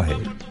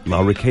Tatuaje,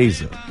 La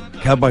Riqueza,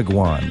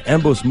 Cabaguan,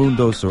 Ambos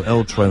Mundos, or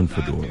El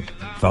Triunfador,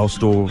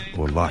 Fausto,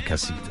 or La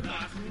Casita,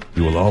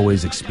 you will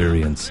always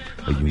experience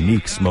a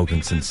unique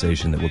smoking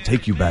sensation that will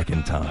take you back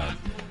in time.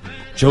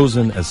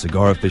 Chosen as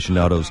Cigar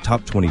Aficionado's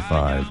Top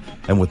 25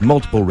 And with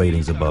multiple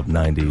ratings above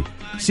 90,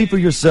 see for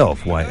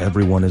yourself why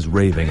everyone is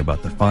raving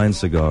about the fine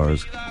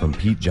cigars from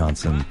Pete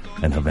Johnson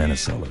and Havana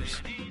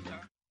Cellars.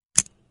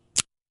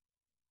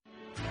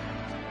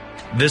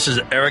 This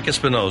is Eric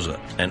Espinoza,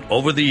 and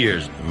over the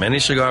years, many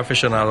cigar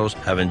aficionados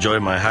have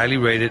enjoyed my highly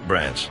rated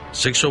brands,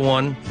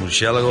 601,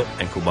 Murcielago,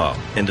 and Cubao.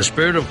 In the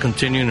spirit of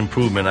continuing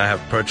improvement, I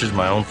have purchased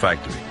my own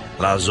factory,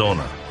 La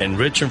Zona, in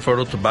rich and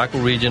fertile tobacco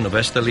region of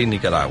Esteli,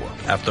 Nicaragua.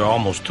 After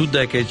almost 2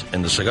 decades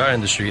in the cigar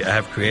industry, I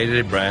have created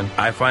a brand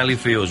I finally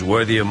feel is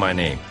worthy of my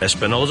name.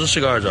 Espinoza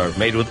cigars are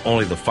made with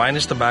only the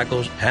finest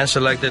tobaccos,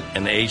 hand-selected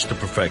and aged to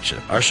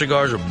perfection. Our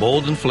cigars are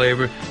bold in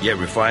flavor, yet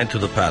refined to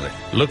the palate.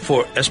 Look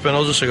for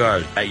Espinoza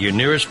cigars at your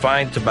nearest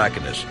fine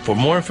tobacconist. For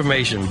more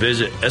information,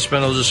 visit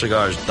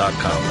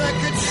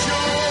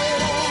EspinozaCigars.com.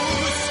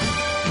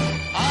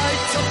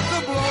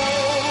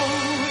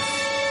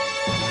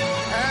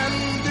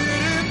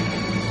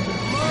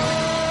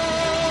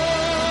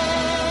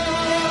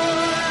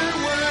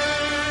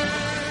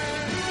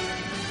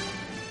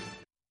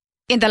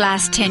 In the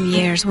last 10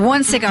 years,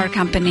 one cigar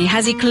company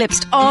has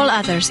eclipsed all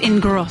others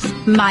in growth,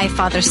 My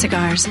Father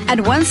Cigars.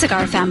 And one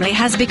cigar family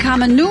has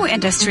become a new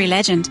industry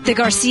legend. The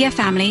Garcia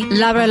family,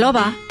 La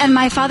Reloba, and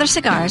My Father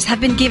Cigars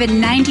have been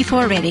given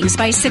 94 ratings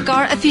by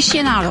Cigar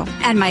Aficionado.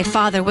 And My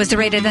Father was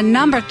rated the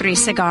number 3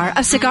 cigar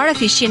of Cigar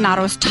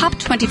Aficionado's top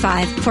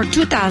 25 for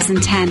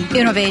 2010.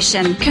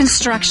 Innovation,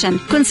 construction,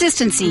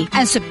 consistency,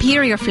 and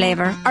superior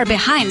flavor are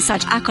behind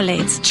such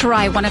accolades.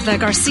 Try one of the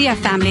Garcia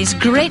family's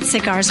great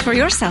cigars for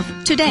yourself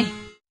today.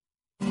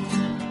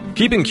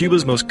 Keeping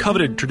Cuba's most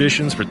coveted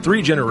traditions for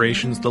 3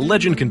 generations, the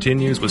legend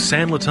continues with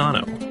San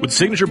Latano. With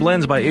signature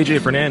blends by A.J.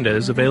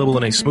 Fernandez available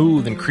in a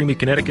smooth and creamy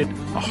Connecticut,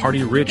 a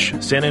hearty, rich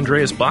San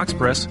Andreas box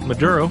press,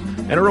 Maduro,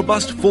 and a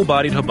robust,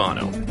 full-bodied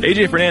Habano.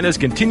 A.J. Fernandez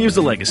continues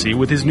the legacy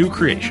with his new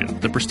creation,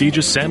 the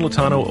prestigious San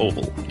Latano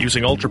Oval.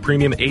 Using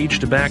ultra-premium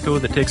aged tobacco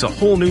that takes a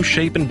whole new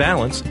shape and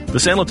balance, the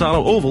San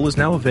Latano Oval is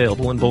now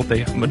available in both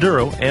a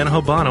Maduro and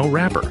Habano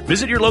wrapper.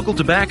 Visit your local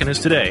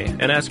tobacconist today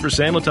and ask for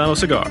San Latano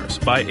Cigars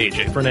by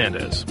A.J.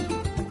 Fernandez.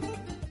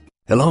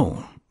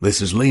 Hello, this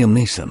is Liam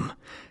Neeson.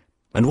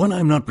 And when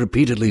I'm not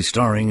repeatedly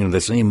starring in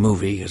the same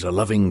movie as a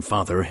loving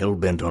father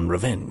hell-bent on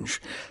revenge,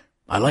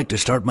 I like to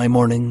start my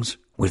mornings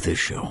with this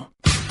show.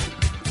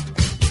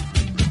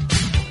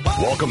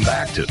 Welcome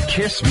back to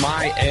Kiss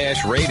My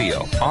Ash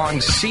Radio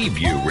on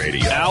Seaview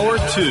Radio. Hour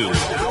 2,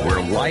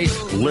 where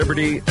life,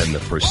 liberty, and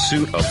the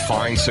pursuit of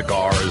fine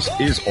cigars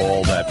is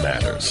all that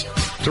matters.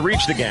 To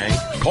reach the gang,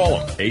 call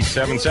them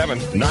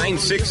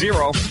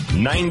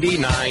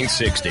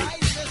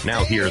 877-960-9960.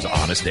 Now here's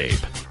Honest Abe.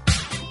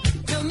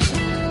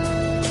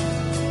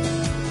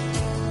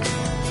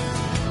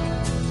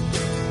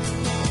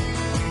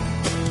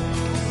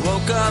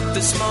 Woke up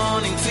this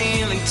morning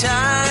feeling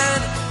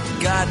tired.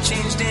 Got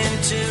changed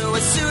into a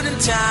suit and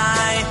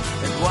tie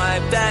and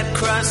wiped that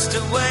crust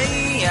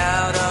away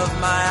out of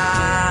my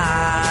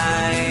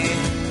eye.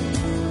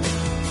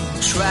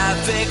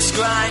 Traffic's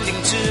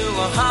grinding to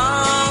a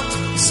halt,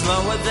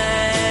 slower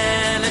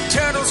than a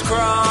turtle's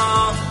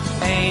crawl.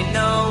 Ain't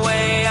no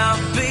way I'll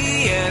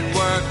be at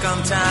work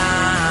on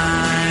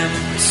time.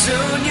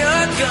 Soon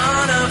you're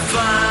gonna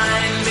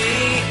find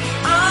me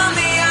on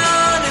the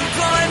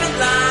unemployment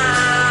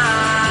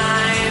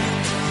line.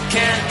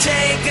 Can't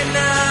take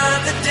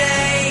another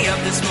day of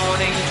this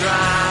morning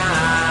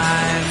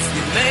drive.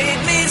 You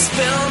made me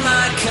spill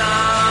my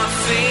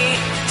coffee,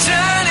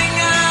 turning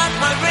up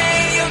my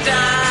radio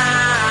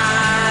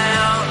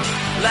dial.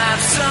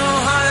 Laughed so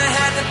hard I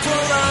had to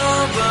pull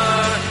over.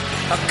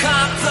 A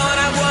cop thought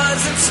I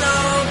wasn't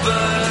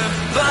sober,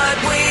 but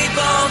we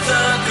both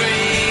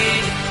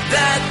agreed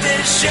that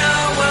this show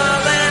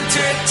will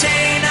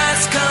entertain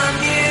us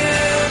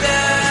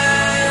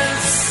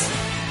commuters.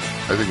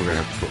 I think we're going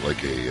to have to put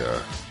like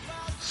a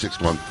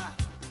 6-month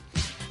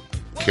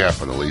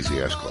cap on the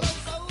Lazy Ash Club.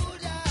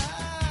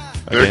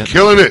 They're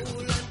killing it.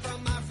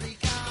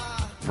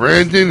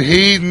 Brandon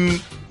Hayden,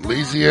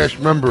 Lazy Ash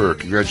member.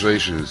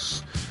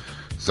 Congratulations.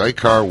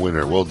 Zycar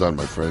winner. Well done,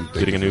 my friend.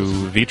 Getting a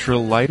new Vitra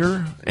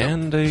lighter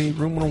and a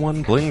Room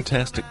 101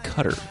 Bling-tastic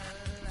cutter.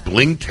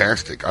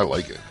 Bling-tastic. I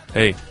like it.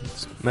 Hey,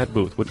 it's Matt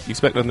Booth. What do you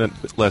expect on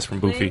that less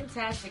from Boofy?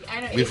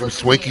 Me from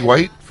Swanky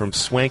White? From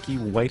Swanky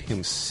White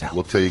himself.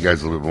 We'll tell you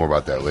guys a little bit more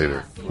about that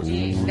later.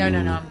 No,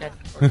 I'm good.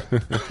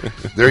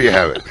 There you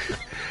have it.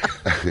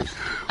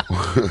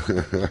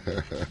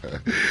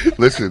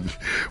 Listen,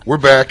 we're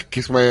back.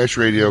 Kiss My Ash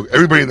Radio.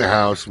 Everybody in the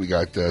house. We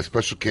got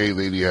Special K,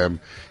 Lady M,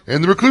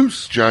 and the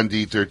Recluse, John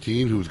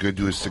D13, who's going to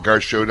do his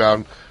cigar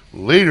showdown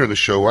later in the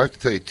show. I have to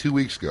tell you, 2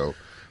 weeks ago,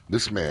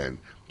 this man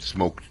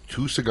smoked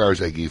 2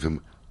 cigars I gave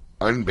him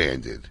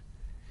unbanded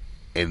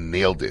and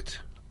nailed it.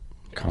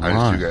 Come honest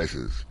on. to you guys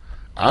is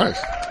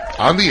honest.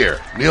 On the air.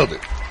 Nailed it.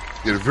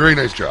 Did a very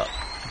nice job.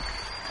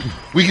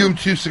 We give him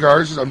 2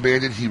 cigars,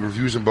 unbanded. He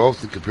reviews them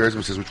both and compares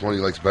them, says which one he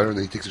likes better, and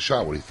then he takes a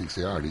shot what he thinks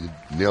they are. And he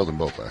nailed them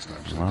both last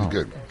time. So Wow. he did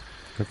good.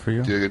 Good for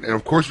you. Did good. And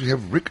of course, we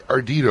have Rick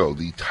Ardito,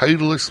 the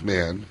titleist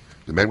man,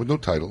 The Man with No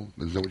Title.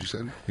 Is that what you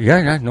said?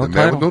 Yeah, no The Man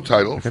title. with No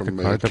Title I got from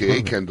the card to K.A. prove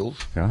it. Kendall's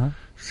Uh-huh.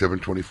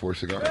 724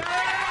 Cigars.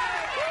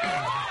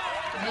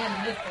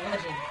 Man, myth,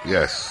 legend.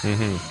 Yes.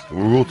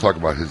 We will talk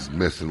about his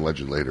myth and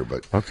legend later,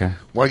 but Okay. I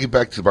want to get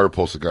back to the Barber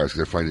Pole cigars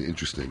because I find it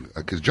interesting.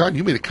 Because, John,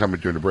 you made a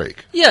comment during the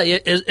break. Yeah,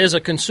 as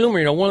a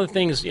consumer, one of the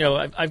things,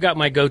 I've got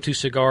my go-to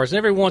cigars, and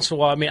every once in a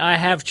while, I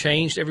have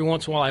changed. Every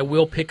once in a while, I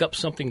will pick up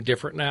something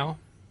different now.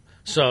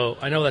 So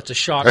I know that's a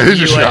shock. It to is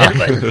a you, shock.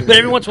 but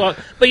every once in a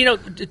while,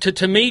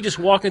 to me, just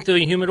walking through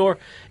a humidor,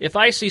 if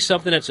I see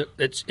something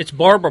it's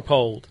barber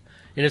poled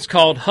and it's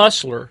called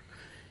Hustler,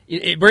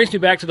 it brings me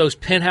back to those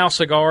Penthouse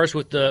cigars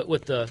with the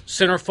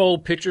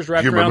centerfold pictures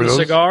wrapped You around the remember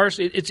those?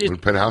 cigars. When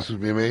Penthouse was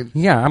being made?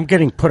 Yeah, I'm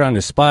getting put on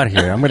the spot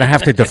here. I'm going to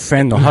have to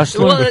defend the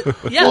Hustler.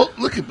 Well,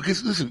 look,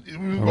 because listen,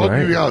 All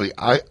right. in reality,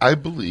 I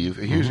believe,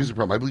 and here's the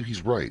problem, I believe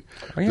he's right.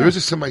 Oh, yeah. There is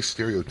a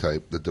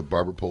semi-stereotype that the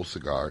Barber Pole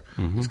cigar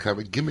is kind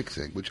of a gimmick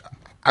thing, which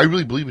I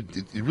really believe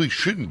it really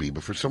shouldn't be,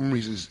 but for some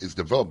reason it's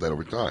developed that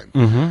over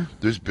time.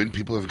 There's been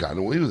people who have gotten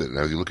away with it.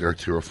 Now, you look at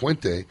Arturo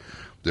Fuente,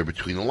 they're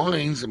between the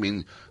lines. I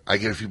mean, I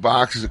get a few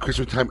boxes at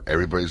Christmas time.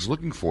 Everybody's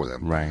looking for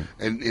them. Right.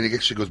 And it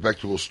actually goes back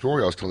to a little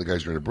story I was telling the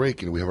guys during the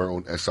break. We have our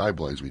own SI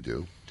blinds we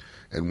do.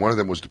 And one of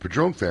them was the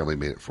Padron family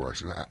made it for us.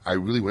 And I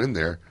really went in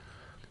there,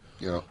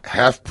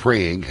 half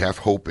praying, half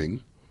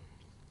hoping.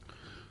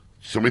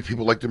 So many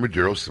people like the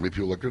Maduro, so many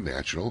people like the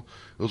National.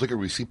 It was like a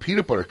Reese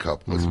peanut butter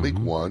cup. Let's make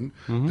one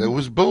that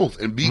was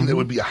both. And being that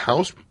would be a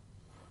house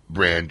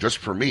brand just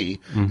for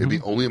me, it'd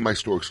be only in my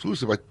store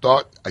exclusive. I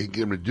thought I could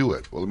get them to do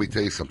it. Well, let me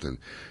tell you something.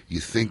 You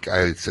think I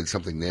had said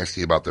something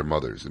nasty about their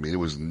mothers? I mean, it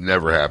was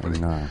never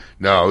happening.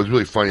 No, it was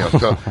really funny. I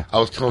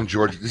was telling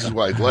George, this is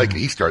what I'd like, and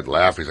he started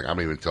laughing. He's like, I'm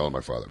not even telling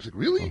my father. I was like,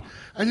 really?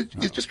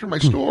 It's just for my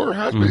store.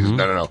 Husband. He goes,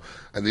 no.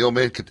 And the old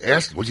man kept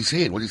asking, what's he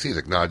saying? What's he saying?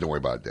 He's like, no, don't worry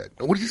about that.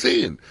 What is he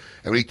saying?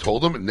 And when he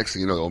told him, and next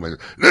thing you know, the old man goes,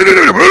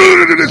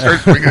 no,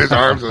 starts swinging his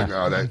arms. Like,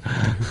 no,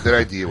 that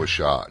idea was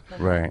shot.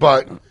 Right.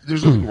 But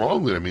there's nothing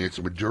wrong with it. I mean, it's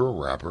a Maduro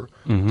wrapper.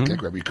 You can't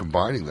grab it. You're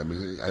combining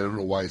them. I don't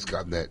know why it's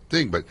gotten that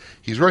thing, but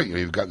he's right.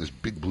 You've got this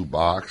big blue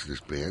box, this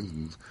band.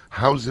 And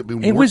how's it been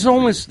working? It was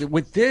almost,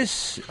 with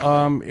this,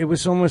 it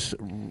was almost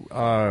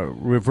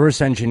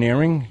reverse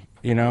engineering.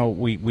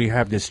 We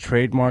have this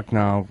trademark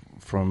now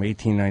from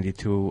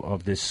 1892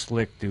 of this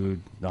slick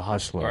dude, the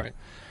Hustler. Right.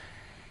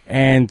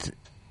 And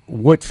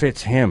what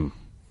fits him.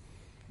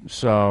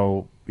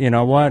 So, you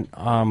know what?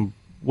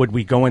 Would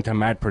we go into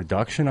matte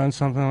production on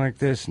something like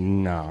this?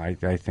 No,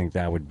 I think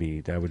that would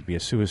be a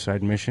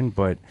suicide mission.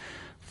 But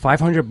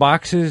 500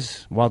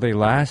 boxes while they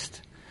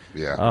last.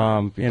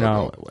 Yeah. Is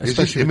his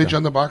especially image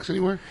on the box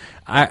anywhere?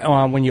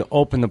 When you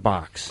open the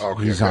box,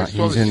 Okay. he's I on.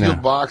 saw He's the in sealed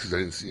there. boxes. I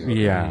didn't see it.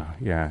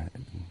 Yeah.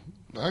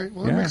 All right.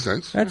 Well, that makes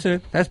sense. That's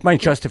it. That's my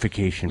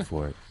justification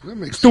for it. That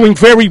makes it's doing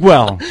very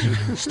well.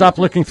 Stop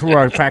looking through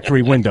our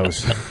factory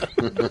windows.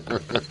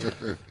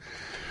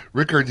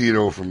 Rick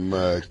Ardito from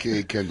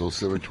K.A. Kendall,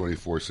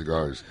 724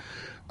 Cigars.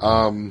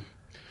 Working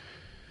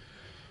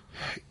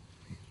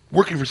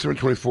for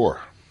 724,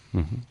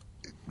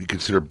 you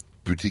consider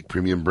boutique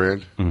premium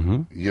brand?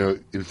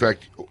 In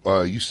fact,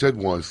 you said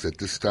once that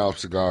this style of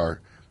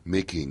cigar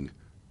making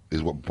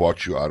is what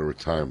brought you out of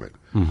retirement.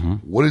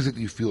 What is it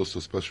you feel is so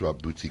special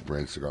about boutique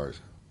brand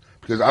cigars?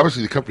 Because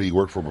obviously the company you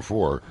worked for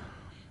before,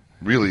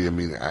 really, I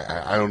mean,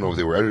 I don't know if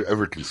they were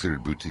ever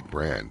considered boutique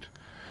brand.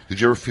 Did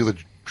you ever feel that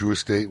Drew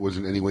Estate was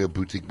in any way a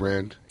boutique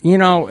brand? Maybe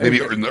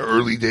in the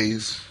early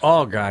days?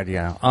 Oh, God,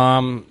 yeah.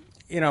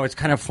 It's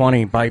kind of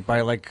funny. By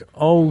like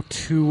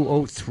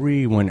 02,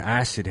 03, when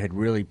acid had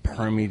really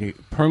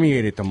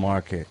permeated the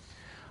market,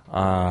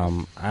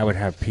 I would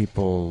have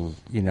people,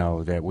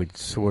 that would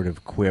sort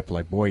of quip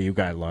like, boy, you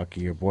got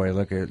lucky, or boy,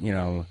 look at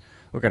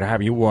how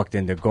you walked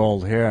into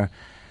gold here.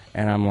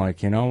 And I'm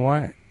like, you know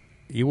what?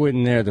 You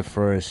weren't there the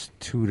first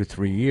 2 to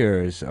 3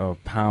 years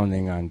of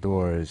pounding on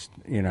doors,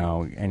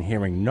 and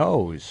hearing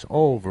no's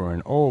over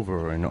and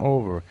over and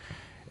over.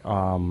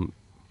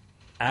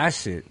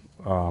 Acid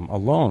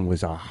alone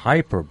was a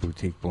hyper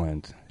boutique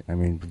blend. I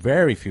mean,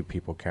 very few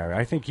people carry.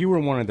 I think you were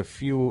one of the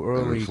few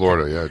early. In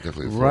Florida, yeah,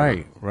 definitely. In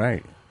Florida.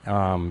 Right.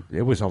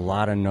 It was a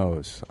lot of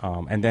no's.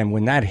 And then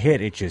when that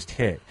hit, it just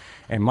hit.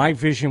 And my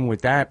vision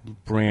with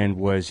that brand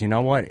was, you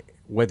know what?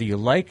 Whether you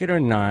like it or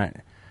not,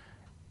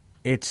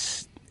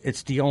 it's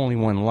the only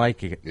one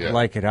like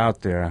it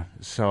out there.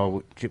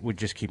 So it would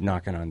just keep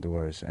knocking on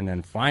doors. And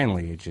then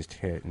finally it just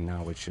hit, and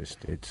now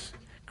it's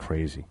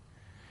crazy.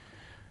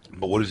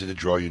 But what is it to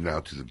draw you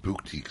now to the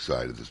boutique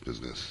side of this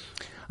business?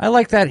 I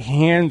like that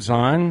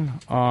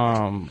hands-on,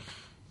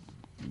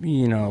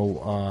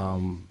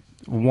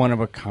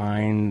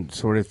 one-of-a-kind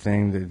sort of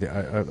thing.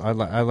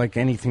 I like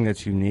anything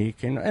that's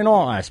unique in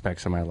all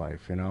aspects of my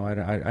life.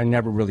 I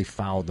never really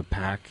followed the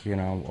pack,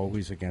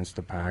 always against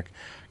the pack.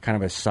 Kind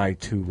of a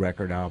side 2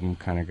 record album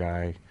kind of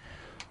guy,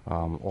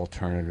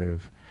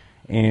 alternative.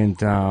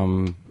 And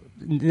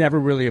never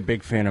really a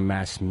big fan of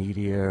mass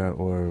media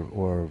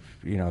or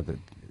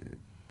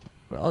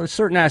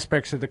certain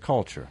aspects of the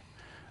culture.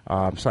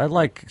 So I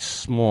like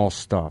small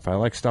stuff. I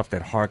like stuff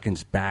that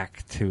harkens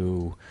back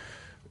to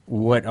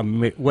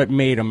what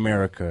made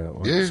America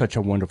Yeah. such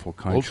a wonderful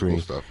country.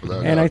 Old school stuff,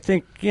 without And doubt. I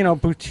think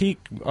boutique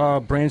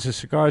brands of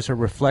cigars are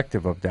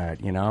reflective of that.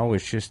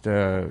 It's just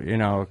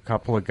a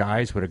couple of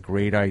guys with a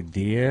great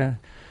idea,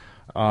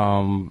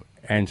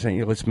 and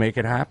saying, let's make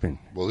it happen.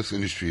 Well, this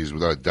industry has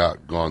without a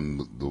doubt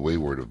gone the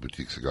wayward of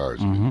boutique cigars.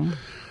 Mhm.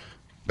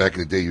 Back in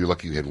the day, you're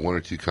lucky you had one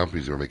or two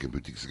companies that were making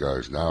boutique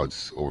cigars. Now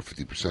it's over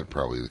 50%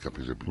 probably of the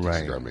companies are boutique Right.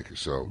 cigar makers.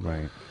 So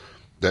Right.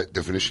 that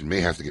definition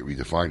may have to get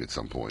redefined at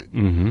some point.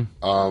 Mhm.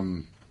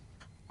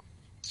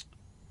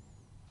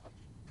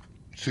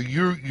 So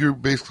you're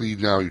basically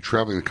now you're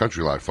traveling the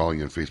country a lot, following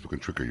you on Facebook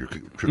and Twitter.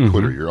 Mhm.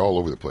 Twitter. You're all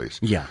over the place.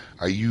 Yeah.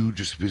 Are you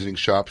just visiting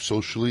shops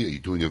socially? Are you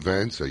doing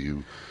events? Are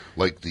you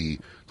like the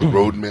Mm-hmm.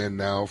 roadman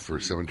now for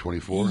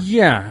 724?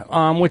 Yeah.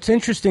 What's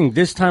interesting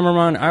this time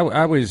around,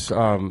 I was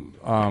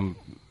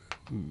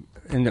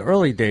in the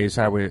early days.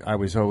 I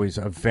was always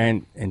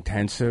event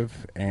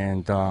intensive,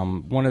 and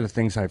one of the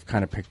things I've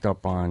kind of picked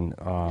up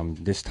on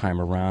this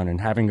time around, and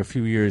having a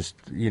few years,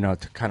 to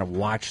kind of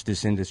watch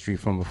this industry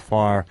from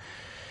afar,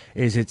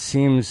 is it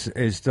seems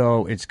as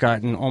though it's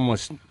gotten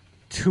almost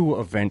too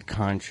event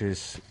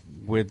conscious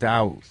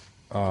without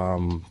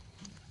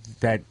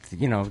that,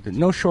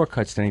 no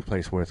shortcuts to any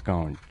place worth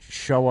going.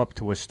 Show up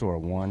to a store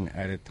one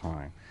at a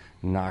time.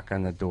 Knock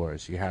on the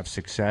doors. You have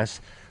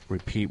success,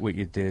 repeat what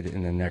you did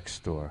in the next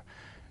store.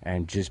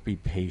 And just be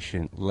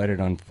patient. Let it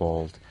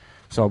unfold.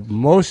 So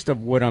most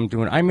of what I'm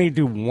doing, I may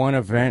do one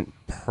event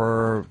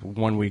per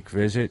 1 week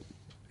visit,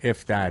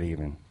 if that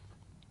even.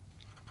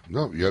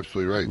 No, you're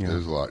absolutely right.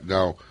 There's a lot.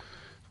 Now,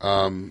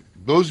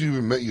 those of you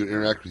who met you and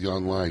interact with you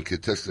online can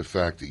attest to the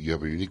fact that you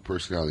have a unique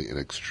personality and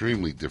an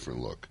extremely different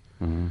look.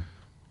 Mm-hmm.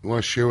 You want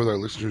to share with our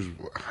listeners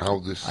how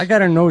this I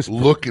got a nose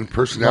look and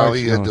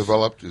personality large had nose.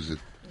 developed?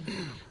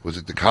 Was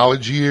it the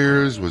college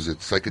years? Was it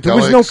psychedelics? There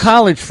was no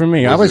college for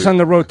me. I was it- on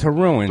the road to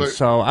ruin. But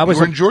So I was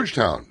you were in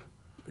Georgetown.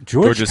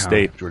 Georgia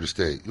State. Georgia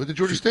State. You went to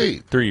Georgia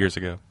State 3 years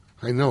ago.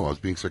 I know. I was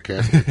being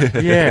sarcastic.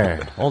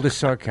 Yeah, all this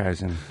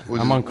sarcasm.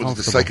 Was I'm it uncomfortable.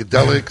 the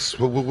psychedelics?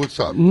 What's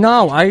up?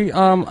 No, I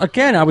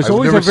again, I was I've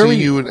always never a very seen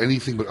you in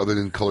anything but other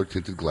than color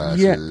tinted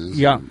glasses.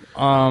 Yeah.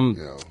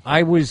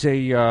 I was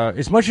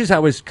as much as I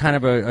was kind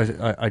of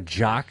a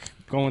jock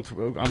going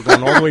through. I'm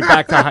going all the way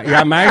back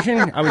to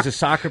imagine I was a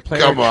soccer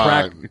player, Come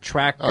on.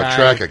 track Oh, guy.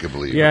 track I can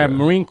believe. Yeah, Okay.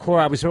 Marine Corps.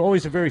 I was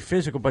always a very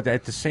physical, but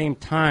at the same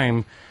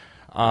time,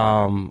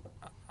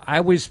 I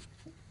was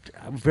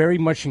very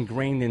much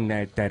ingrained in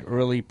that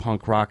early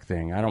punk rock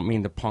thing. I don't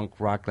mean the punk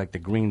rock like the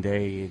Green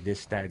Day,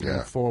 this, that,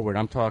 and forward.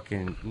 I'm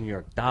talking New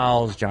York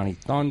Dolls, Johnny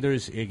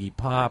Thunders, Iggy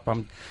Pop.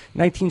 I'm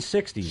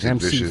 1960s, Sid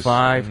Vicious.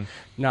 MC5. Mhm.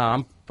 No,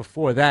 I'm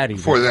before that. Even.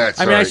 Before that,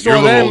 I mean, I sorry.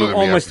 You're saw a little older them than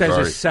me, almost I'm as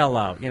a sorry.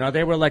 sellout.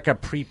 They were like a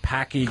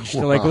prepackaged.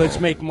 Wow. Like, let's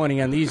make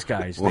money on these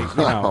guys.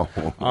 Wow.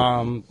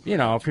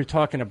 If you're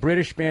talking a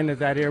British band of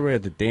that era,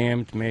 The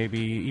Damned, maybe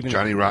even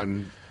Johnny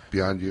Rotten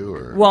beyond you,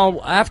 or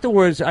well,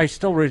 afterwards, I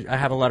still I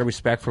have a lot of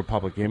respect for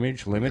Public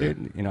Image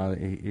Limited.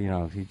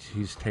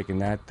 He's taken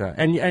that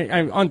and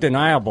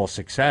undeniable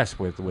success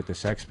with the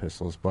Sex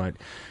Pistols. But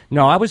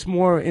no, I was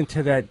more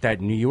into that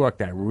New York,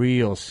 that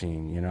real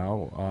scene.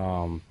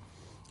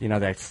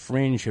 That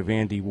fringe of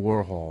Andy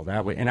Warhol.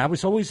 That way, and I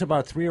was always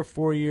about 3 or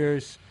 4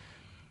 years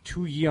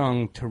too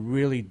young to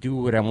really do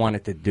what I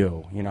wanted to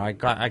do.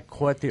 I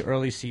caught the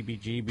early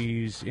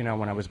CBGBs,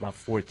 when I was about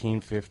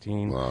 14,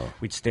 15. Wow.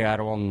 We'd stay out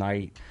all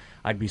night.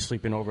 I'd be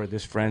sleeping over at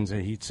this friend's,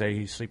 and he'd say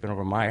he's sleeping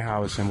over at my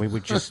house, and we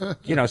would just,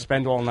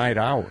 spend all night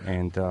out.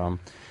 And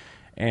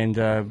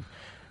the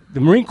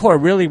Marine Corps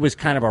really was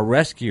kind of a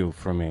rescue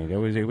for me.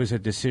 It was a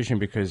decision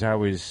because I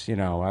was,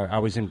 I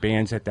was in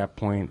bands at that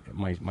point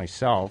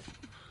myself,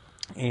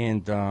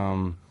 and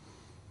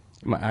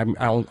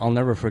I'll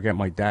never forget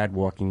my dad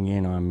walking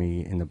in on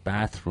me in the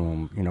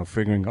bathroom,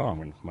 figuring,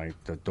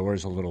 the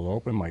door's a little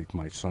open.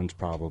 My son's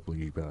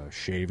probably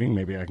shaving.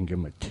 Maybe I can give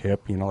him a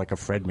tip, like a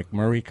Fred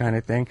McMurray kind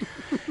of thing.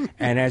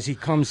 And as he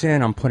comes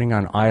in, I'm putting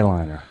on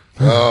eyeliner.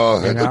 Oh,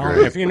 that's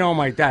great. If you know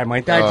my dad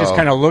just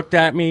kind of looked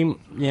at me,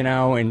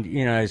 and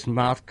his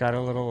mouth got a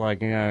little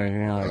like,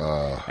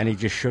 and he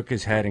just shook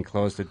his head and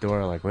closed the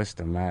door, like, what's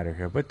the matter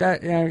here? But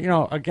that,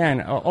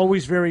 again,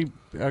 always very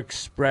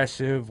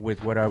expressive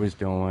with what I was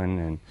doing,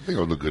 and I think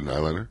I would look good in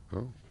eyeliner.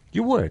 Oh.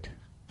 you would.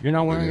 You're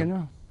not wearing it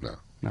now?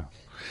 No.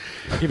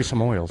 I'll give you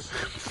some oils.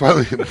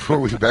 Finally, before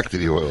we get back to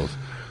the oils,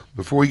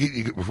 before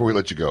we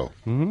let you go,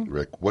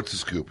 Rick, what's the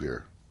scoop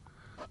here?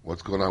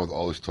 What's going on with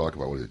all this talk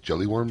about what is it,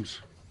 jelly worms?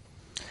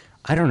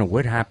 I don't know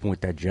what happened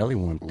with that jelly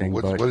worm thing,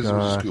 What but is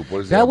the scoop?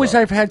 What is that was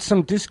about? I've had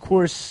some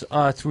discourse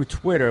through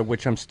Twitter,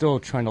 which I'm still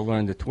trying to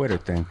learn the Twitter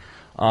thing,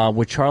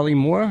 with Charlie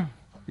Moore.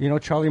 You know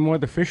Charlie Moore,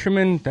 the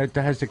fisherman that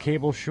has the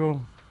cable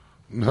show?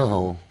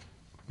 No.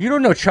 You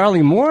don't know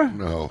Charlie Moore?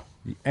 No.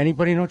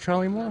 Anybody know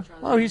Charlie Moore?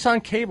 Oh, he's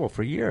on cable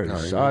for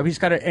years. No, He's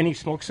got and he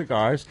smokes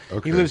cigars.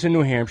 Okay. He lives in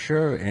New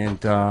Hampshire,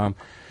 and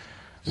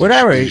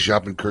whatever. Did you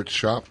shop in Kurt's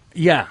shop?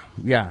 Yeah.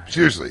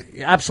 Seriously?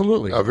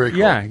 Absolutely. Oh, very cool.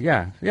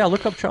 Yeah.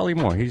 Look up Charlie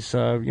Moore. He's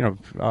for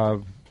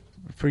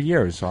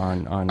years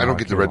on. I don't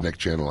get the cable. Redneck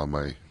channel on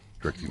my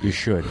DirecTV. You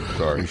should.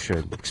 Sorry. You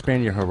should.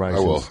 Expand your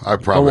horizons. I will. I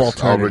Go promise. I'll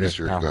alternative,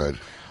 register. pal. Go ahead.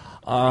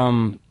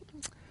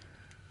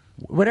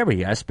 Whatever.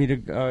 He asked me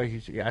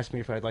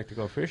if I'd like to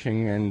go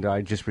fishing, and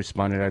I just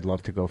responded I'd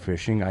love to go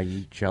fishing. I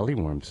eat jelly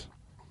worms.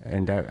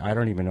 And I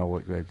don't even know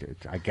what.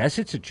 I guess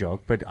it's a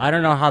joke, but I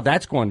don't know how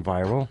that's going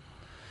viral.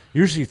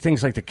 Usually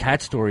things like the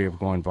cat story have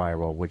gone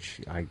viral, which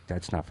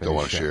that's not for Don't this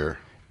want to show. share.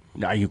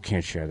 No, you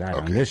can't share that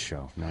on this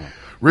show. No.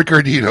 Rick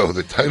Ardito,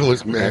 the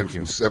titleist man Thank you.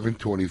 from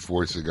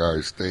 724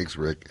 Cigars. Thanks,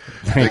 Rick.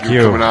 Thank you you.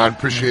 for coming on.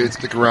 Appreciate it.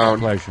 Stick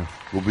around. Pleasure.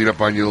 We'll beat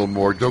up on you a little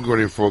more. Don't go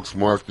anywhere, folks.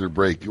 More after the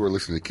break. You are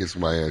listening to Kiss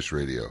My Ash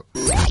Radio.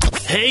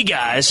 Hey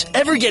guys,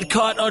 ever get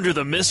caught under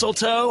the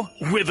mistletoe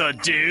with a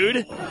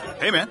dude?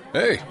 Hey man.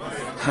 Hey.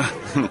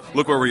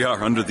 Look where we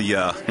are, under the,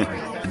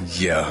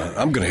 Yeah,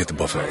 I'm gonna hit the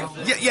buffet.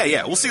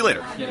 Yeah, we'll see you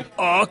later.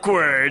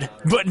 Awkward.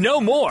 But no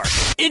more.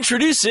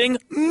 Introducing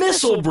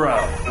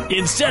Mistlebro.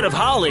 Instead of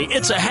holly,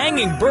 it's a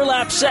hanging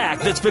burlap sack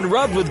that's been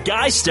rubbed with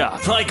guy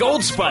stuff like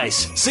Old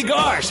Spice,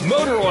 cigars,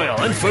 motor oil,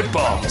 and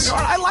footballs.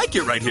 I like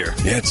it right here.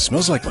 Yeah, it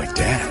smells like my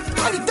dad.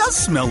 God, it does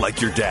smell like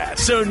your dad.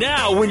 So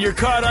now when you're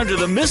caught under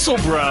the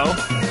Mistlebro,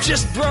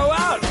 just bro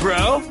out,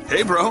 bro.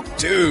 Hey, bro.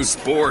 Dude,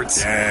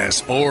 sports. Yeah,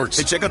 sports.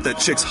 Hey, check out that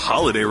chick's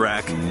holiday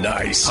rack.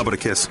 Nice. How about a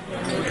kiss?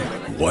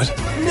 What?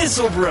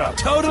 Mistlebro.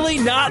 Totally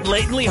not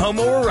latently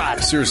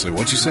homoerotic. Seriously,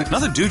 what'd you say?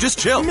 Nothing, dude, just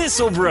chill.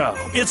 Mistlebro.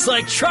 It's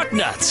like truck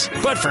nuts,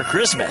 but for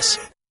Christmas.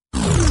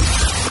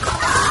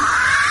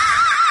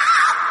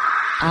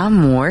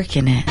 I'm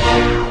working it.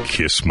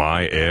 Kiss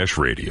My Ash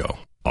Radio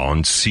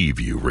on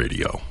Seaview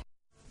Radio.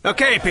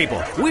 Okay,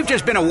 people, we've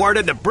just been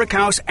awarded the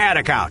Brickhouse Ad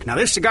Account. Now,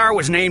 this cigar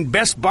was named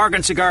Best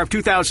Bargain Cigar of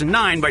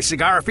 2009 by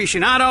Cigar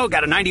Aficionado,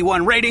 got a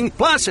 91 rating,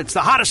 plus it's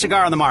the hottest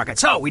cigar on the market.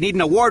 So, we need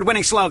an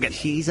award-winning slogan.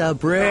 She's a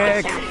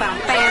brick.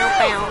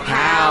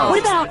 How?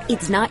 What about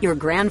it's not your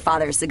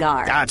grandfather's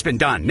cigar? Ah, it's been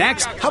done.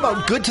 Next. How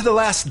about good to the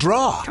last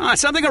draw? Come on,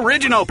 something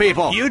original,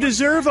 people. You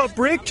deserve a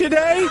brick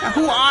today?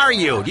 Who are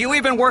you? Do you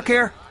even work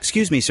here?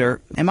 Excuse me,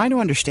 sir. Am I to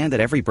understand that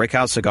every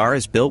Brickhouse cigar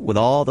is built with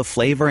all the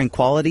flavor and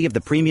quality of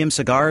the premium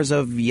cigars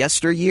of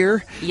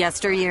yesteryear?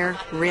 Yesteryear?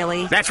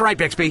 Really? That's right,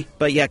 Bixby.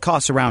 But yet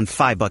costs around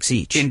 $5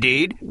 each.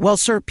 Indeed. Well,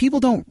 sir, people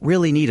don't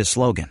really need a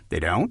slogan. They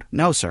don't?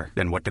 No, sir.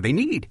 Then what do they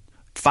need?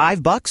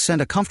 $5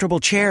 and a comfortable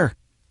chair.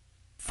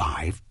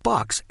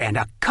 $5 and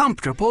a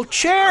comfortable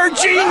chair,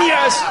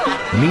 genius!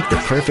 Meet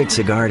the perfect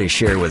cigar to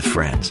share with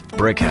friends.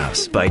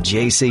 Brickhouse by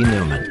J.C.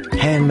 Newman.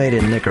 Handmade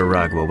in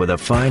Nicaragua with a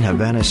fine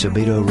Havana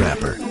Subito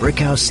wrapper.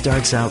 Brickhouse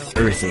starts out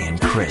earthy and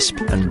crisp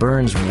and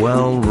burns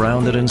well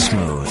rounded and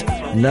smooth.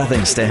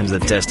 Nothing stands the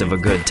test of a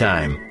good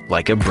time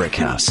like a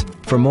Brickhouse.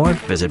 For more,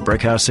 visit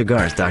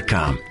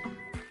BrickHouseCigars.com.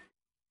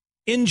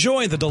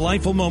 Enjoy the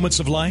delightful moments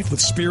of life with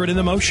spirit and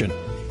emotion,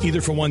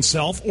 either for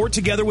oneself or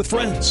together with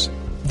friends.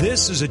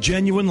 This is a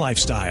genuine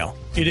lifestyle.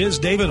 It is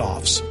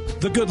Davidoff's,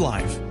 the good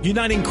life.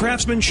 Uniting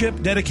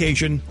craftsmanship,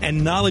 dedication,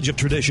 and knowledge of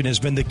tradition has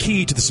been the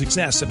key to the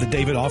success of the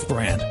Davidoff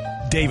brand.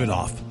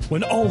 Davidoff,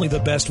 when only the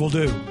best will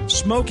do.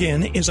 Smoke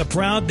Inn is a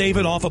proud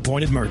Davidoff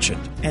appointed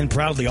merchant and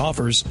proudly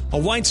offers a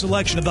wide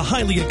selection of the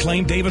highly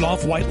acclaimed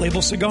Davidoff white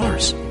label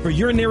cigars. For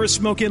your nearest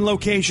Smoke Inn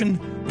location,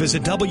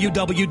 visit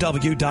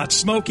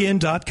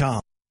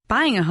www.smokeinn.com.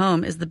 Buying a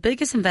home is the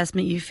biggest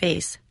investment you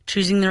face.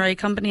 Choosing the right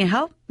company to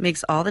help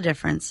makes all the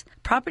difference.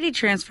 Property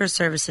Transfer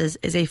Services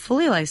is a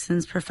fully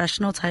licensed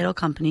professional title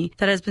company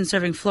that has been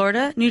serving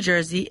Florida, New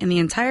Jersey, and the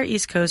entire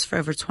East Coast for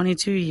over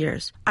 22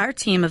 years. Our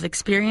team of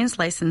experienced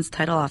licensed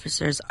title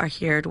officers are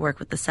here to work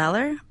with the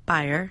seller,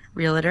 buyer,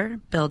 realtor,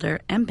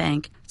 builder, and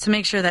bank to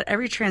make sure that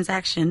every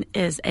transaction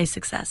is a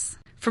success.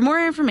 For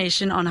more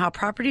information on how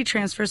Property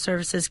Transfer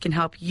Services can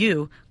help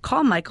you,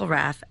 call Michael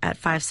Raff at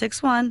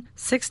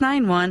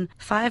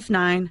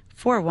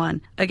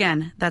 561-691-5941.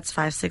 Again, that's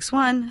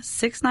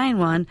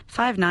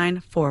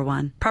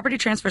 561-691-5941. Property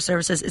Transfer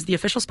Services is the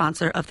official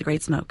sponsor of The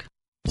Great Smoke.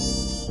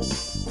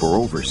 For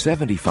over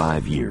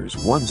 75 years,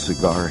 one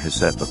cigar has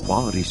set the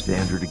quality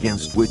standard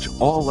against which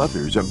all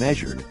others are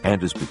measured and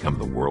has become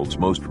the world's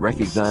most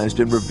recognized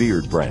and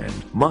revered brand,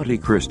 Monte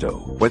Cristo.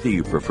 Whether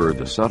you prefer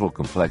the subtle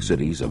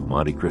complexities of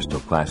Monte Cristo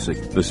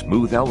Classic, the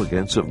smooth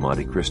elegance of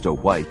Monte Cristo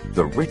White,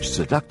 the rich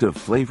seductive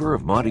flavor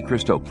of Monte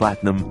Cristo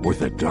Platinum, or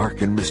the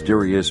dark and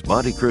mysterious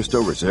Monte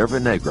Cristo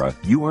Reserva Negra,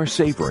 you are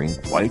savoring,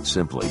 quite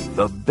simply,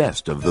 the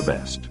best of the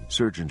best.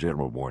 Surgeon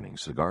General warning,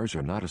 cigars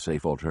are not a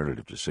safe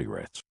alternative to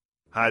cigarettes.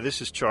 Hi,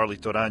 this is Charlie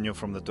Toraño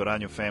from the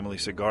Toraño Family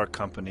Cigar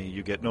Company.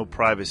 You get no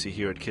privacy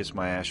here at Kiss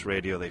My Ash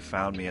Radio. They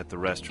found me at the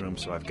restroom,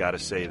 so I've got to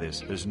say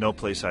this. There's no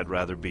place I'd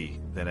rather be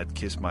than at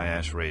Kiss My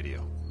Ash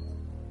Radio.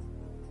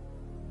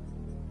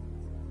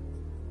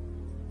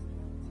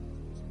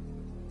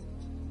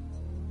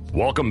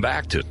 Welcome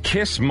back to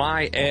Kiss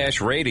My Ash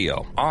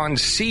Radio on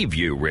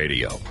Seaview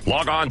Radio.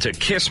 Log on to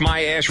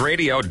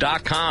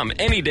kissmyashradio.com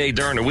any day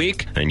during the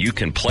week, and you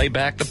can play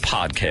back the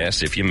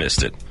podcast if you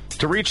missed it.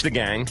 To reach the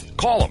gang,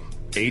 call them.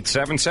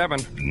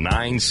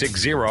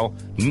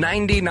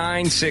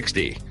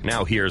 877-960-9960.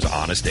 Now here's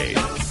Honest Abe.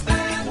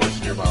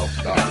 What's your mouth?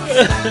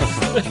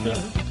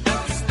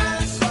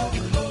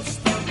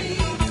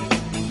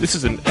 This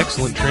is an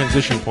excellent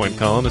transition point,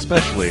 Colin,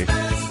 especially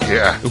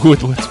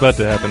with what's about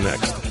to happen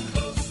next.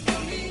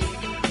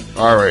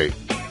 All right.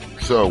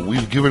 So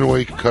we've given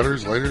away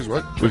cutters, lighters,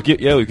 what? We've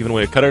given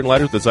away a cutter and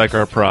lighter with the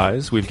Zycar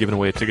prize. We've given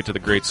away a ticket to the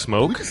Great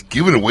Smoke. We're just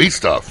giving away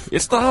stuff.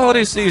 It's the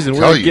holiday season.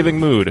 We're in a giving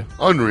mood.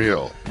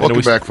 Unreal.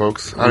 Welcome back,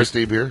 folks. Honest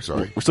Abe here.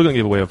 Sorry. We're still going to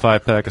give away a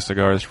 5-pack of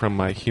cigars from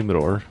my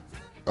humidor.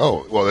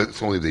 Oh, well,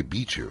 that's only if they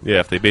beat you.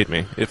 Yeah, if they beat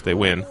me. If they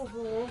win.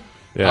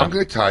 Yeah. I'm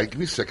going to tie it. Give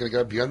me a second. I got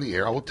to be on the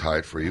air. I will tie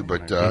it for you.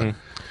 But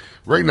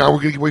right now,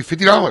 we're going to give away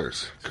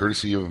 $50,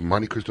 courtesy of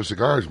Monte Cristo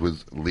Cigars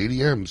with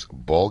Lady M's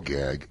Ball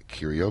Gag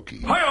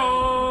Karaoke.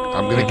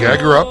 I'm going to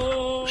gag her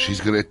up.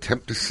 She's going to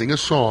attempt to sing a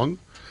song.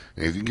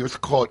 And if you can give us a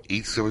call at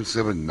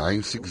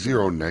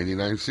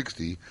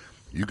 877-960-9960,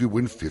 you could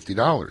win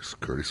 $50,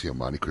 courtesy of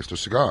Monte Cristo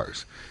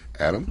Cigars.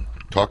 Adam,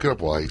 talk it up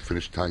while I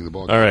finish tying the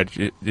ball. All right.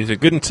 Is it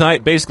good and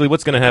tight? Basically,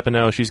 what's going to happen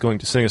now is she's going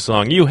to sing a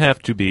song. You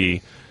have to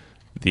be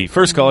the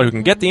first caller who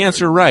can get the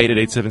answer right at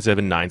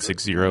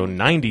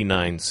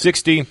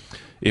 877-960-9960.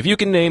 If you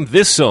can name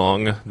this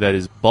song that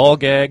is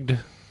ball-gagged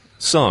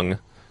sung,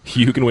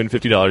 you can win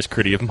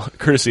 $50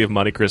 courtesy of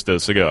Monte Cristo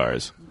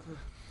Cigars.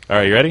 All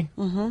right, you ready?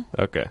 Mm-hmm.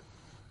 Okay.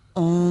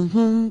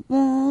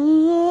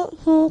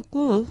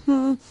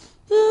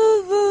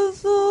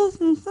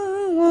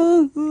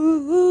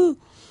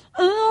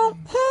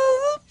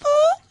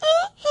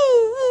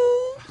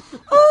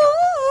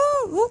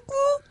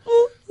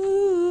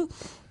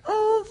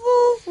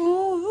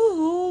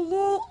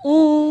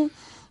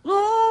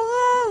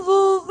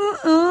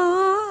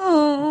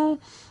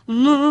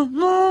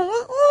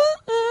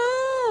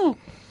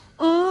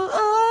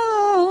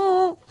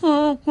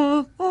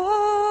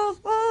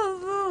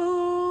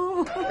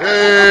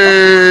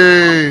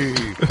 Hey!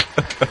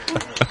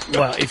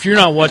 Wow, if you're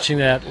not watching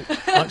that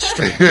on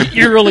stream,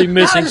 you're really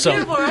missing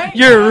something.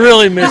 You're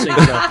really missing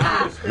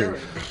something.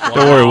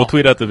 Don't worry, we'll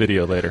tweet out the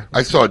video later.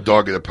 I saw a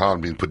dog in a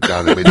pound being put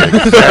down that made the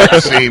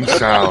exact same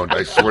sound,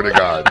 I swear to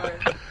God.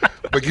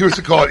 But give us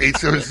a call at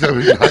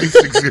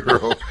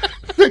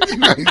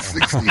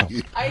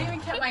 877-960-9960. I even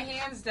kept my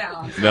hands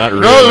down. Not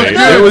really.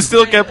 No, it was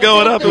still kept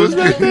going up. It was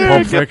good.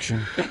 Pulp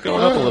Fiction. Kept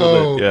going up a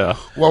little bit, yeah.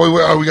 Well,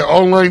 we got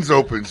all lines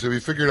open, so we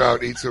figured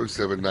out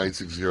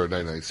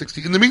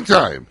 877-960-9960. In the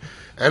meantime,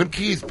 Adam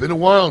Key, it's been a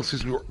while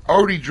since we were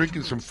already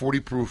drinking some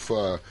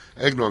 40-proof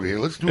eggnog here.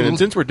 Let's do And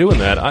since we're doing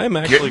that, I'm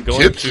actually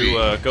going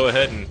to go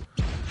ahead and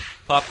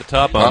pop the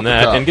top on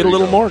that and get a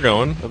little more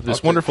going of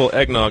this wonderful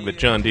eggnog that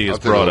John D has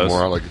brought us.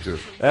 More. I like it too.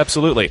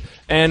 Absolutely.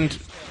 And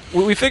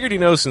we figured,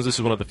 since this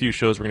is one of the few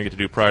shows we're going to get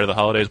to do prior to the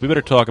holidays, we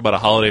better talk about a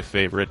holiday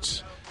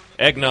favorite,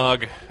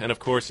 eggnog. And, of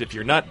course, if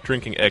you're not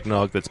drinking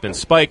eggnog that's been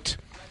spiked,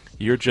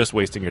 you're just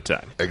wasting your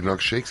time. Eggnog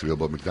shakes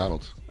available at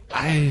McDonald's.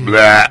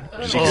 Blah.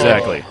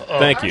 Exactly.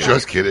 Thank you.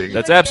 Just kidding.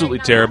 That's absolutely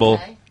terrible.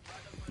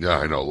 Yeah,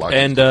 I know.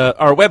 And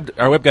our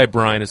web guy,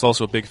 Brian, is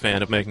also a big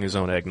fan of making his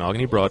own eggnog,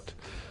 and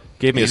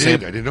gave me I a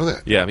sample. didn't know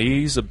that. Yeah,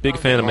 he's a big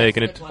fan of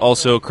making it.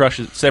 Also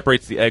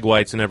separates the egg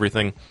whites and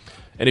everything.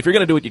 And if you're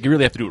going to do it, you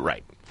really have to do it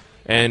right.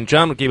 And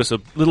John gave us a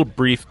little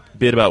brief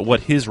bit about what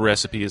his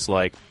recipe is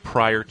like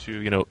prior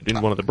to, in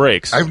one of the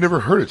breaks. I've never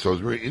heard it, so I was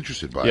very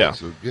interested by it.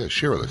 So,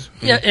 share with us.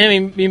 Yeah, I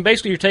mean,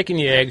 basically you're taking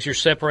the eggs, you're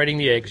separating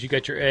the eggs. You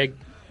got your egg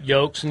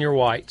yolks and your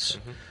whites.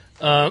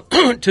 To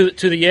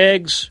the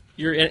eggs,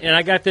 and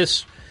I got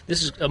this.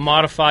 This is a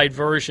modified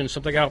version,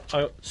 something out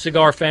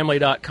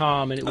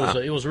cigarfamily.com, and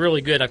it was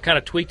really good. I've kind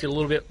of tweaked it a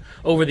little bit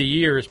over the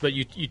years, but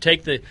you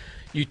take the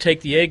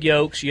egg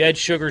yolks, you add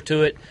sugar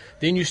to it,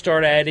 then you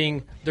start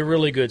adding the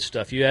really good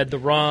stuff. You add the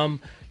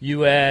rum,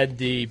 you add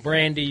the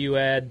brandy, you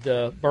add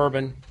the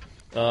bourbon,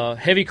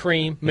 heavy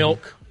cream,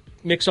 milk,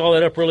 mix all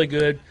that up really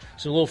good.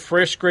 So a little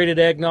fresh grated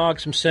eggnog,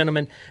 some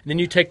cinnamon, and then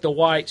you take the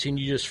whites and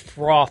you just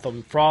froth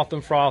them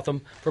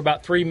for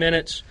about 3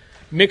 minutes.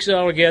 Mix it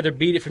all together,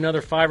 beat it for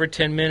another 5 or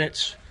 10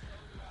 minutes,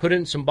 put it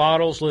in some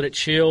bottles, let it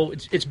chill.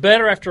 It's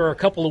better after a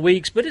couple of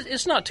weeks, but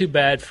it's not too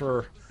bad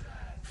for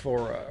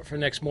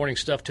next morning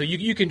stuff too.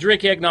 You can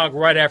drink eggnog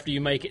right after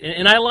you make it,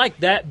 and I like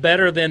that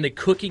better than the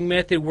cooking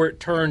method where it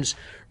turns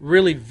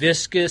really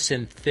viscous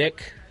and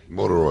thick.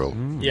 Motor oil.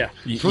 Yeah,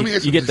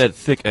 you get that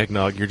thick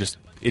eggnog.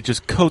 It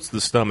just coats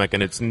the stomach,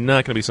 and it's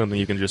not going to be something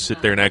you can just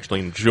sit there and actually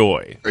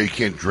enjoy. Or you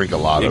can't drink a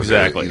lot of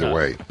it either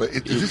way. But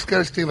is this got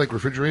to stay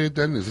refrigerated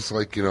then? Is this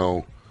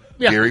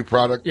dairy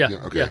product? Yeah.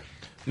 Okay. Yeah.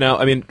 Now,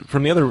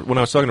 from when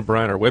I was talking to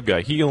Brian, our web guy,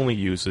 he only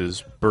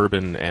uses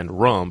bourbon and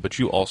rum, but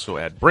you also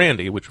add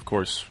brandy, which, of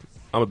course,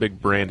 I'm a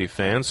big brandy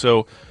fan.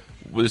 So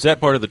was that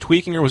part of the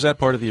tweaking, or was that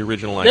part of the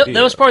original idea?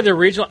 That was part of the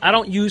original. I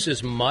don't use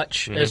as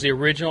much as the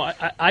original.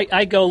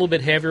 I go a little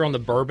bit heavier on the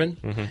bourbon,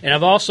 and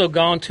I've also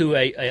gone to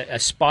a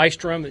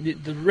spiced rum.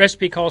 The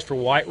recipe calls for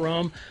white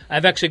rum.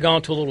 I've actually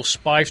gone to a little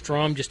spiced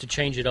rum just to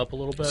change it up a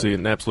little bit. See,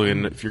 absolutely.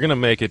 And if you're going to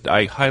make it,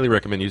 I highly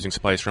recommend using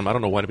spiced rum. I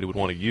don't know why anybody would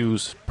want to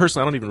use.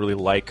 Personally, I don't even really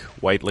like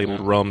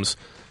white-labeled rums.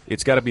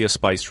 It's got to be a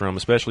spiced rum,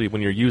 especially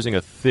when you're using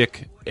a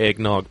thick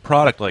eggnog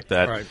product like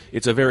that. Right.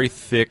 It's a very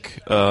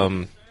thick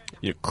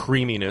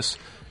creaminess,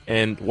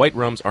 and white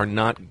rums are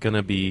not going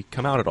to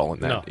come out at all in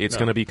that. No, It's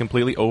going to be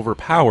completely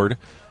overpowered,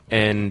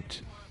 and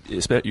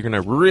you're going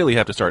to really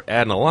have to start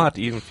adding a lot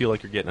to even feel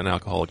like you're getting an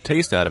alcoholic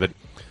taste out of it.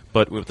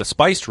 But with the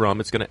spiced rum,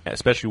 it's going to,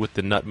 especially with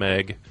the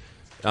nutmeg,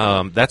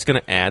 that's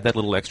going to add that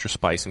little extra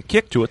spice and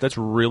kick to it. That's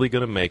really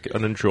going to make it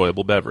an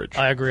enjoyable beverage.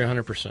 I agree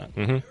 100%.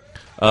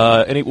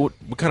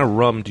 Mm-hmm. What kind of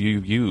rum do you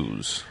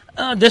use?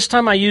 This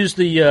time I use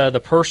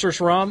the Purser's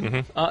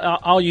rum.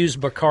 I'll use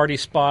Bacardi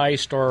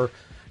spiced or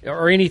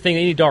anything,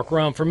 any dark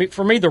rum. For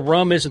me, the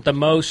rum isn't the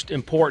most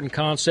important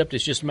concept.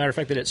 It's just a matter of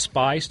fact that it's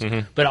spiced.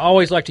 But I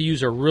always like to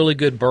use a really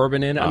good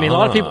bourbon in it. I mean, a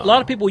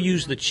lot of people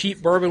use the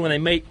cheap bourbon when they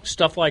make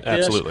stuff like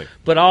this. Absolutely.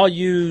 But I'll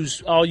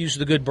use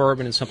the good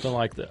bourbon in something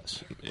like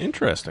this.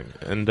 Interesting.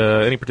 And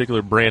any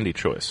particular brandy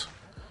choice?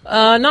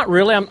 Not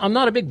really. I'm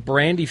not a big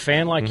brandy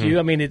fan like you.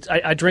 I mean,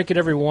 I drink it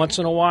every once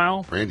in a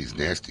while. Brandy's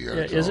nasty.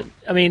 Is it?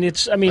 I mean,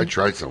 I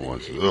tried some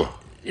once. Ugh.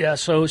 Yeah,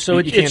 so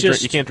you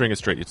can't drink it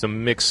straight. It's a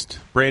mixed.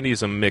 Brandy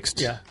is a mixed.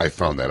 Yeah. I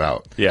found that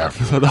out. Yeah,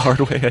 the hard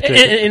way.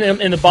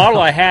 And the bottle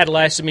I had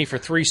lasted me for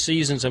 3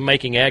 seasons of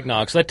making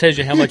eggnog. So that tells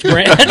you how much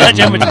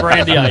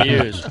brandy I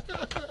use.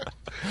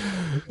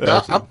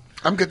 Now,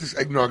 I'm getting this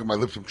eggnog in my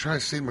lips. I'm trying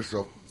to say to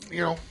myself,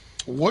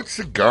 what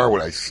cigar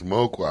would I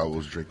smoke while I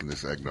was drinking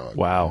this eggnog?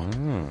 Wow,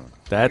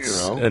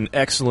 that's an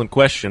excellent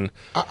question.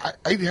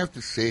 I'd have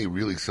to say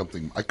really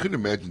something. I couldn't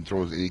imagine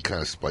throwing any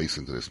kind of spice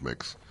into this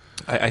mix.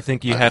 I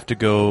think you have to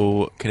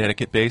go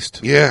Connecticut-based.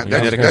 Yeah,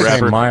 that's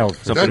very mild.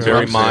 Something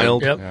very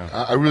mild. Yep.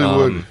 Yeah. I really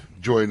would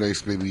enjoy a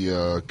nice maybe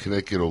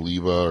Connecticut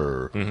Oliva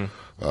or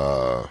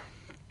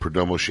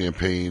Perdomo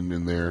Champagne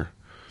in there,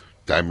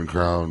 Diamond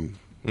Crown.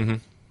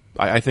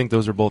 I think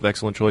those are both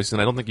excellent choices,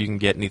 and I don't think you can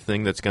get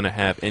anything that's going to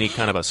have any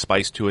kind of a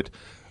spice to it.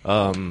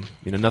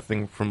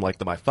 Nothing from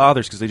like My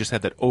Father's, because they just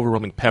have that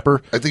overwhelming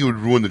pepper. I think it would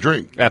ruin the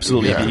drink.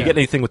 Absolutely. Yeah. If you get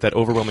anything with that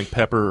overwhelming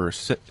pepper or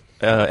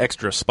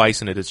extra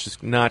spice in it, it's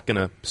just not going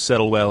to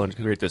settle well and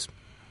create this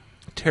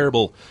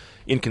terrible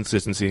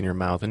inconsistency in your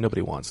mouth, and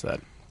nobody wants that.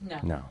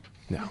 No.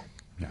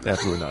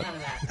 Absolutely not.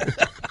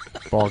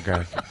 Ball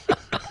guy.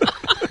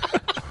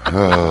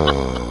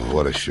 Oh,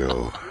 what a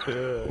show!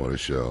 What a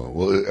show!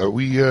 Well, are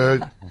we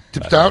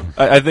tipped out?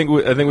 I think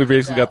we've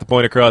basically got the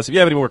point across. If you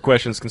have any more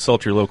questions,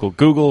 consult your local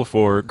Google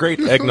for great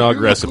eggnog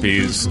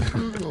recipes.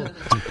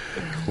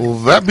 Well,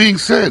 that being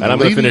said, and I'm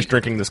going to finish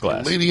drinking this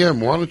glass. Lady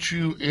M, why don't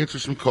you answer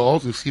some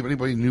calls and see if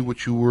anybody knew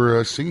what you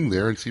were singing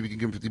there, and see if we can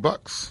give them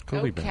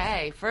 $50.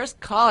 Okay,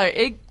 first caller,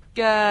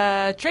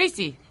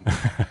 Tracy.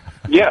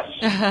 Yes.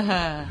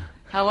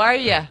 How are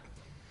you?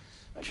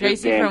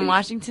 Tracy Dandy. from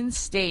Washington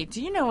State.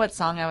 Do you know what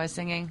song I was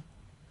singing?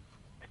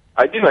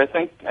 I do. I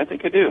think I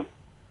do.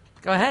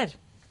 Go ahead.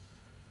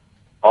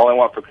 All I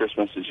Want for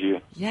Christmas Is You.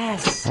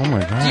 Yes. Oh,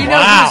 my God. Do you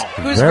know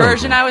whose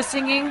version I was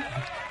singing?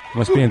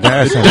 Must be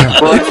embarrassing.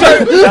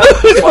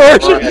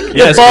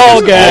 Yes, all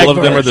of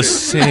them are the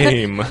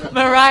same.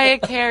 Mariah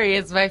Carey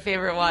is my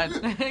favorite one.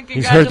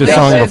 He's heard the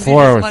song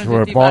before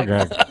for a ball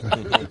gag.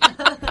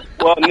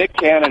 Well, Nick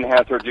Cannon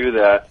had her do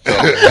that. So.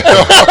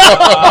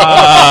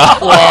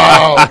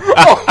 Wow.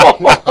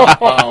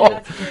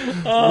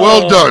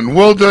 Well done,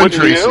 Wouldn't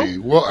Tracy.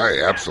 you? Well,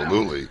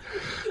 absolutely.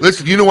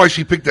 Listen, you know why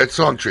she picked that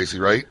song, Tracy,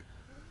 right?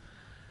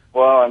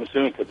 Well, I'm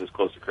assuming because it's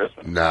close to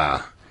Christmas.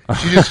 Nah.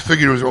 She just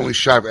figured it was only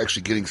shy of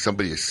actually getting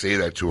somebody to say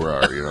that to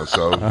her,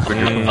 so no,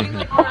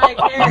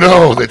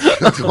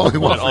 that's all I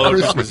want for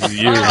Christmas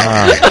is you.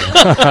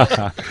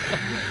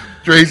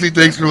 Tracy,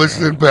 thanks for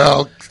listening,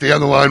 pal. Stay on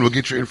the line. We'll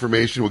get your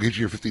information. We'll get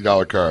you your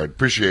 $50 card.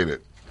 Appreciate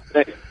it.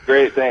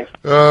 Great, thanks.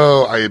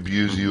 Oh, I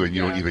abuse you, and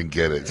you don't even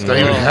get it. It's not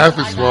even half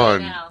as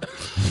fun.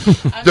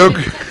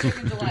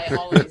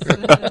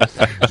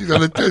 She's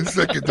on a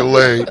 10-second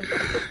delay.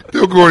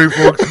 Don't go worry,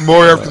 folks.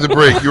 More after the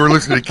break. You're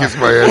listening to Kiss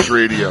My Ash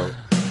Radio.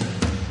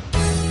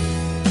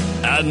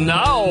 And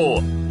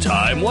now,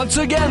 time once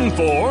again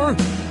for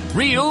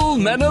Real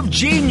Men of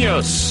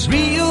Genius.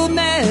 Real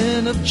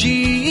Men of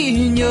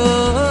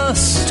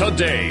Genius.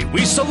 Today,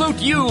 we salute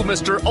you,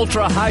 Mr.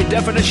 Ultra High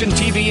Definition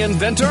TV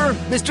Inventor.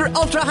 Mr.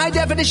 Ultra High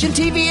Definition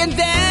TV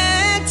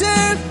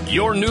Inventor.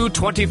 Your new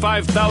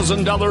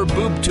 $25,000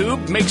 boob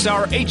tube makes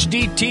our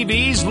HD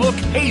TVs look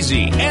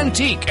hazy,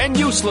 antique, and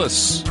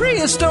useless.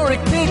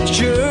 Prehistoric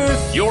picture.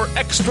 Your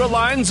extra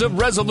lines of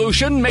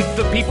resolution make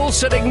the people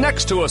sitting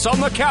next to us on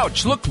the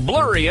couch look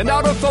blurry and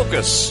out of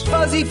focus.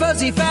 Fuzzy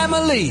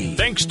family.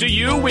 Thanks to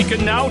you, we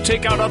can now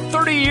take out a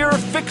 30-year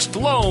fixed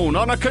loan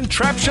on a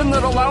contraption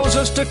that allows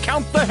us to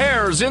count the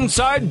hairs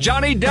inside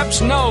Johnny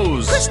Depp's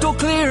nose. Crystal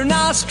clear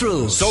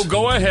nostrils. So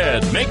go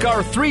ahead, make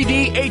our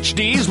 3D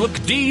HDs look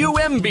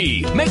DUMB.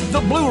 Make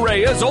the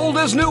Blu-ray as old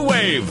as New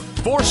Wave.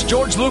 Force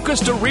George Lucas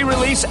to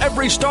re-release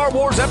every Star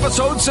Wars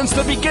episode since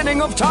the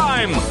beginning of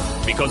time.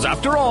 Because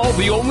after all,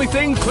 the only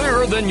thing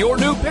clearer than your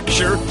new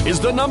picture is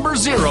the number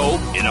 0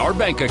 in our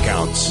bank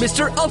accounts.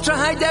 Mr. Ultra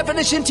High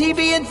Definition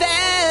TV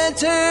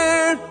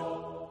Inventor.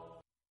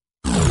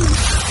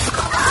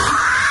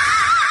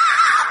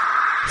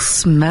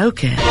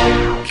 Smoke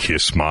it.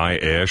 Kiss My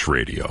Ash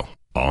Radio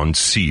on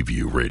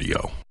Seaview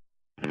Radio.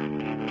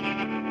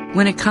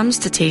 When it comes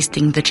to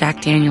tasting the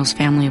Jack Daniel's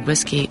family of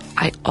whiskey,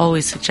 I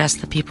always suggest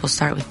that people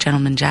start with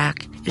Gentleman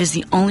Jack. It is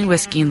the only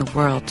whiskey in the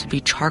world to be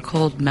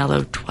charcoal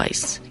mellowed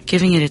twice,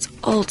 giving it its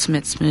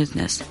ultimate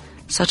smoothness.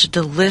 Such a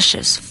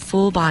delicious,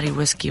 full-body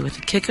whiskey with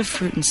a kick of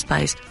fruit and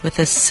spice with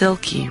a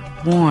silky,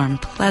 warm,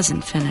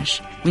 pleasant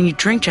finish. When you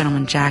drink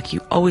Gentleman Jack,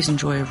 you always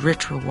enjoy a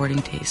rich,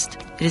 rewarding taste.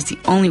 It is the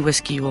only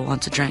whiskey you will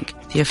want to drink.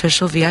 The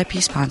official VIP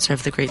sponsor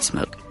of The Great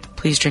Smoke.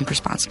 Please drink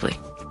responsibly.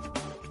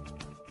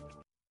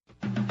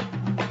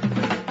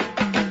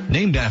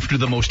 Named after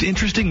the most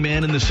interesting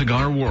man in the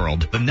cigar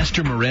world, the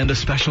Nestor Miranda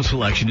Special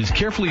Selection is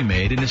carefully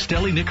made in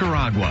Esteli,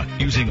 Nicaragua,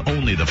 using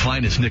only the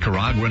finest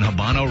Nicaraguan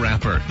Habano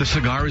wrapper. The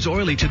cigar is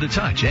oily to the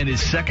touch and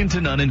is second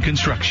to none in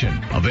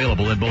construction.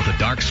 Available in both a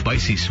dark,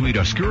 spicy, sweet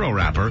Oscuro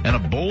wrapper and a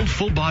bold,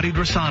 full-bodied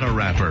Rosado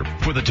wrapper.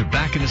 For the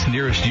tobacconist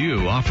nearest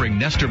you offering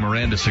Nestor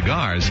Miranda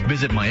cigars,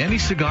 visit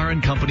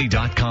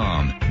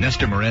MiamiCigarAndCompany.com.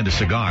 Nestor Miranda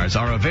cigars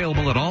are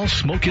available at all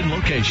smoke-in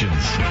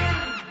locations.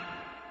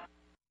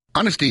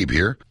 Honest Abe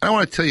here. I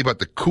want to tell you about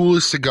the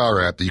coolest cigar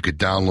app that you could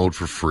download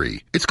for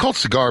free. It's called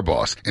Cigar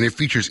Boss, and it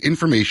features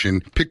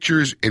information,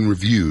 pictures, and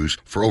reviews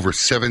for over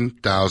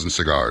 7,000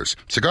 cigars.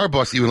 Cigar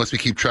Boss even lets me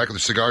keep track of the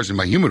cigars in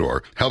my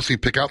humidor, helps me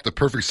pick out the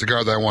perfect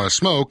cigar that I want to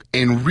smoke,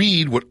 and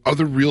read what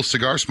other real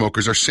cigar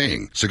smokers are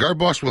saying. Cigar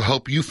Boss will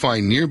help you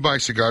find nearby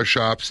cigar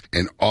shops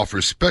and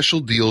offers special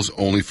deals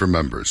only for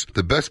members.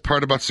 The best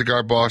part about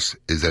Cigar Boss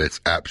is that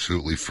it's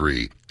absolutely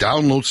free.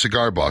 Download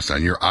Cigar Boss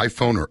on your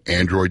iPhone or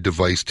Android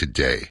device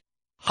today.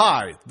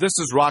 Hi, this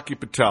is Rocky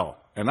Patel,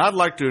 and I'd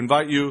like to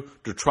invite you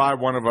to try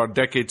one of our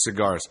Decade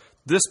cigars.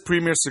 This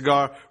premier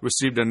cigar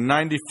received a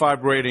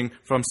 95 rating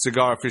from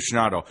Cigar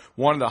Aficionado,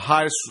 one of the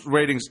highest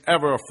ratings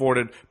ever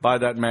afforded by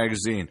that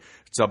magazine.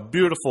 It's a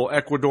beautiful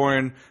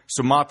Ecuadorian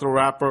Sumatra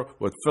wrapper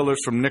with fillers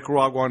from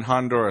Nicaragua and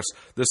Honduras.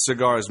 This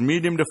cigar is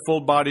medium to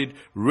full-bodied,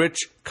 rich,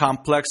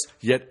 complex,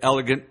 yet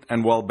elegant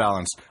and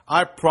well-balanced.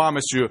 I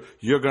promise you,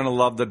 you're going to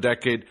love the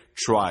Decade.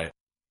 Try it.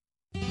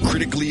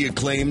 Critically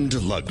acclaimed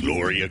La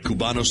Gloria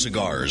Cubano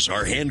cigars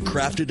are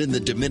handcrafted in the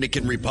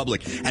Dominican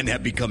Republic and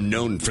have become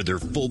known for their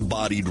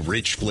full-bodied,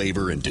 rich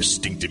flavor and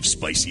distinctive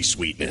spicy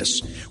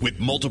sweetness. With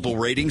multiple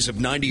ratings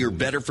of 90 or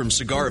better from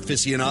Cigar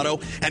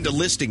Aficionado and a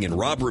listing in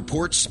Rob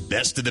Report's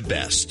Best of the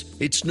Best,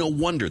 it's no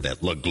wonder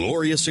that La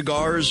Gloria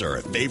cigars are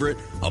a favorite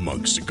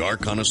among cigar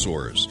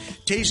connoisseurs.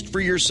 Taste for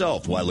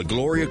yourself why La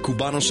Gloria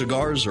Cubano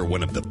cigars are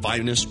one of the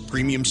finest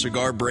premium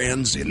cigar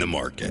brands in the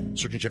market.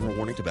 Surgeon General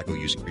warning, tobacco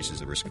use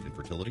increases the risk of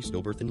infertility,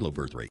 stillbirth, and low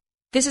birth rate.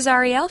 This is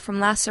Ariel from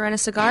La Serena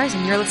Cigars,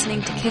 and you're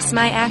listening to Kiss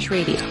My Ash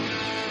Radio.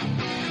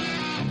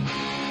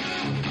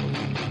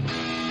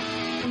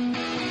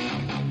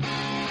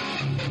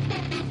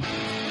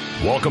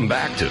 Welcome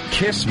back to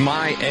Kiss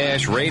My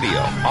Ash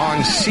Radio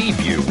on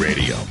Seaview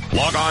Radio.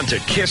 Log on to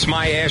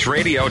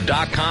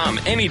KissMyAshRadio.com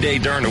any day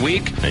during the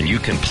week, and you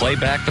can play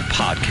back the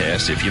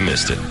podcast if you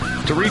missed it.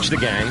 To reach the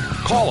gang,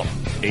 call them.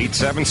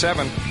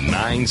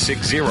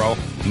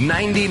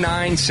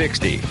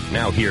 877-960-9960.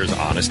 Now here's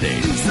Honest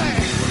Abe.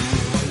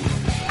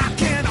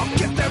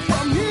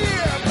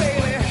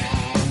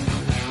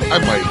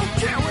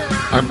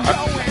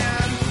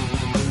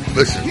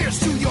 Listen,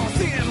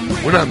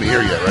 we're not in the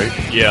air yet, right?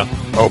 Yeah.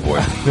 Oh, boy.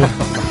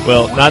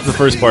 Well, not the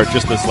first part,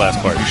 just this last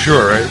part. You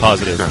sure, right?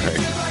 Positive. All right.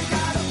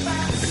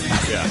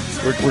 Yeah,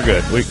 we're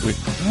good.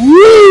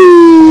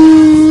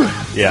 Woo!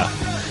 Yeah.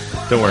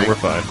 Don't worry, we're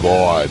fine.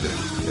 God.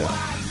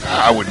 Yeah.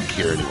 I wouldn't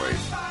care anyway.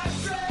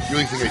 You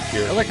really think I'd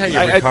care? I like how you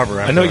recover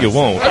I know you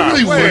won't. I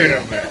really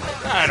wouldn't.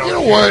 You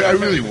know what? I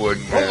really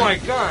wouldn't, man. Oh, my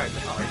God.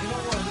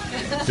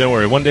 Don't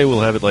worry. One day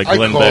we'll have it like I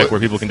Glenn call Beck, it- where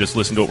people can just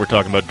listen to what we're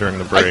talking about during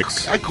the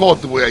breaks. I call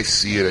it the way I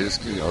see it. I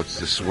just, it's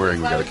the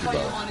swearing we got to keep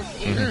out.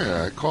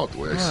 Yeah, I call it the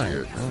way I see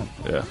it.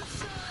 Yeah.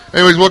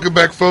 Anyways, welcome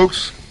back,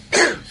 folks.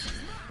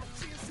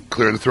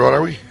 Clearing the throat,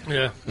 are we?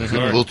 Yeah. A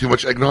little too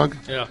much eggnog?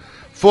 Yeah.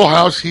 Full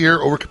house here,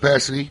 over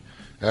capacity.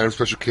 Adam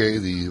Special K,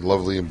 the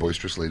lovely and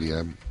boisterous Lady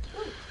M.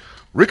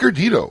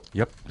 Ricardito.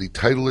 Yep. The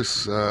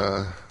Titleist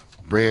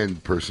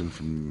brand person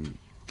from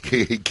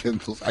K.A.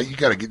 Kendall's. You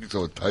got to get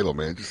yourself a title,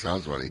 man. It just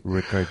sounds funny.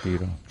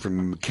 Ricardito.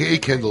 From K.A.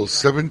 Kendall's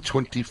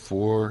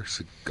 724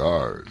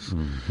 Cigars.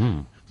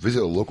 Mm-hmm.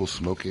 Visit a local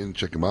smoke-in,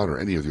 check them out, or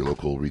any of your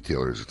local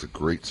retailers. It's a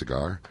great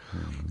cigar.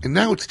 And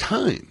now it's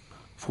time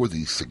for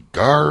the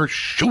Cigar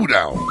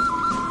Showdown.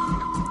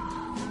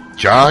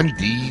 John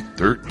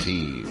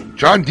D13.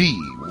 John D,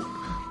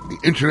 the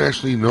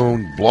internationally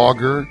known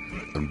blogger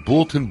and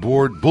bulletin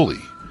board bully,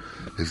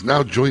 has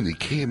now joined the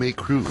KMA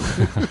crew.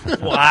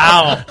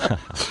 Wow.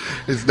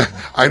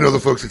 I know the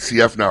folks at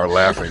CF now are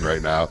laughing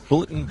right now.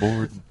 Bulletin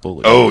board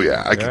bully. Oh,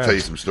 yeah. I can tell you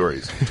some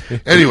stories.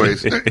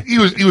 Anyways, he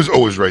was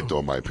always right, though,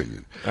 in my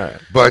opinion. All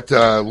right. But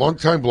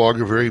long-time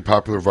blogger, very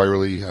popular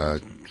virally,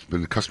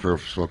 been a customer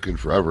of Smokin'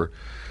 forever.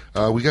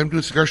 We got him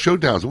doing cigar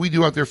showdowns. What we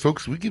do out there,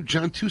 folks, we give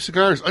John 2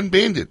 cigars,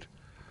 unbanded,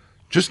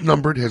 just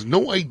numbered, has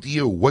no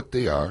idea what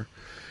they are.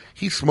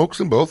 He smokes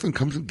them both and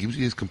comes and gives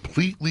you his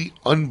completely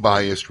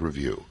unbiased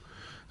review.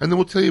 And then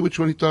we'll tell you which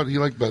one he thought he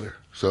liked better.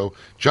 So,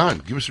 John,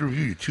 give us a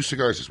review of your 2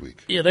 cigars this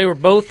week. Yeah, they were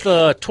both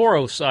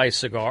Toro-sized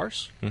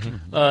cigars.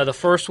 Mm-hmm. The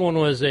first one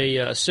was a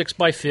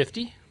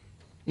 6x50.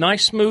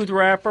 nice smooth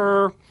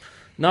wrapper,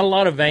 not a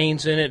lot of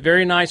veins in it.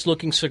 Very nice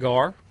looking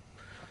cigar.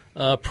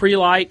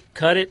 Pre-light,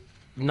 cut it,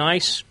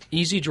 nice,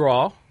 easy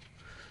draw.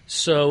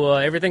 So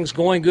everything's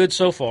going good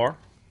so far.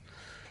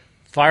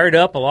 Fired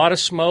up, a lot of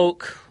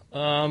smoke.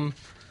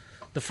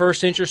 The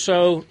first inch or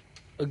so,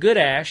 a good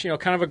ash,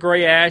 kind of a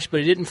gray ash, but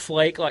it didn't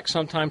flake like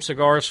sometimes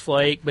cigars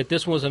flake. But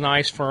this one was a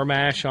nice firm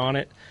ash on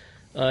it,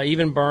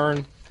 even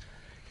burn.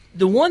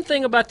 The one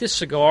thing about this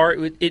cigar,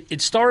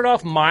 it started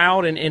off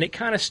mild, and it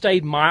kind of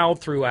stayed mild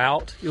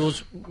throughout. It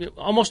was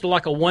almost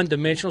like a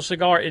one-dimensional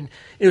cigar, and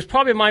it was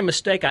probably my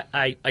mistake.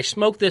 I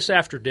smoked this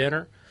after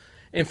dinner,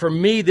 and for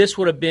me, this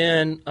would have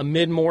been a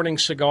mid-morning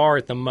cigar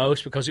at the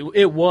most because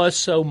it was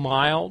so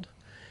mild.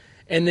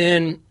 And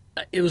then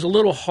it was a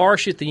little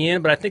harsh at the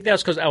end, but I think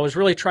that's because I was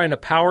really trying to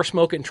power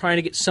smoke it and trying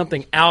to get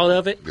something out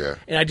of it,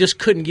 and I just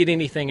couldn't get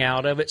anything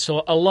out of it.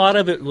 So a lot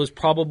of it was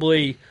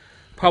probably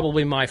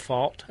my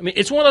fault. I mean,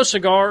 it's one of those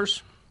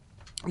cigars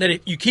that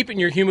if you keep it in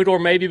your humidor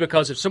maybe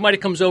because if somebody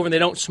comes over and they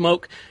don't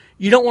smoke,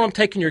 you don't want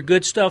them taking your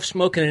good stuff,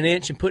 smoking an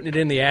inch, and putting it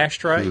in the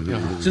ashtray.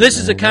 So this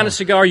is the kind of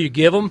cigar you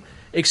give them,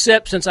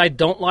 except since I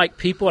don't like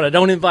people and I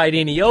don't invite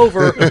any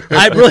over,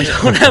 I really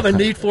don't have a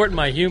need for it in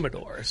my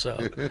humidor. So,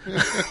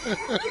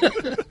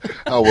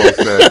 How well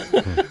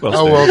said.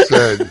 How well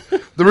said.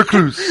 The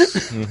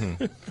recluse.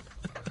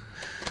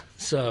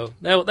 So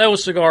that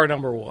was cigar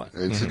number one.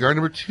 And cigar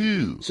number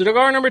two.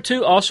 Cigar number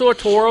two, also a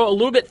Toro, a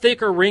little bit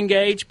thicker ring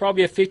gauge,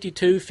 probably a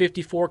 52,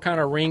 54 kind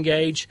of ring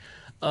gauge.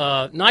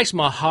 Nice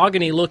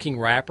mahogany-looking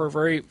wrapper,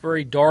 very,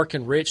 very dark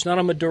and rich. Not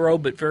a Maduro,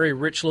 but very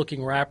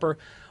rich-looking wrapper.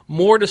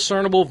 More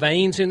discernible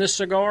veins in this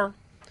cigar.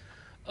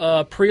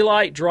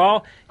 Pre-light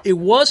draw. It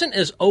wasn't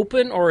as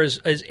open or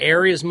as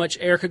airy, as much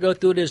air could go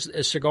through it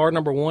as cigar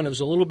number one. It was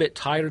a little bit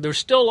tighter. There was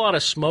still a lot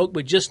of smoke,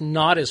 but just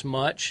not as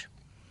much.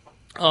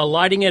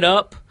 Lighting it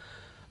up.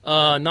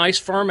 Nice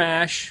firm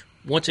ash,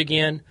 once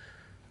again,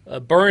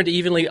 burned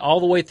evenly all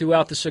the way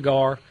throughout the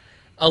cigar.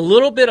 A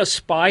little bit of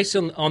spice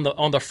on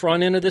the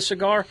front end of the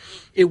cigar.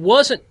 It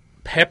wasn't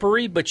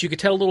peppery, but you could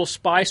tell a little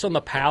spice on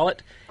the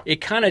palate. It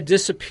kind of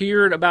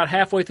disappeared about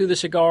halfway through the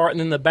cigar, and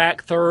then the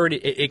back third,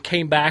 it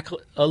came back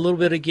a little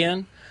bit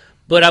again.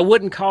 But I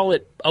wouldn't call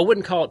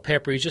it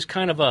peppery. It's just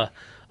kind of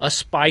a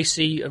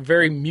spicy, a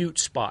very mute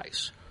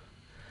spice.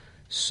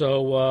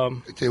 So I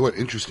tell you what,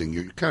 interesting.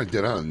 You're kind of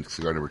dead on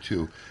cigar number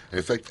two. And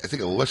in fact, I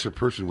think a lesser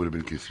person would have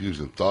been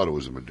confused and thought it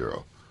was a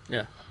Maduro.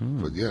 Yeah.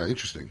 But yeah,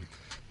 interesting.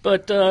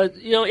 But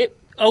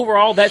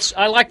overall,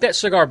 I like that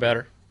cigar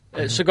better.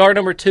 Cigar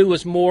number two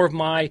was more of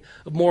my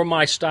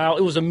style.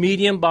 It was a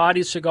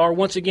medium-bodied cigar.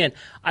 Once again,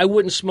 I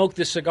wouldn't smoke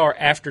this cigar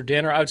after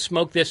dinner. I would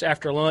smoke this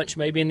after lunch,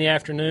 maybe in the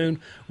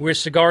afternoon. Whereas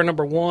cigar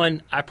number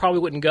one, I probably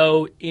wouldn't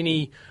go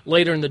any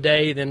later in the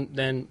day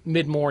than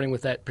mid-morning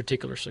with that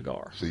particular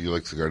cigar. So you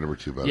like cigar number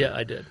two better? Yeah,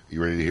 I did.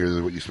 You ready to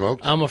hear what you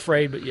smoked? I'm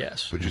afraid, but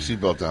yes. Put your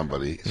seatbelt on,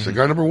 buddy.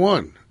 Cigar number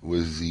one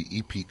was the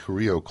EP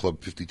Carrillo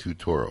Club 52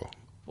 Toro.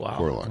 Wow.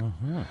 Core line.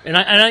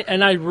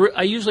 And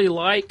I usually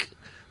like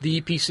the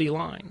EPC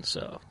line,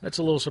 so that's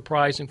a little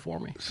surprising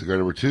for me. Cigar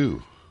number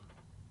two,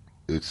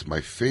 it's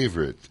my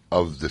favorite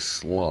of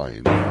this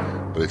line,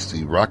 but it's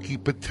the Rocky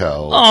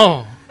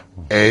Patel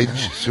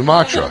Edge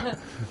Sumatra,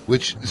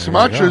 which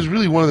Sumatra is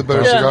really one of the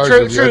better cigars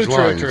of the Edge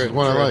line. It's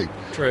one I like.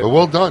 But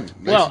well done.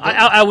 Well,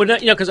 I would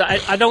not, because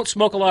I don't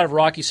smoke a lot of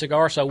Rocky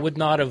cigars, so I would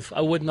not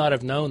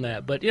have known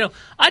that. But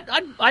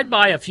I'd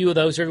buy a few of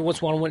those every once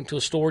in a while. I went into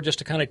a store just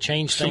to kind of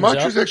change things up.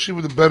 Sumatra's actually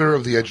one of the better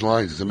of the Edge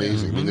lines. It's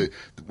amazing. I mean,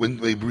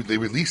 when they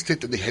released it,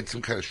 then they had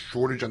some kind of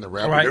shortage on the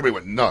wrapper. Right. Everybody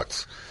went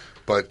nuts.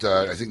 But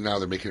I think now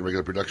they're making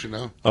regular production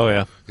now. Oh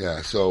yeah,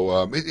 yeah.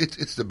 So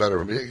it's the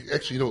better. I mean,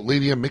 actually,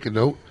 Lady M, make a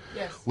note.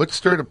 Yes. Let's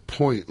start a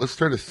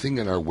thing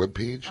on our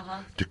webpage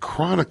to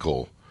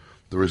chronicle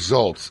the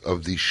results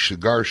of the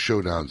cigar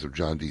showdowns of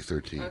John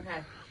D13.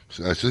 Okay.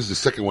 So this is the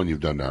second one you've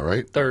done now,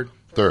 right? Third,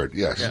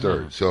 yes, yeah.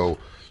 Third. So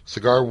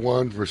cigar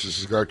one versus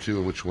cigar two,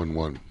 and which one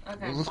won?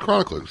 Okay. Well, let's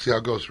chronicle it. See how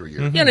it goes for a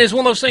year. Yeah, and it's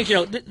one of those things.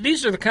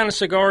 These are the kind of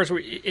cigars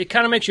where it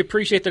kind of makes you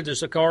appreciate that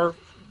there's a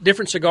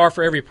different cigar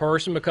for every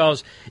person,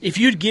 because if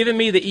you'd given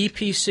me the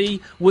EPC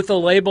with a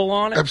label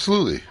on it,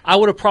 absolutely, I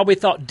would have probably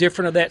thought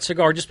different of that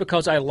cigar just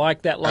because I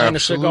like that line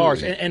absolutely. of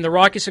cigars. And the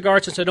Rocky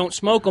cigars, since I don't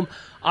smoke them,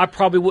 I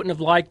probably wouldn't have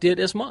liked it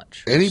as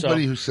much.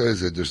 Anybody who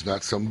says that there's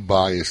not some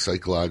bias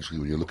psychologically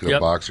when you're looking at Yep.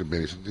 a boxer,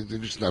 man, they're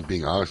just not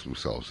being honest with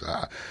themselves.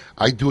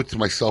 I do it to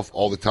myself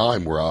all the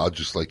time, where I'll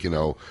just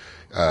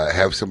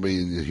have somebody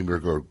in the humidor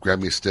go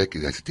grab me a stick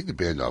and I say, take the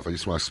band off. I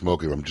just want to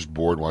smoke it. I'm just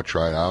bored, want to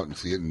try it out and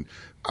see it, and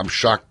I'm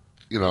shocked,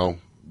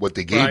 what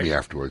they gave me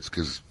afterwards,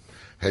 because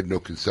I had no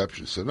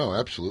conception. So, no,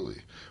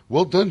 absolutely.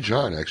 Well done,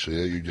 John,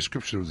 actually. Your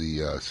description of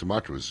the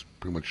Sumatra was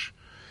pretty much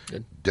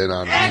dead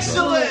on.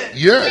 Excellent!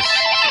 Yes!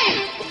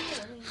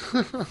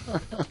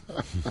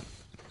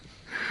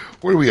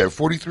 What do we have,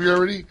 43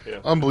 already? Yeah.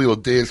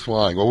 Unbelievable. Day is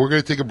flying. Well, we're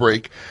going to take a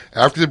break.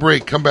 After the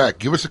break, come back.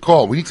 Give us a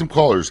call. We need some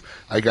callers.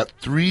 I got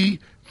 3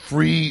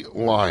 free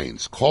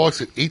lines. Call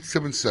us at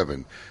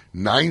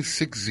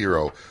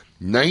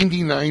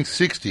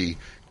 877-960-9960.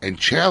 and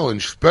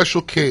challenged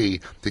Special K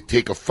to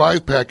take a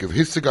 5-pack of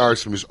his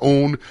cigars from his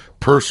own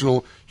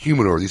personal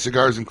humidor. These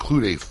cigars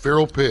include a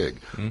Feral Pig,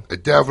 a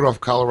Davidoff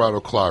Colorado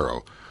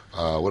Claro.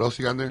 What else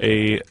you got in there?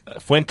 A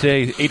Fuente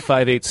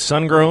 858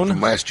 Sungrown.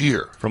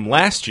 From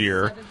last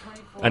year.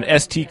 An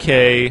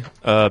STK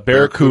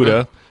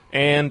Barracuda.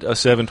 And a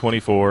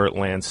 724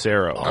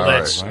 Lancero. Oh,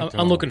 that's,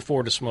 I'm looking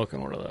forward to smoking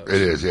one of those. It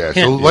is, yeah.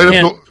 Hint, So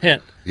light up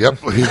hint.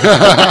 Yep.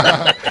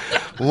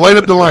 Light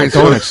up the line.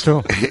 Donuts, too.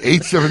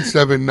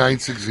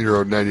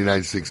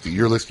 877-960-9960.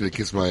 You're listening to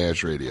Kiss My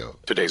Ash Radio.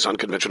 Today's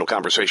unconventional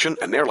conversation,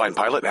 an airline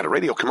pilot and a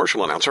radio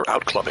commercial announcer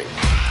out clubbing.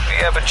 We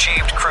have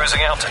achieved cruising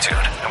altitude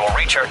and will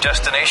reach our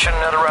destination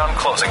at around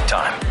closing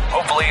time.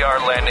 Hopefully our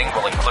landing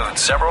will include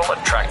several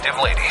attractive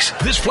ladies.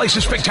 This place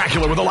is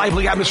spectacular with a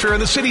lively atmosphere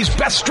and the city's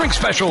best drink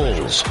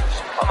specials.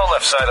 On the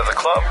left side of the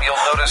club, you'll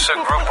notice a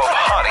group of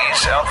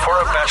hotties out for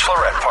a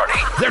bachelorette party.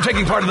 They're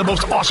taking part in the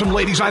most awesome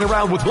ladies' night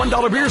around with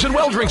 $1 beers and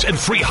well drinks and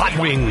free hot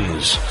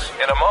wings.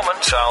 In a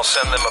moment, I'll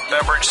send them a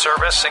beverage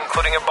service,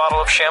 including a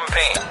bottle of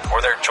champagne,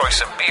 or their choice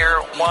of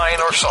beer,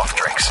 wine, or soft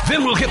drinks.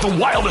 Then we'll get the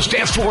wildest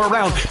dance floor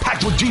around,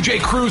 packed with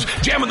DJ crews,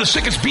 jamming the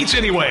sickest beats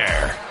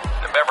anywhere.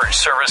 The beverage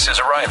service is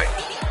arriving.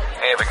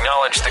 They have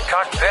acknowledged the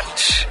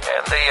cockpit,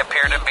 and they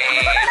appear to be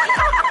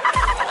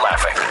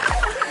laughing.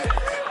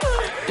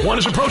 One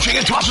is approaching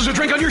and tosses a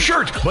drink on your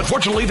shirt, but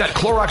fortunately that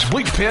Clorox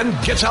bleach pen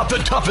gets out the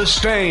toughest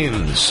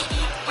stains.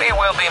 We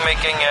will be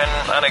making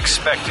an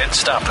unexpected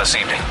stop this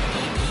evening.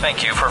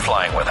 Thank you for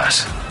flying with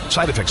us.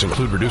 Side effects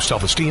include reduced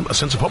self-esteem, a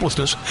sense of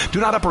hopelessness. Do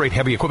not operate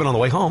heavy equipment on the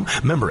way home.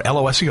 Member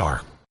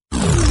LOSCR.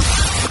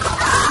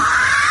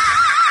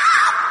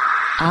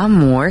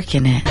 I'm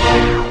working it.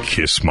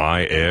 Kiss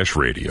My Ash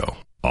Radio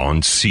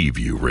on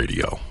Seaview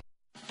Radio.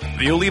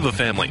 The Oliva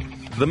family,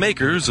 the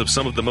makers of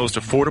some of the most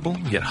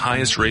affordable yet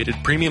highest rated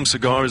premium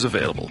cigars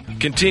available,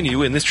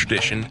 continue in this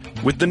tradition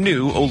with the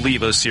new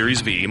Oliva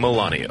Series V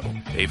Melanio,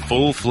 a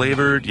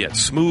full-flavored yet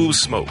smooth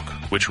smoke,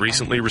 which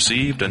recently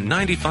received a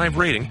 95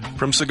 rating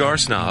from Cigar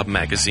Snob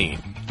magazine.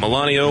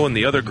 Melanio and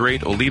the other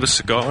great Oliva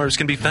cigars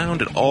can be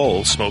found at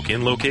all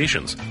smoke-in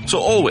locations, so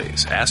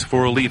always ask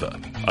for Oliva,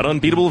 an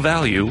unbeatable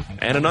value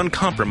and an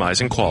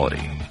uncompromising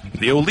quality.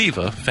 The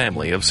Oliva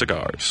family of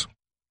cigars.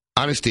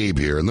 Honest Abe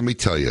here, and let me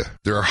tell you,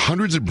 there are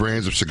hundreds of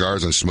brands of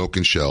cigars on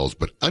smoking shelves,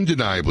 but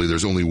undeniably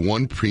there's only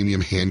one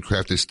premium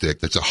handcrafted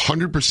stick that's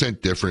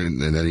 100% different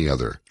than any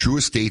other. True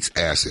Estates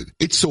Acid.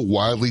 It's so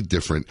wildly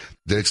different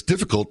that it's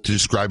difficult to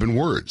describe in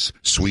words.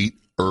 Sweet,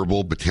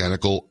 herbal,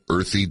 botanical,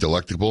 earthy,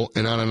 delectable,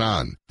 and on and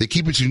on. They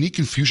keep its unique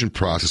infusion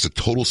process a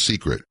total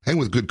secret, and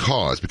with good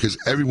cause, because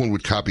everyone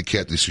would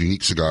copycat this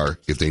unique cigar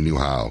if they knew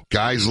how.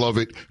 Guys love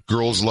it,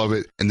 girls love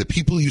it, and the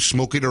people you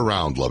smoke it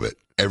around love it.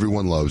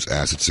 Everyone loves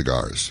Acid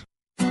cigars.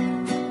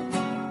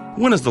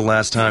 When is the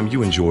last time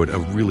you enjoyed a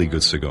really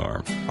good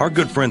cigar? Our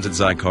good friends at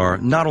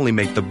Zycar not only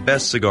make the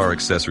best cigar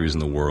accessories in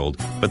the world,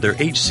 but their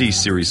HC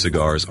Series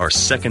cigars are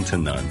second to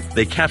none.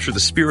 They capture the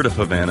spirit of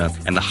Havana,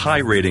 and the high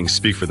ratings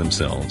speak for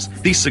themselves.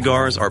 These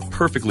cigars are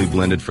perfectly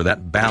blended for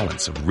that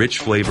balance of rich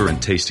flavor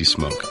and tasty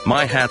smoke.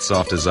 My hat's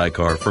off to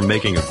Zycar for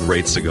making a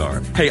great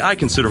cigar. Hey, I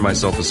consider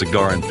myself a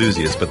cigar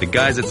enthusiast, but the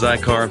guys at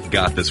Zycar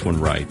got this one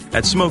right.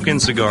 At Smoke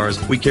Inn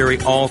Cigars, we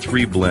carry all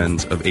three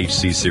blends of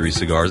HC Series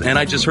cigars, and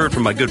I just heard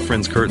from my good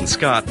friends Kurt and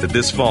Scott that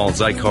this fall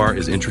Zycar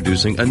is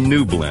introducing a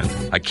new blend.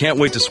 I can't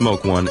wait to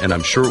smoke one, and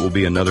I'm sure it will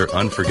be another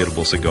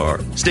unforgettable cigar.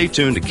 Stay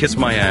tuned to Kiss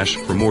My Ash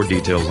for more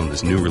details on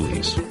this new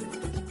release.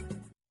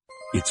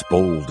 It's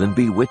bold and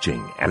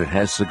bewitching, and it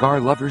has cigar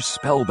lovers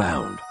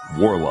spellbound.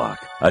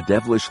 Warlock, a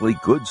devilishly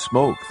good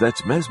smoke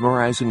that's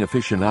mesmerizing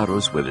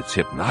aficionados with its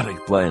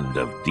hypnotic blend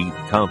of deep,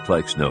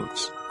 complex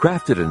notes.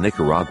 Crafted in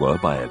Nicaragua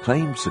by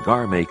acclaimed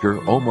cigar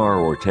maker Omar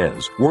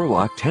Ortez,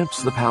 Warlock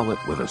tempts the palate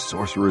with a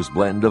sorcerer's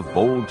blend of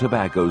bold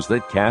tobaccos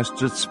that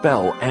casts its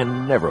spell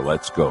and never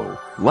lets go.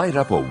 Light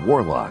up a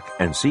Warlock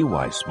and see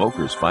why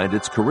smokers find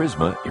its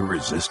charisma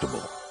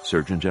irresistible.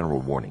 Surgeon General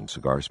warning: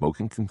 cigar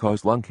smoking can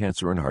cause lung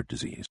cancer and heart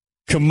disease.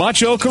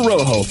 Camacho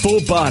Corojo,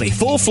 full body,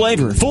 full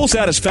flavor, full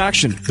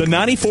satisfaction. The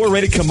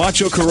 94-rated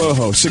Camacho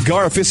Corojo,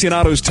 Cigar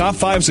Aficionado's top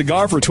 5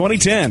 cigar for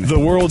 2010. The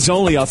world's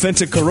only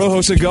authentic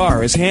Corojo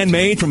cigar is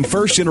handmade from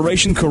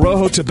first-generation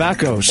Corojo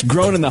tobaccos,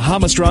 grown in the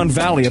Jamastran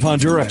Valley of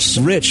Honduras.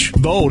 Rich,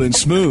 bold, and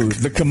smooth,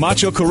 the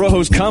Camacho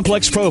Corojo's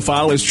complex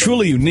profile is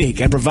truly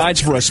unique and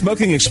provides for a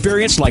smoking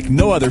experience like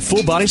no other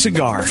full-body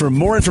cigar. For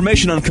more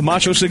information on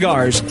Camacho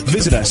cigars,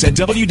 visit us at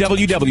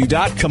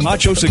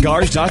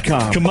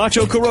www.camachocigars.com.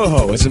 Camacho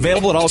Corojo is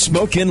available at all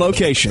Smoke Inn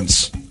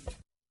locations.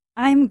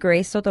 I'm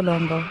Grace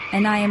Sotolongo,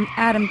 and I am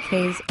Adam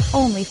K's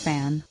only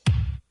fan.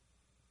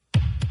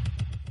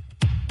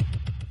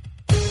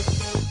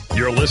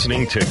 You're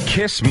listening to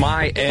Kiss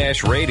My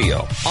Ash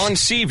Radio on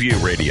Seaview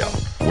Radio,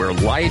 where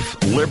life,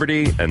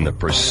 liberty, and the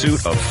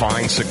pursuit of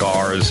fine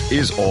cigars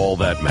is all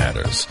that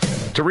matters.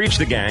 To reach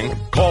the gang,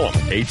 call them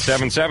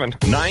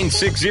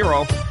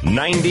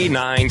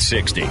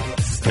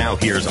 877-960-9960. Now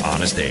here's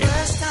Honest Abe.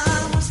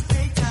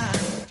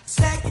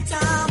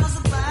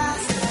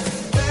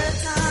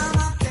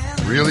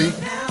 Really?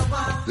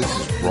 This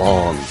is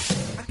wrong.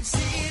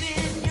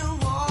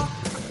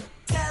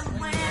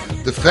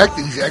 The fact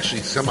that he's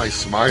actually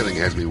semi-smiling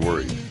has me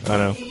worried. I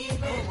know.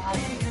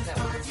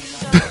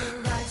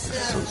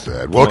 So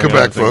sad. Welcome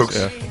back, folks.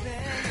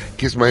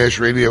 Kiss My Ash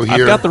Radio here.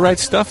 I've got the right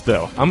stuff,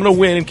 though. I'm going to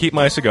win and keep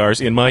my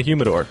cigars in my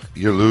humidor.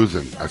 You're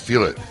losing. I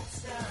feel it.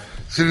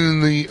 Sitting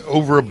in the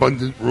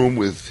overabundant room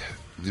with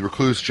the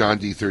recluse John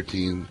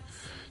D13,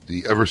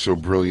 the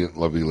ever-so-brilliant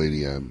lovely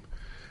Lady M,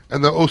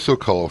 and the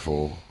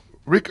oh-so-colorful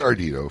Rick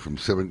Ardito from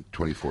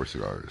 724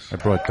 Cigars. I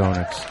brought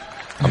donuts.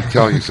 I'm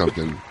telling you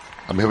something.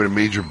 I'm having a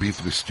major beef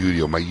with the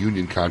studio. My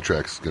union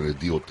contract's going to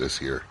deal with this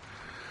here.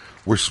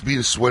 We're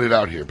being sweated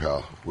out here,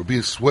 pal. We're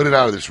being sweated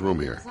out of this room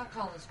here.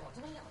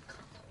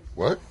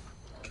 What?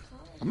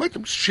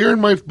 I'm sharing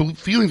my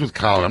feelings with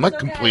Colin. I'm not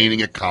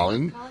complaining at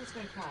Colin.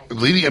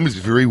 Lady M is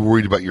very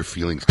worried about your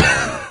feelings,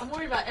 Colin. I'm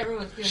worried about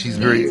everyone's feelings. She's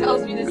very. He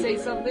tells me to say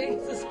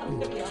something. I'm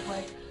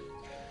like,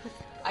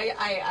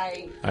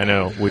 I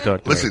know. We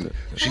talked. Listen,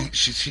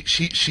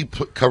 she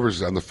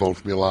covers on the phone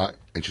for me a lot,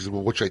 and she said,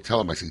 "Well, what should I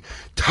tell him?" I said,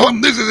 "Tell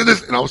him this and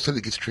this," and all of a sudden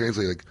it gets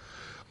translated like,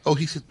 "Oh,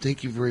 he said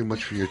thank you very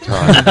much for your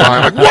time."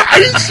 I'm like, "What? I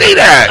didn't say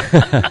that."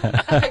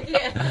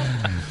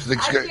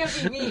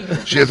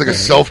 She has like a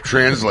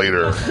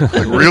self-translator. Like,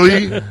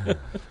 really?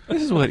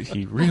 This is what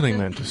he really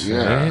meant to say,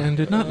 Yeah. and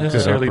did not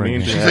necessarily mean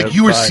to. She's like,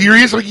 "You were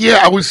serious?" I'm like,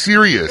 "Yeah, I was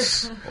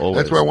serious."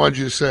 That's what I wanted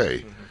you to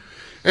say.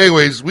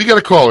 Anyways, we got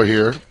a caller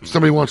here.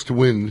 Somebody wants to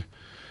win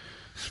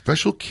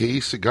Special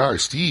K cigar.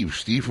 Steve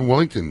from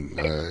Wellington.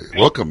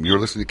 Welcome. You're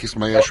listening to Kiss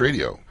My Ash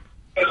Radio.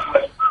 Hey,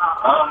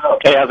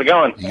 how's it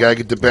going? You gotta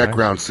get the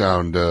background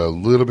sound a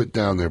little bit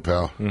down there,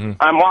 pal.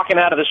 I'm walking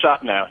out of the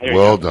shop now. Here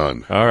Well you go.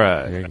 done. All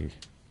right.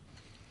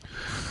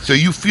 So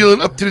you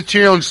feeling up to the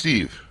challenge,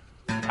 Steve?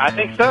 I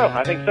think so.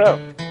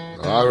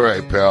 All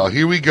right, pal.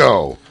 Here we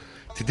go.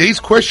 Today's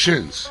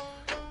questions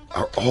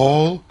are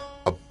all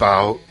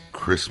about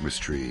Christmas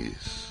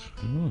trees.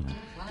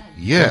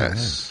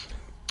 Yes.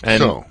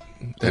 And,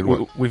 And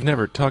what? we've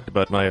never talked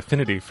about my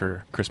affinity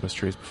for Christmas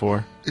trees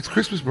before. It's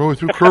Christmas, bro. We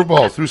threw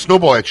curveball, threw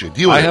snowball at you.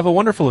 Deal with I it. have a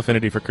wonderful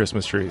affinity for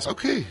Christmas trees.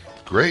 Okay,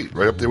 great.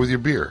 Right up there with your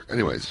beer.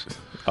 Anyways.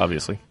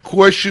 Obviously.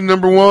 Question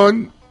number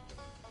 1.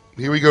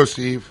 Here we go,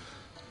 Steve.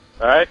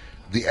 All right.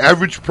 The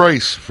average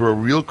price for a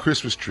real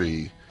Christmas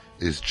tree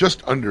is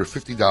just under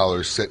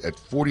 $50, set at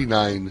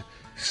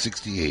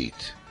 $49.68.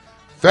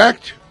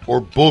 Fact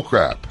or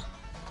bullcrap?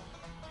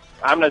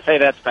 I'm going to say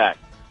that's fact.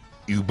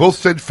 You both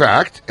said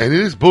fact, and it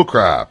is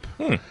bullcrap.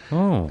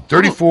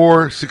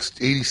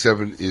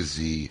 $34.87 is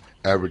the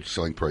average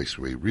selling price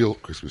for a real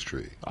Christmas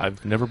tree.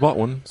 I've never bought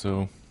one,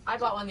 so... I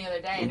bought one the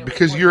other day. And it was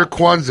Because you're a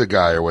Kwanzaa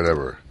guy or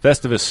whatever.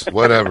 Festivus.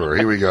 Whatever.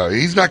 Here we go.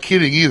 He's not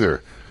kidding either.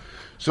 I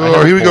So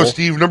have here we go, both.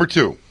 Steve. Number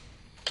 2.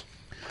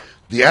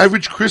 The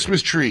average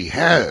Christmas tree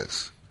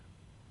has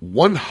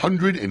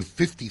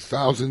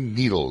 150,000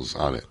 needles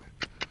on it.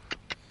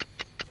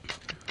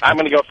 I'm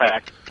going to go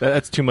fact.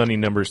 That's too many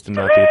numbers to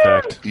not be a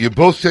fact. You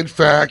both said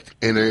fact,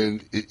 and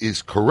it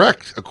is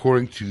correct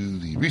according to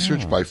the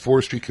research by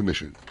Forestry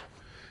Commission,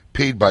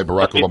 paid by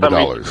Barack Obama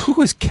dollars.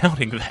 Who is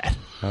counting that?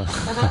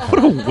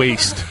 What a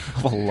waste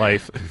of a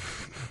life.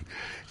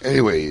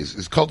 Anyways,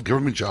 it's called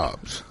government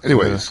jobs.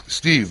 Anyways,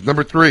 Steve,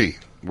 number 3.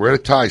 We're at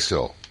a tie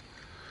still.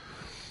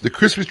 The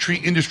Christmas tree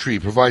industry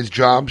provides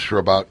jobs for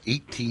about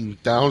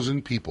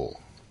 18,000 people.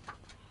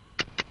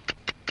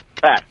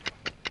 Fact.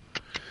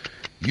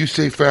 You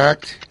say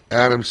fact,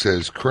 Adam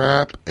says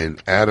crap,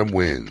 and Adam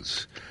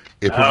wins.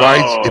 It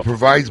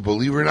provides,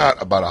 believe it or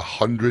not, about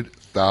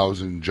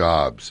 100,000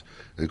 jobs,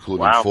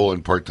 including full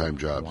and part-time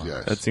jobs.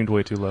 Yes, That seemed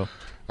way too low.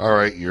 All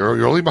right,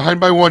 you're only behind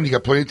by 1. You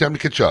got plenty of time to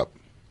catch up.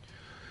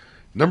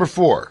 Number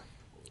 4,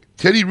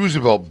 Teddy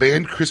Roosevelt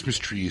banned Christmas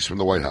trees from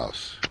the White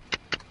House.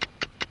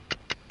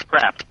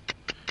 Crap.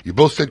 You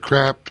both said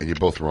crap, and you're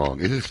both wrong.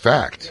 It is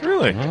fact.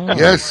 Really?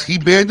 Yes, he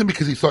banned them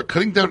because he thought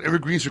cutting down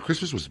evergreens for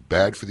Christmas was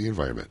bad for the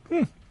environment.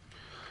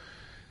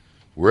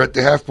 We're at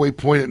the halfway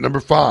point at number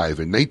 5.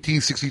 In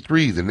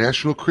 1963, the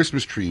national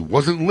Christmas tree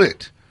wasn't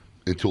lit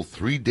until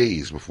 3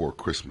 days before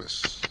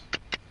Christmas.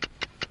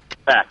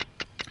 Fact.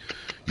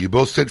 You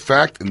both said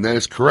fact, and that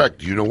is correct.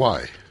 Do you know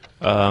why?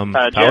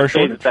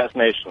 JFK's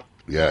assassination.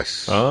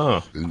 Yes.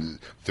 Oh.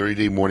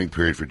 30-day mourning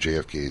period for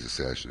JFK's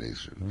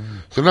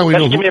assassination. So now we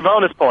That'll know. give me a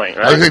bonus point,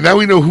 I was right? saying, now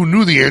we know who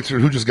knew the answer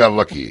and who just got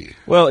lucky.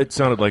 Well, it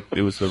sounded like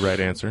it was the right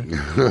answer,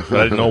 but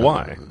I didn't know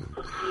why.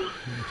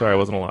 Sorry, I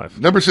wasn't alive.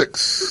 Number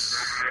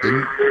 6.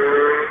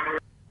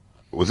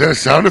 Was that a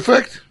sound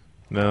effect?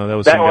 No, that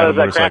was That some guy on was a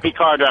a motorcycle. crappy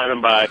car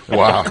driving by.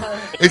 Wow.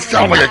 It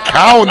sounded like a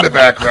cow in the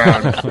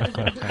background.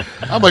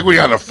 I'm like, what are you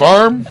on a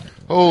farm?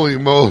 Holy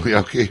moly.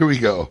 Okay, here we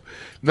go.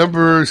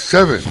 Number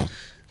 6,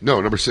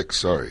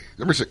 sorry.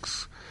 Number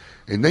 6.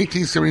 In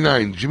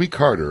 1979, Jimmy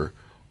Carter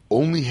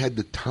only had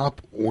the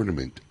top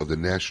ornament of the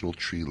national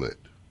tree lit.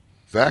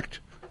 Fact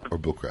or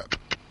bullcrap?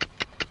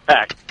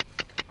 Fact.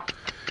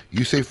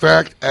 You say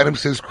fact. Adam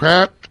says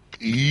crap.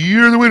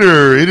 You're the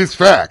winner. It is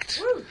fact.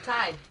 Woo,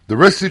 tied. The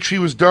rest of the tree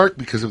was dark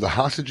because of the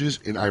hostages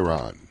in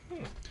Iran.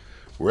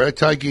 We're at a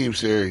tie game,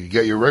 sir. You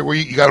got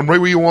them right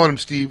where you want them,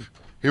 Steve.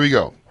 Here we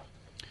go.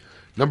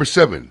 Number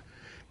 7.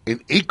 An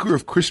acre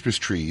of Christmas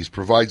trees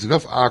provides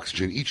enough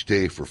oxygen each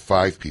day for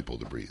 5 people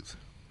to breathe.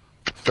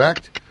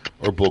 Fact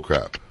or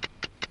bullcrap?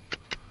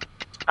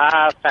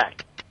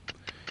 Fact.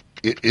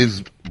 It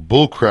is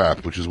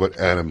bullcrap, which is what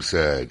Adam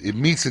said. It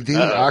meets the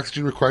daily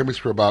oxygen requirements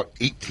for about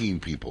 18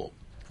 people.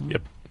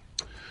 Yep.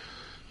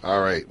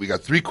 All right, we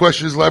got 3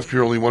 questions left.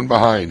 You're only one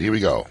behind. Here we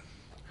go.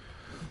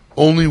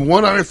 Only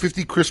 1 out of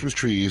 50 Christmas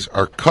trees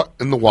are cut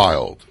in the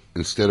wild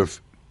instead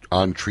of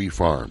on tree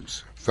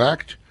farms.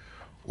 Fact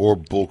or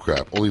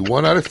bullcrap? Only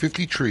 1 out of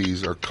 50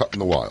 trees are cut in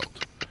the wild.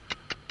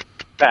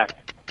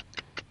 Fact.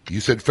 You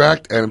said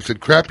fact. Adam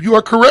said crap. You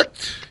are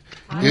correct.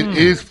 It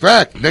is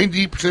fact.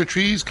 98% of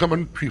trees come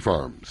on tree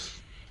farms.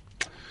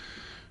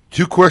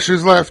 2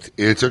 questions left.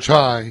 It's a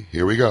tie.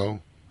 Here we go.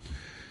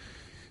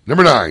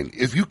 Number 9.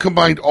 If you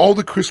combined all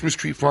the Christmas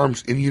tree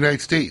farms in the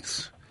United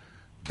States,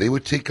 they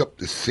would take up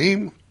the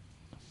same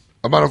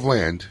amount of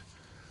land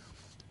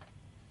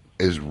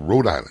as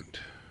Rhode Island.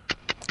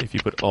 If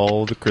you put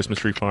all the Christmas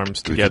tree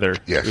farms together,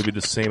 it would be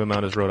the same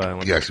amount as Rhode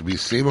Island. Yes, it would be the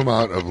same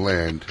amount of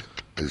land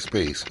and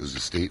space as the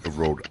state of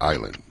Rhode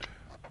Island.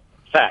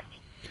 Fact.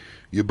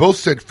 You both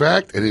said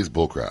fact, and it is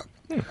bullcrap.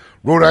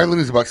 Rhode Island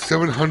is about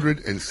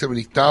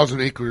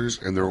 770,000 acres,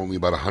 and there are only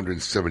about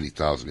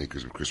 170,000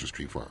 acres of Christmas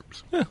tree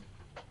farms. Yeah.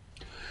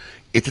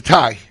 It's a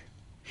tie.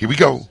 Here we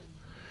go.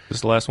 This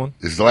is the last one?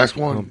 This is the last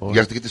one. Oh, boy. You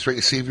have to get this right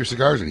to save your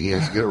cigars, and he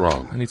has to get it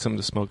wrong. I need something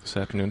to smoke this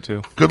afternoon,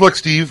 too. Good luck,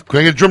 Steve. Can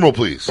I get a drum roll,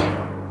 please?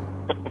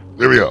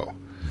 There we go.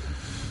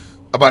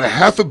 About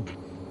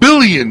 $500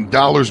 million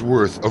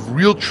worth of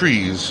real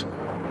trees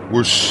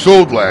were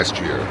sold last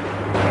year.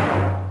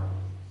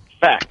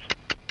 Fact.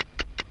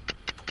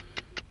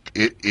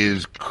 It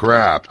is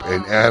crap,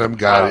 and Adam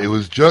got it. It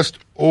was just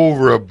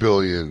over $1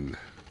 billion.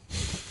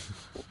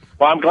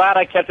 Well, I'm glad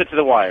I kept it to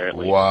the wire at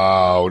least.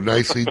 Wow,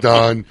 nicely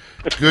done.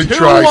 Good 2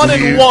 try, 1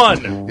 Steve. and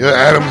 1. Yeah,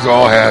 Adam's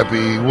all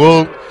happy.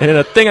 Well, and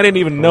a thing I didn't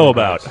even know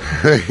about.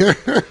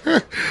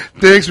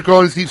 Thanks for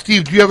calling, Steve.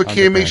 Steve, do you have a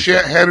KMA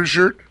hat or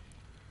shirt?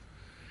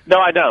 No,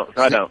 I don't.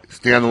 I don't.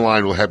 Stay on the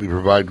line. We'll happy to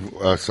provide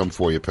some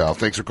for you, pal.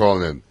 Thanks for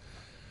calling in.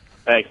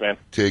 Thanks, man.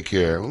 Take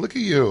care. Well, look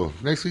at you.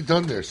 Nicely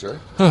done there, sir.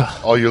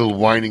 All your little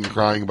whining and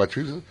crying about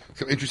trees.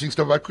 Some interesting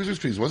stuff about Christmas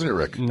trees, wasn't it,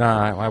 Rick?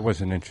 Nah, I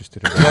wasn't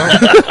interested in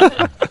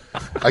that.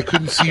 I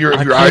couldn't see your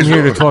I eyes. came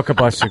here to talk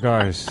about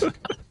cigars.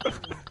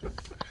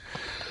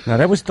 No,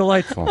 that was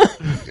delightful.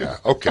 Yeah,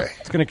 okay.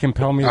 It's going to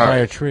compel me to All buy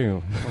right. a tree.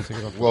 Once I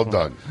get off the Well phone.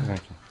 done.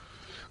 Thank you.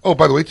 Oh,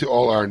 by the way, to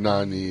all our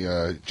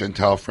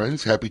non-Gentile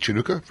friends, happy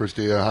Chanukah, first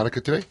day of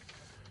Hanukkah today.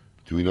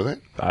 Do we know that?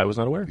 I was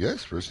not aware.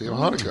 Yes, first day of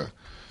Hanukkah.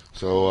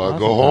 So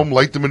go home,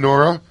 light the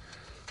menorah,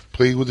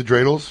 play with the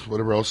dreidels,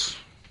 whatever else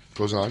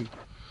goes on.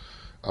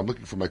 I'm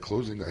looking for my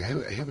closing. I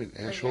have an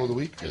ash hole of the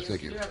week. Yes,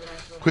 thank you.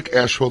 Quick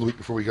ash hole of the week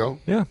before we go.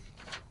 Yeah,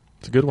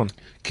 it's a good one.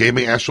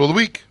 KMA ash hole of the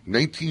week.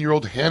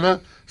 19-year-old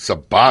Hannah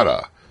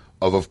Sabata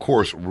of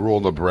course, rural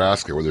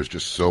Nebraska, where there's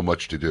just so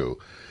much to do,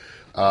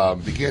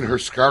 began her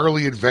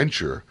scholarly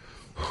adventure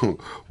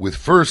with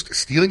first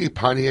stealing a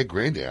Pontiac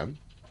Grand Am,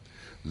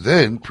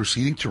 then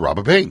proceeding to rob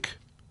a bank.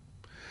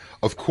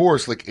 Of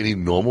course, like any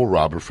normal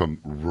robber from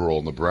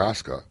rural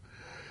Nebraska,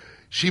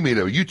 she made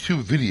a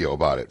YouTube video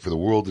about it for the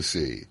world to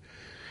see.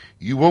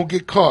 You won't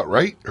get caught,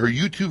 right? Her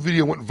YouTube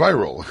video went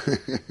viral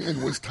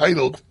and was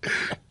titled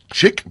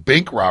Chick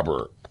Bank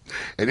Robber.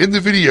 And in the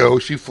video,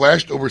 she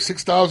flashed over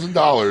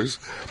 $6,000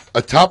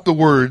 atop the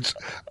words,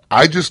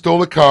 I just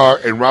stole a car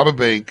and robbed a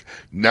bank.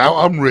 Now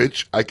I'm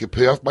rich. I can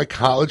pay off my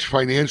college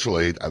financial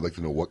aid. I'd like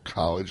to know what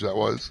college that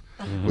was.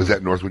 Mm-hmm. Was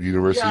that Northwood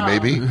University,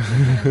 maybe?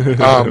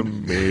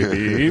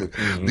 Maybe.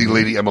 The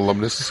Lady M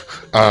alumnus.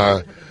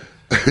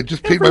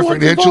 Just paid my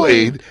financial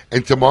aid,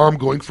 and tomorrow I'm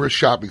going for a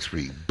shopping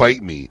spree.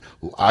 Bite me.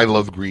 I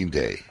love Green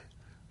Day.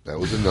 That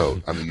was a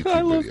note on the YouTube video.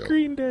 I love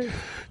Green Day.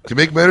 To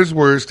make matters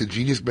worse, the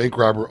genius bank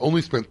robber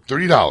only spent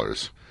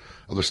 $30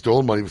 of the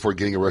stolen money before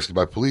getting arrested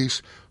by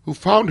police, who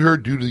found her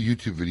due to the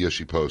YouTube video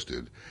she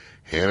posted.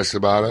 Hannah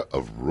Sabata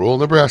of rural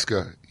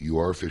Nebraska, you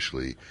are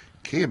officially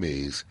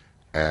KMA's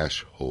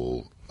Ash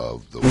Hole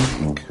of the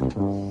Week.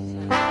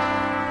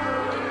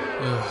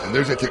 And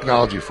there's that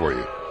technology for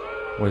you.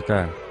 What's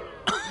that?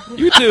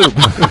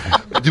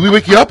 YouTube. Did we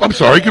wake you up? I'm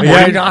sorry. Good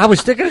morning. Yeah, I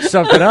was thinking of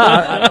something.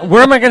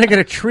 Where am I going to get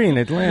a tree in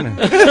Atlanta?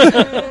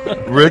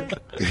 Rick,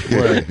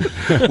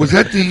 was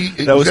that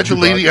the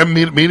Lady M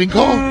meeting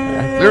call?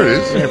 There it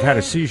is. I've had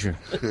a seizure.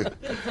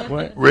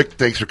 What? Rick,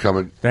 thanks for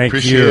coming. Thank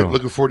Appreciate you. it.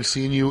 Looking forward to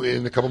seeing you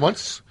in a couple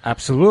months.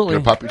 Absolutely.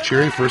 Gonna pop your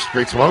cherry, first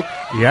great smoke.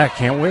 Yeah,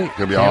 can't wait.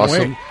 Gonna be Can't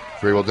awesome. wait.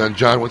 Very well done,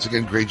 John. Once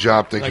again, great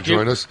job. Thanks Thank for you.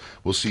 joining us.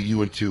 We'll see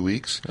you in 2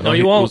 weeks. No,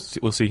 you won't.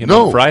 We'll see him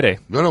on Friday.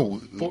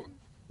 No.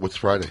 What's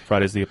Friday?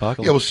 Friday's the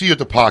Apocalypse. Yeah, we'll see you at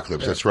the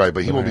Apocalypse. That's right.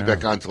 But he won't be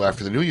back on until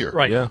after the New Year.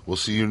 Right. Yeah. We'll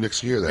see you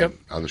next year then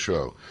on the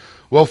show.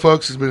 Well,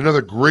 folks, it's been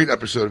another great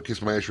episode of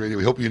Kiss My Ash Radio.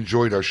 We hope you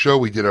enjoyed our show.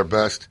 We did our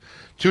best.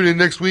 Tune in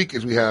next week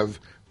as we have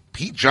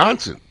Pete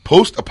Johnson,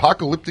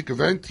 post-apocalyptic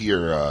event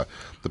here,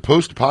 the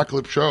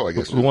post-apocalypse show, I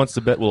guess. Who wants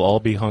to bet we'll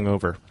all be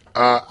hungover?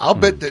 I'll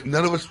bet that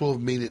none of us will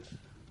have made it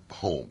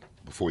home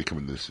before we come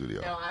into the studio.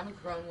 No, I'm a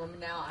grown woman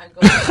now. I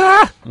go.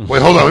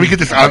 Wait, hold on. Let me get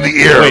this on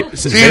the air. Wait,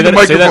 say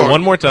that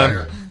one more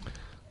time.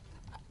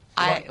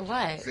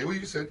 What? Say what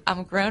you said. I'm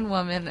a grown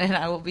woman, and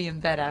I will be in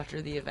bed after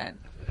the event.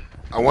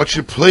 I want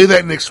you to play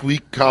that next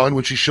week, Colin,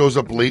 when she shows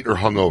up late or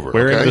hungover.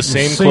 Wearing okay? the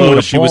same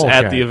clothes she was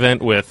at the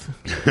event with.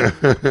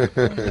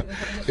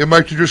 In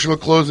my traditional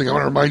closing, I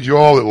want to remind you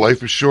all that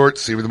life is short,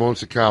 savor the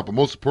moments that count, but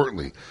most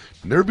importantly,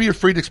 never be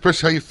afraid to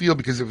express how you feel,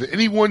 because if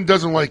anyone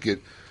doesn't like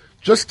it,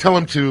 just tell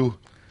them to...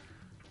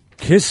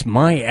 Kiss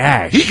my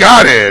ass. He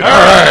got it! All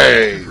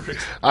right!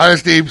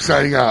 Honest Abe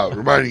signing out,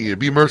 reminding you,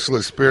 be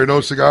merciless, spare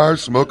no cigars,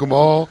 smoke them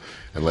all,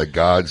 and let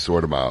God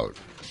sort them out.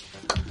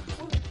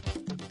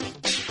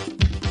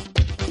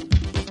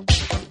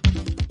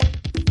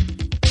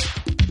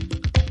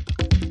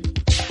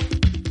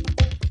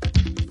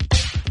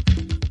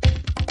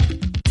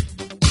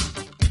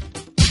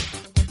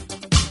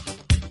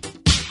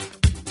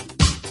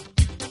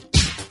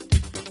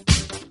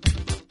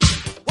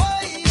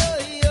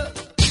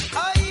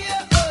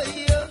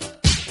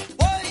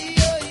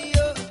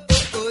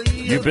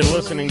 You've been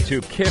listening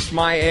to Kiss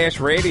My Ash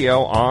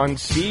Radio on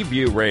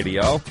Seaview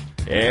Radio.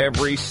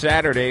 Every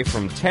Saturday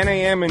from 10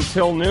 a.m.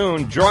 until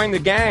noon, join the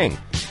gang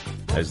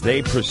as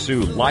they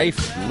pursue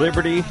life,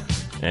 liberty,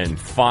 and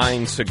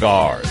fine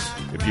cigars.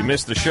 If you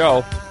missed the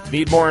show,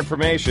 need more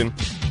information,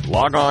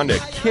 log on to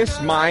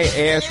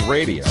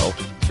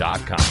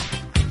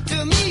kissmyashradio.com.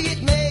 To me,